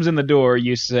everybody comes in the door,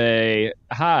 you say,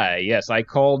 "Hi, yes, I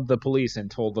called the police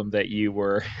and told them that you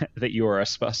were a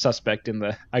suspect in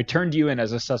the. I turned you in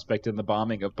as a suspect in the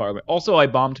bombing of Parliament. Also, I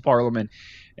bombed Parliament,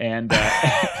 and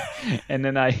and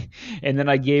then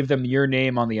I gave them your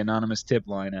name on the anonymous tip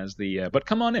line as the. But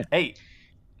come on in. Hey."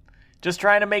 Just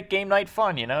trying to make game night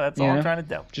fun, that's all I'm trying to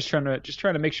do. Just trying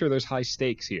to make sure there's high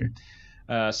stakes here.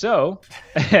 So,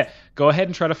 go ahead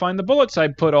and try to find the bullets I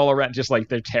put all around. Just like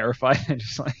they're terrified, and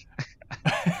just like,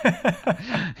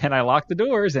 and I lock the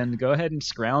doors and go ahead and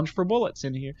scrounge for bullets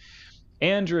in here.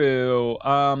 Andrew,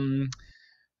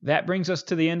 that brings us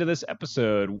to the end of this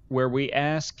episode where we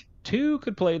ask, two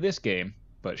could play this game,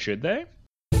 but should they?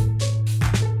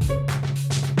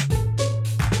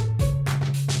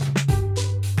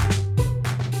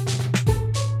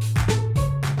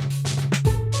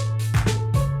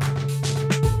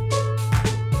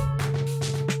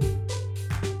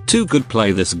 Two could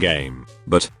play this game,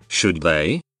 but should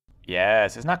they?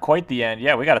 Yes, it's not quite the end.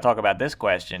 Yeah, we got to talk about this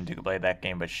question. Two could play that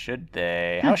game, but should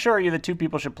they? How sure are you that two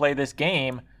people should play this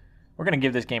game? We're going to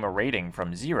give this game a rating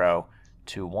from 0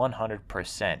 to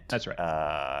 100%. That's right.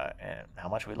 And how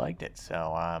much we liked it.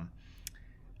 So,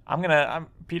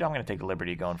 Pete, I'm gonna take the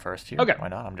liberty of going first here. Okay. Why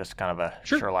not? I'm just kind of a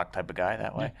Sherlock type of guy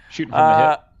that way. Yeah. Shooting from the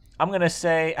hip.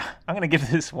 I'm gonna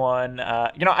give this one.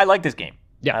 I like this game.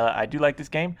 Yeah. I do like this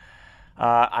game.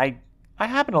 I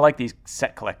happen to like these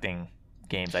set collecting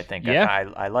games. I think.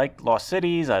 Yeah. I like Lost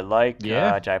Cities. I like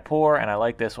Jaipur, and I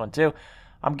like this one too.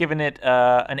 I'm giving it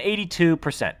an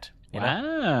 82%.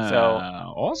 Wow. So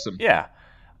awesome. Yeah.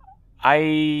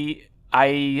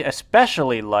 I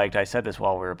especially liked, I said this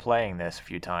while we were playing this a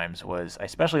few times, was I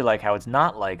especially like how it's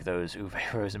not like those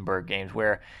Uwe Rosenberg games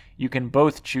where you can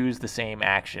both choose the same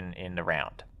action in the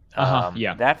round.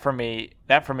 Yeah. That for me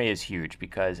is huge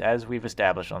because as we've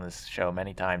established on this show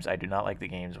many times, I do not like the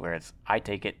games where it's I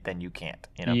take it, then you can't.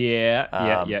 Yeah.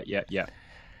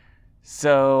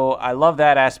 So I love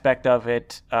that aspect of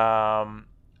it.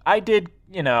 I did,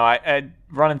 I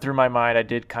running through my mind, I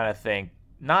did kind of think,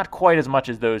 not quite as much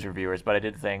as those reviewers, but I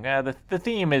did think the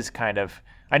theme is kind of.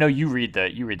 I know you read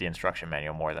the instruction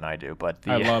manual more than I do, but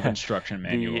I love instruction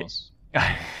manuals.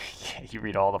 Yeah, you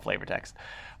read all the flavor text,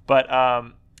 But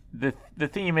the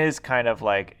theme is kind of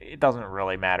like, it doesn't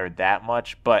really matter that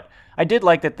much, but I did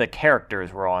like that the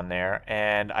characters were on there,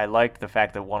 and I liked the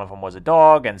fact that one of them was a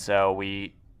dog, and so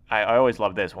I always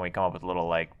love this when we come up with little,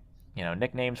 like,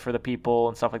 nicknames for the people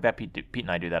and stuff like that. Pete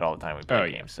and I do that all the time when we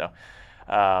play games, so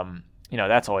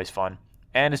that's always fun.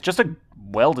 And it's just a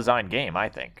well-designed game, I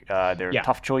think. There are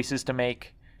tough choices to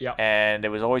make, and it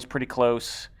was always pretty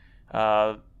close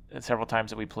several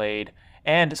times that we played.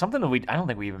 And something that I don't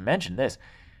think we even mentioned this.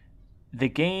 The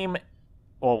game,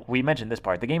 well, we mentioned this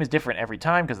part. The game is different every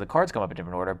time because the cards come up in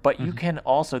different order, but you can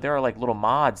also, there are like little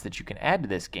mods that you can add to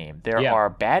this game. There are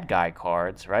bad guy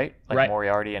cards, right? Like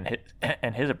Moriarty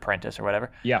and his apprentice or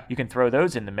whatever. Yeah. You can throw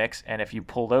those in the mix, and if you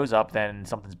pull those up, then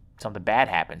something bad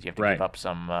happens. You have to give up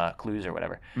some clues or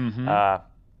whatever. And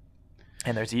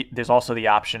there's also the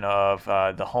option of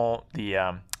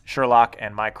the Sherlock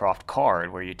and Mycroft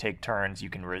card, where you take turns. You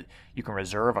can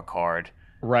reserve a card.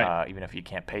 Right. Even if you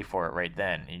can't pay for it right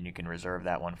then, and you can reserve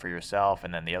that one for yourself,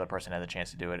 and then the other person has a chance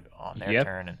to do it on their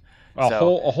turn. And a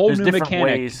whole new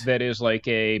mechanic that is like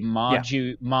a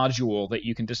module that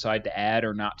you can decide to add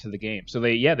or not to the game. So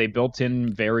they built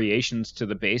in variations to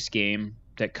the base game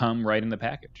that come right in the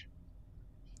package.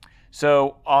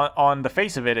 So on the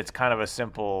face of it, it's kind of a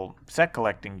simple set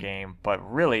collecting game, but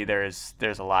really there's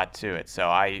a lot to it. So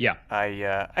I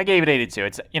gave it 82.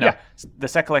 It's the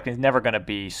set collecting is never going to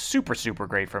be super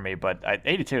great for me, but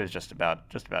 82 is just about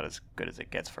as good as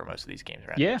it gets for most of these games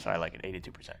around here. So I like it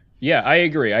 82%. Yeah, I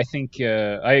agree. I think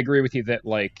I agree with you that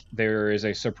like there is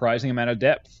a surprising amount of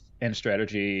depth and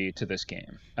strategy to this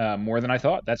game, more than I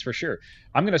thought. That's for sure.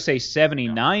 I'm going to say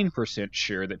 79%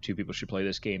 sure that two people should play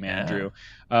this game, Andrew.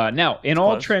 Now, in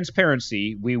all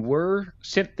transparency, we were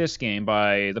sent this game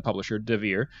by the publisher,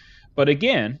 Devir. But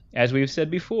again, as we've said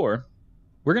before,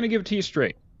 we're going to give it to you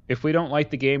straight. If we don't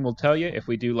like the game, we'll tell you. If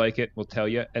we do like it, we'll tell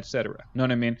you, etc. Know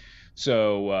what I mean?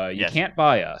 So you can't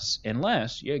buy us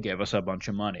unless you give us a bunch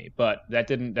of money. But that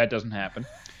doesn't happen.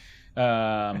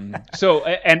 So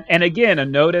and again, a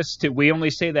notice to, we only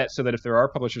say that so that if there are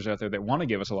publishers out there that want to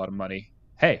give us a lot of money,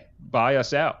 hey, buy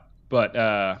us out. But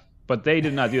they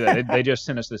did not do that. They just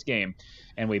sent us this game,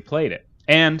 and we played it,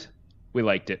 and we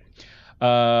liked it.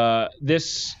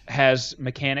 This has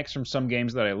mechanics from some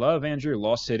games that I love, Andrew.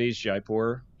 Lost Cities,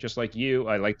 Jaipur, just like you.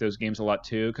 I like those games a lot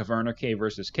too. Caverna, Cave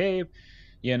versus Cave.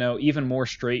 Even more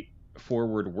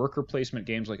straightforward worker placement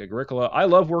games like Agricola. I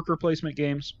love worker placement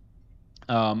games.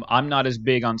 I'm not as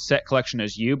big on set collection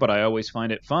as you, but I always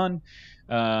find it fun.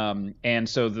 And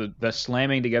so the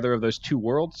slamming together of those two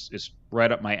worlds is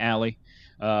right up my alley.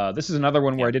 This is another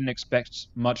one where I didn't expect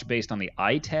much based on the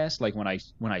eye test. Like when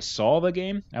I saw the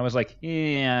game, I was like,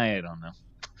 I don't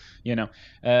know.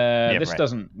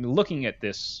 Looking at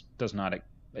this does not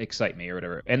excite me or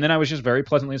whatever. And then I was just very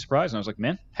pleasantly surprised. And I was like,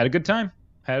 man, had a good time.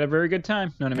 Had a very good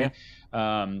time. Know what I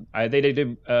mean? They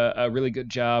did a really good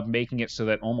job making it so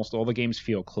that almost all the games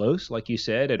feel close. Like you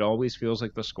said, it always feels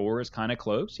like the score is kind of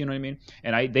close. You know what I mean?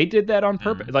 And they did that on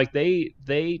purpose. Like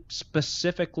they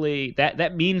specifically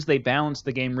that means they balanced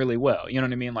the game really well. You know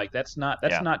what I mean? Like that's not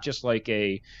just like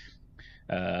a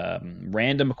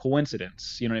random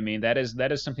coincidence. You know what I mean? That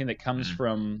is something that comes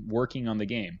from working on the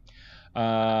game,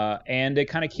 and it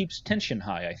kind of keeps tension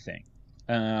high, I think.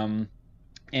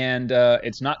 And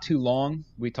it's not too long.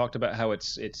 We talked about how it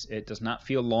does not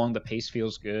feel long. The pace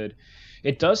feels good.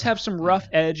 It does have some rough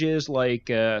edges, like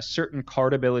certain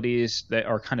card abilities that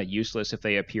are kind of useless if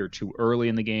they appear too early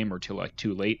in the game or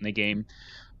too late in the game.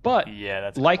 But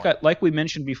that's like we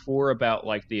mentioned before about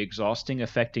like the exhausting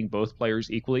affecting both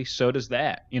players equally, so does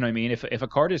that. You know what I mean? If a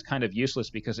card is kind of useless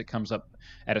because it comes up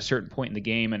at a certain point in the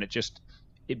game and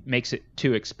it makes it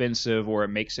too expensive, or it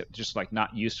makes it just like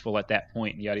not useful at that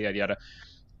point, yada yada yada.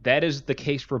 That is the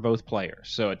case for both players,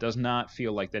 so it does not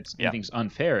feel like anything's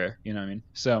unfair. You know what I mean?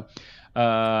 So,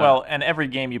 well, and every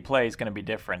game you play is going to be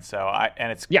different. So,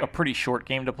 it's a pretty short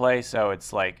game to play. So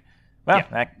it's like,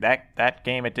 that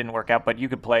game it didn't work out, but you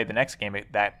could play the next game.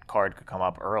 That card could come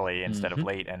up early instead of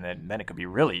late, and then it could be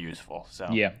really useful. So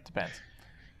it depends.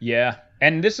 Yeah,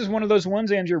 and this is one of those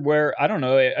ones, Andrew, where I don't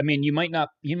know. I mean, you might not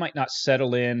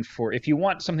settle in for, if you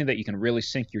want something that you can really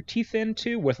sink your teeth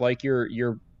into with like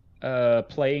your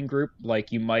playing group,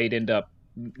 like you might end up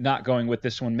not going with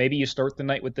this one. Maybe you start the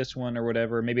night with this one or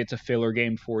whatever. Maybe it's a filler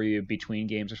game for you between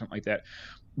games or something like that.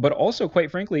 But also,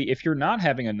 quite frankly, if you're not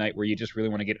having a night where you just really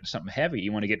want to get into something heavy,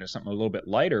 you want to get into something a little bit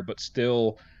lighter, but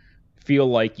still feel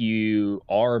like you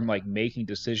are like making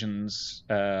decisions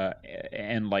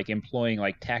and like employing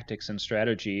like tactics and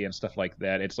strategy and stuff like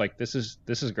that. It's like this is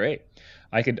great.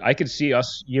 I could see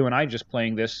you and I just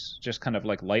playing this just kind of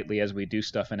like lightly as we do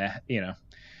stuff in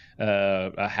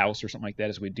a house or something like that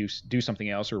as we do something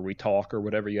else, or we talk or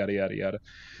whatever, yada yada yada.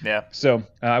 Yeah. So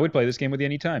I would play this game with you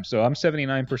anytime. So I'm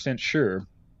 79% sure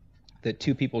that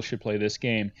 2 people should play this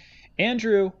game.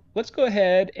 Andrew, let's go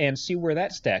ahead and see where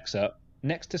that stacks up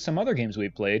next to some other games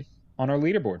we've played on our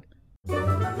leaderboard.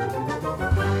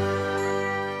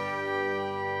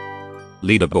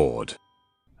 Leaderboard.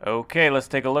 Okay, let's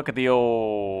take a look at the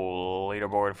old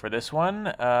leaderboard for this one.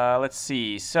 Let's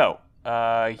see. So,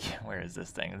 where is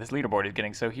this thing? This leaderboard is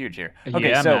getting so huge here. Okay,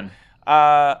 Yeah, so man.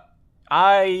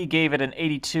 I gave it an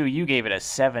 82. You gave it a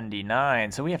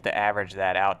 79. So we have to average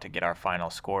that out to get our final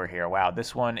score here. Wow,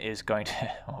 this one is going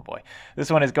to, oh boy, this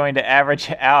one is going to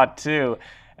average out to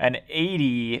an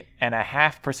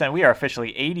 80.5%. We are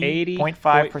officially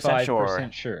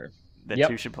 80.5% sure that Yep.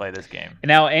 2 should play this game.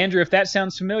 Now, Andrew, if that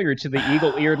sounds familiar to the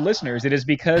eagle-eared listeners, it is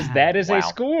because that is Wow. a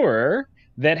score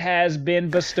that has been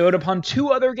bestowed upon 2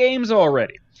 other games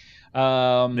already.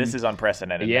 This is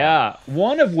unprecedented. Yeah,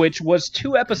 one of which was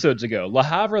 2 episodes ago. Le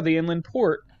Havre, the inland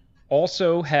port,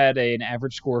 also had an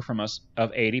average score from us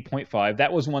of 80.5.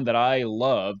 That was one that I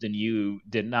loved and you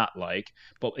did not like,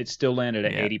 but it still landed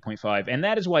at 80.5. And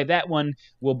that is why that one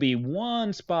will be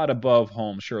 1 spot above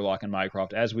Holmes, Sherlock, and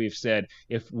Mycroft. As we've said,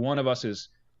 if one of us is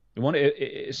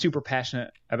super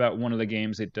passionate about one of the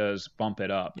games, it does bump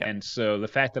it up. Yep. And so the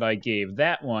fact that I gave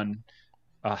that one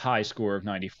a high score of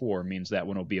 94 means that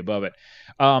one will be above it.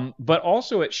 But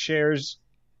also it shares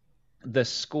the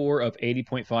score of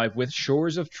 80.5 with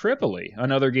Shores of Tripoli,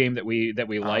 another game that we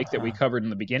like, that we covered in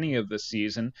the beginning of the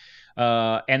season.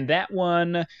 And that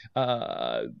one,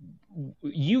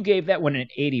 you gave that one an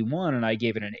 81 and I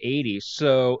gave it an 80.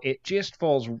 So it just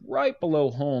falls right below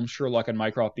Holmes, Sherlock, and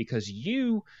Mycroft because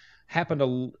you happen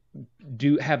to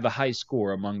have the high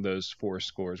score among those 4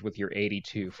 scores with your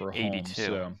 82 for Holmes. 82.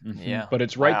 So, Yeah. But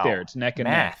it's right Wow. there. It's neck and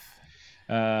neck. Math.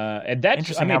 And that's,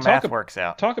 Interesting I mean, how math works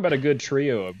out. Talk about a good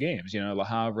trio of games. Le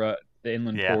Havre, the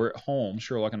Inland Yeah. Port, Holmes,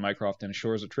 Sherlock and Mycroft, and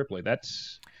Shores of Tripoli.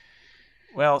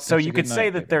 Well, so That's a you good could say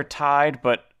night, that baby. they're tied,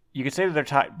 but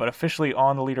officially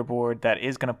on the leaderboard, that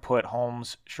is going to put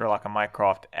Holmes, Sherlock, and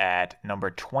Mycroft at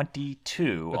number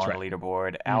 22 That's on right. the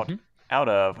leaderboard, out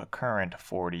of a current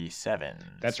 47.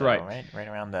 That's So, right. Right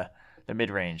around the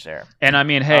mid-range there. And I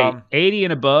mean, hey, 80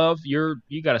 and above, you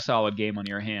got a solid game on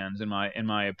your hands, in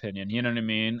my opinion. You know what I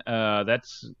mean?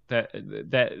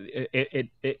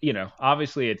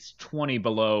 Obviously it's 20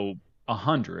 below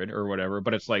 100 or whatever,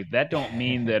 but it's like that don't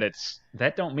mean that it's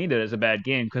a bad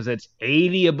game because it's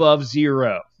 80 above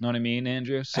 0. Know what I mean,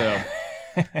 Andrew? So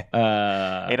 8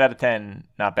 out of 10,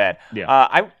 not bad.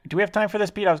 Yeah. Do we have time for this,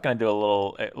 Pete? I was going to do a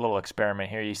little experiment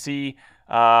here. You see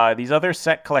these other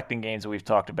set collecting games that we've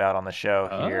talked about on the show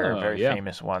here, very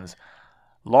famous ones.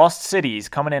 Lost Cities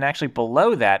coming in actually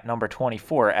below that, number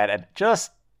 24, at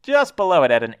just below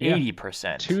it at an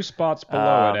 80%. 2 spots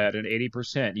below it at an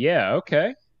 80%. Yeah,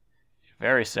 okay.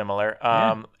 Very similar.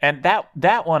 And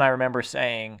that one I remember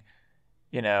saying,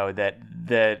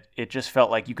 that it just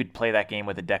felt like you could play that game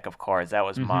with a deck of cards. That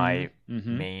was my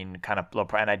main kind of low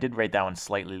price, and I did rate that one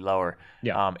slightly lower.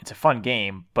 Yeah. It's a fun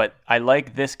game, but I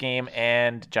like this game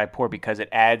and Jaipur because it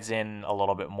adds in a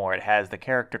little bit more. It has the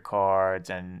character cards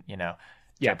and,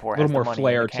 Jaipur a little has more the money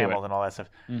flair and the to it. camels and all that stuff.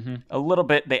 A little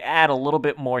bit, they add a little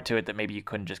bit more to it that maybe you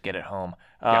couldn't just get at home.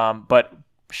 But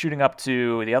shooting up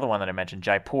to the other one that I mentioned,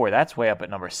 Jaipur, that's way up at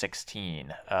number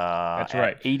 16. That's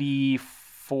right. 84.5.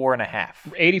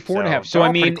 84.5. So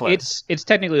I mean, it's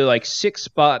technically like 6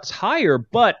 spots higher,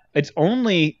 but it's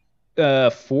only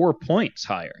 4 points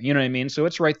higher. You know what I mean? So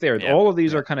it's right there. Yeah. All of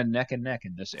these are kind of neck and neck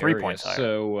in this 3 area. points higher.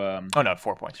 So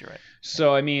 4 points. You're right.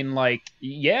 So I mean,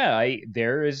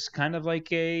 there is kind of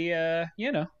like a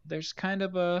there's kind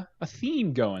of a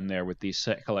theme going there with these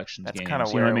set collections That's games. kind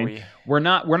of You know where what I mean? We're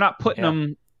not putting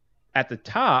them at the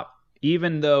top,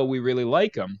 even though we really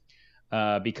like them.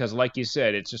 Because, like you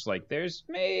said, it's just like there's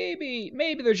maybe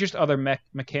there's just other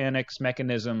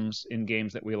mechanisms in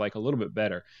games that we like a little bit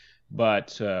better,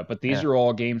 but these are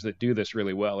all games that do this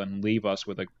really well and leave us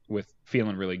with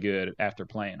feeling really good after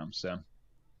playing them. So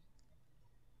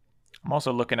I'm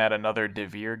also looking at another De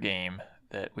Vere game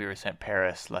that we were sent,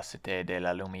 Paris, La Cité de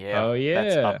la Lumière. Oh yeah,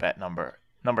 that's up at number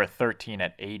 13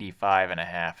 at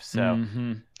 85.5. So.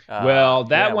 Well,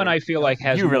 that one I feel like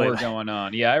has really more going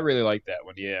on. Yeah, I really like that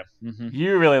one. Yeah.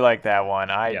 You really like that one.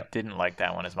 I didn't like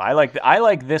that one as much. I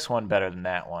like this one better than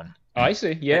that one. Oh, I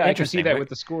see. Yeah, I can see that Interesting. with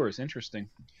the scores. Interesting.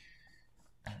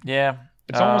 Yeah.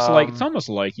 It's almost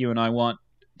like you and I want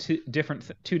two different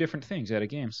things out of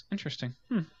games. Interesting.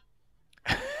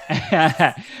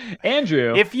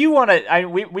 Andrew, if you want to,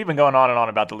 we've been going on and on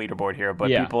about the leaderboard here, but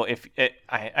Yeah. people,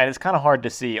 it's kind of hard to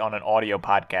see on an audio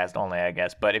podcast only, I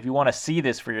guess. But if you want to see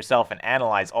this for yourself and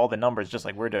analyze all the numbers, just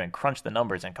like we're doing, crunch the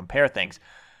numbers and compare things,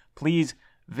 please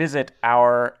visit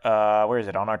our where is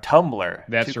it, on our Tumblr?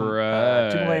 That's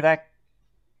right.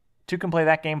 Two Can Play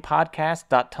That Game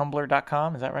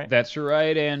podcast.tumblr.com. Is that right? That's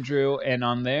right, Andrew. And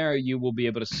on there, you will be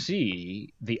able to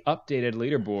see the updated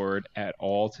leaderboard at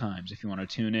all times if you want to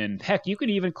tune in. Heck, you can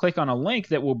even click on a link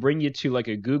that will bring you to like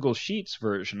a Google Sheets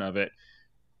version of it,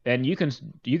 and you can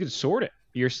sort it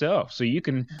yourself. So you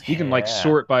can like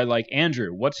sort by like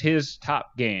Andrew, what's his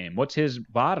top game, what's his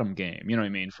bottom game, you know what I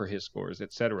mean, for his scores,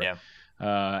 etc. Yeah.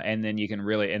 And then you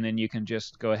can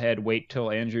just go ahead, wait till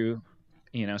Andrew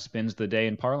spends the day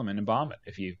in Parliament and bomb it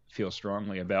if you feel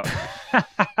strongly about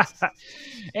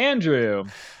Andrew.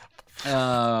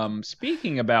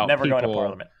 Speaking about never people, going to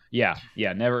Parliament.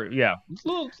 Never. Yeah, it's a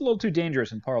little too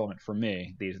dangerous in Parliament for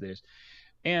me these days.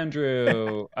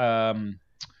 Andrew, that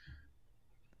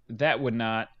would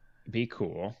not be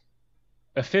cool.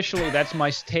 Officially, that's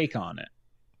my take on it.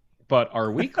 But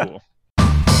are we cool?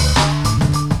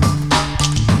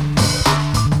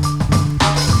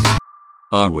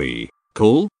 Are we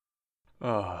cool?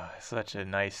 Oh, such a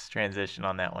nice transition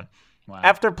on that one. Wow.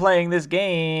 After playing this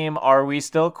game, are we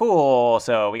still cool?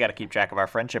 So we got to keep track of our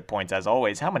friendship points as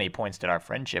always. How many points did our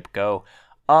friendship go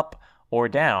up or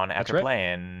down after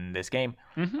playing this game?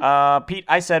 Mm-hmm. Pete,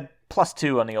 I said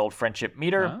 +2 on the old friendship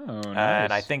meter. Oh, nice.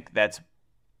 And I think that's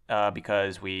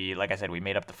because we, like I said, we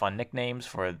made up the fun nicknames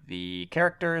for the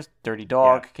characters. Dirty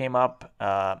Dog came up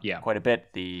quite a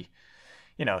bit.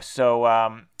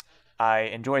 So I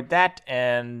enjoyed that,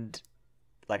 and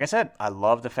like I said, I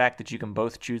love the fact that you can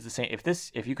both choose the same. If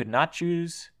you could not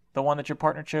choose the one that your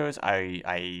partner chose,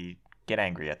 I get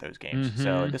angry at those games. Mm-hmm,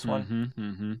 so this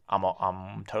one,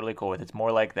 I'm totally cool with. It's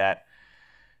more like that.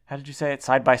 How did you say it?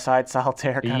 Side by side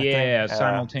solitaire kind of thing. Yeah,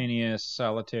 simultaneous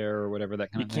solitaire or whatever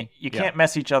that kind of thing. You can't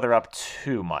mess each other up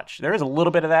too much. There is a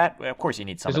little bit of that. Of course, you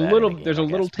need some. There's a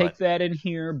little take that in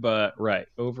here, but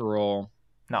overall,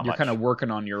 not you're much. kind of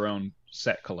working on your own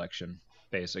set collection,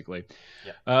 basically.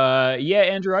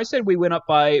 Andrew, I said we went up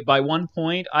by 1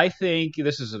 point. I think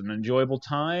this is an enjoyable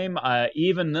time,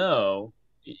 even though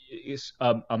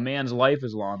a man's life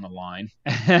is on the line.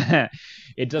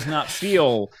 It does not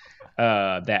feel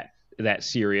that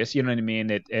serious. You know what I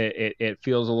mean? It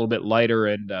feels a little bit lighter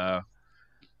and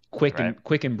quick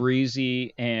and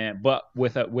breezy, but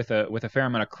with a fair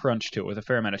amount of crunch to it, with a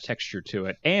fair amount of texture to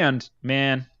it. And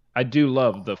man, I do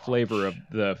love the flavor of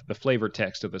the flavor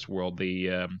text of this world.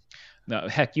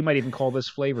 Heck, you might even call this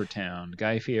Flavor Town,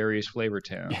 Guy Fieri's Flavor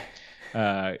Town.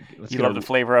 You love the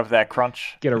flavor of that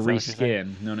crunch. Get a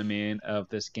reskin, you know what I mean, of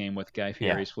this game with Guy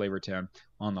Fieri's Flavor Town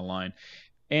on the line.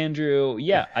 Andrew,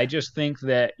 I just think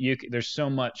that there's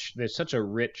such a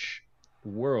rich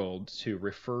world to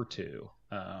refer to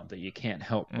that you can't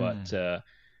help but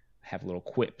have little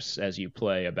quips as you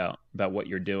play about what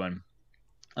you're doing.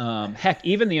 Heck,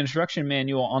 even the instruction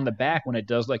manual on the back, when it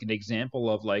does like an example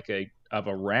of like a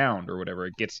round or whatever,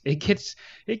 it gets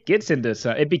into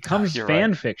some, it becomes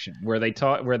fan fiction where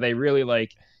they really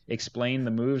like explain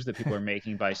the moves that people are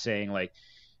making by saying like,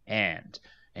 and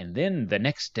then the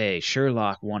next day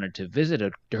Sherlock wanted to visit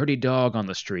a dirty dog on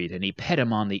the street and he pet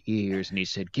him on the ears and he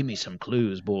said, "Give me some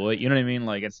clues, boy." You know what I mean?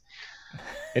 Like it's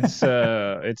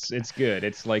good.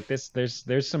 It's like this.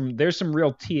 There's some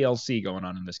real TLC going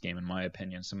on in this game, in my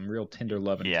opinion. Some real tender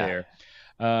love and care.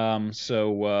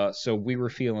 So we were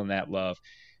feeling that love.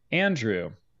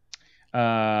 Andrew,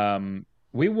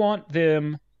 we want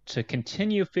them to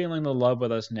continue feeling the love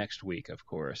with us next week, of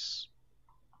course,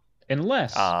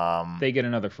 unless they get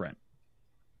another friend.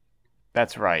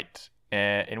 That's right.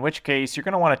 In which case, you're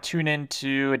going to want to tune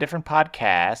into a different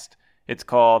podcast. It's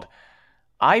called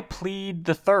I Plead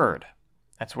the Third.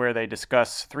 That's where they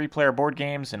discuss 3-player board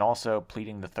games and also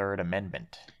pleading the Third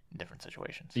Amendment in different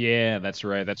situations. Yeah, that's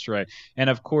right. And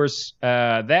of course,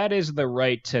 that is the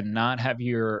right to not have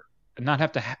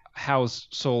to house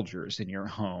soldiers in your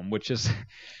home, which is,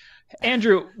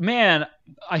 Andrew, man,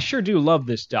 I sure do love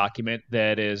this document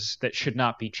that should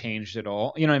not be changed at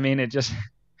all. You know what I mean? It just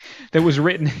that was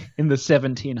written in the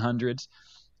 1700s,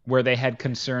 where they had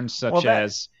concerns such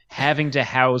as having to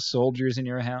house soldiers in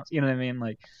your house. You know what I mean?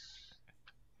 Like,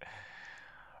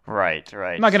 right.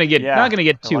 I'm not gonna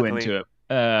get too into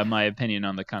it. My opinion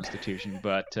on the Constitution,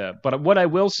 but what I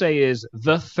will say is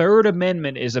the Third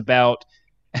Amendment is about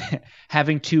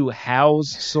having to house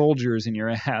soldiers in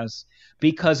your house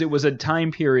because it was a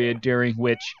time period during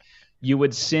which you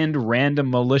would send random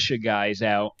militia guys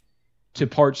out to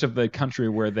parts of the country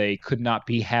where they could not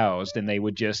be housed, and they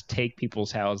would just take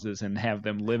people's houses and have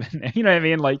them live in there. You know what I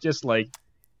mean? Like, just like,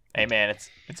 hey man, it's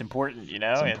important, you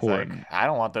know. It's important. like, I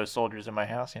don't want those soldiers in my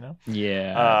house, you know.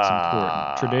 Yeah, it's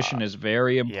important. Tradition is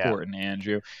very important,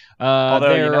 Andrew.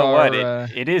 Although you know what,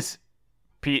 it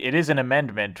is an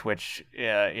amendment, which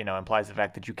implies the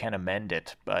fact that you can amend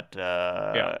it. But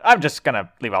I'm just gonna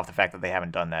leave off the fact that they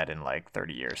haven't done that in like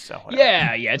 30 years. So whatever.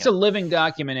 Yeah, it's a living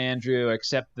document, Andrew,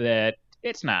 except that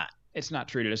it's not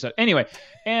treated as such. Anyway,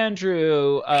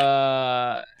 Andrew,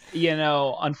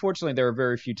 unfortunately, there are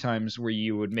very few times where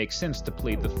you would make sense to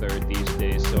plead the third these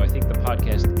days. So I think the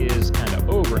podcast is kind of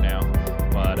over now.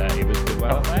 But it was good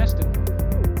while it lasted.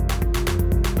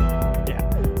 Yeah,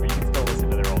 but you can still listen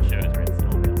to their old shows, right? It's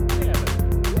still available. Yeah.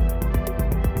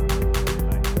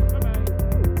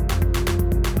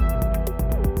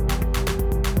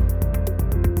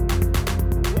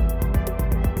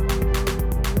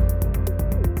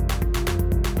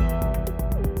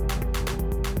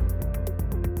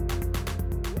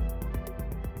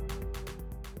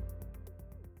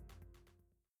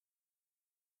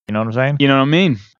 You know what I'm saying? You know what I mean?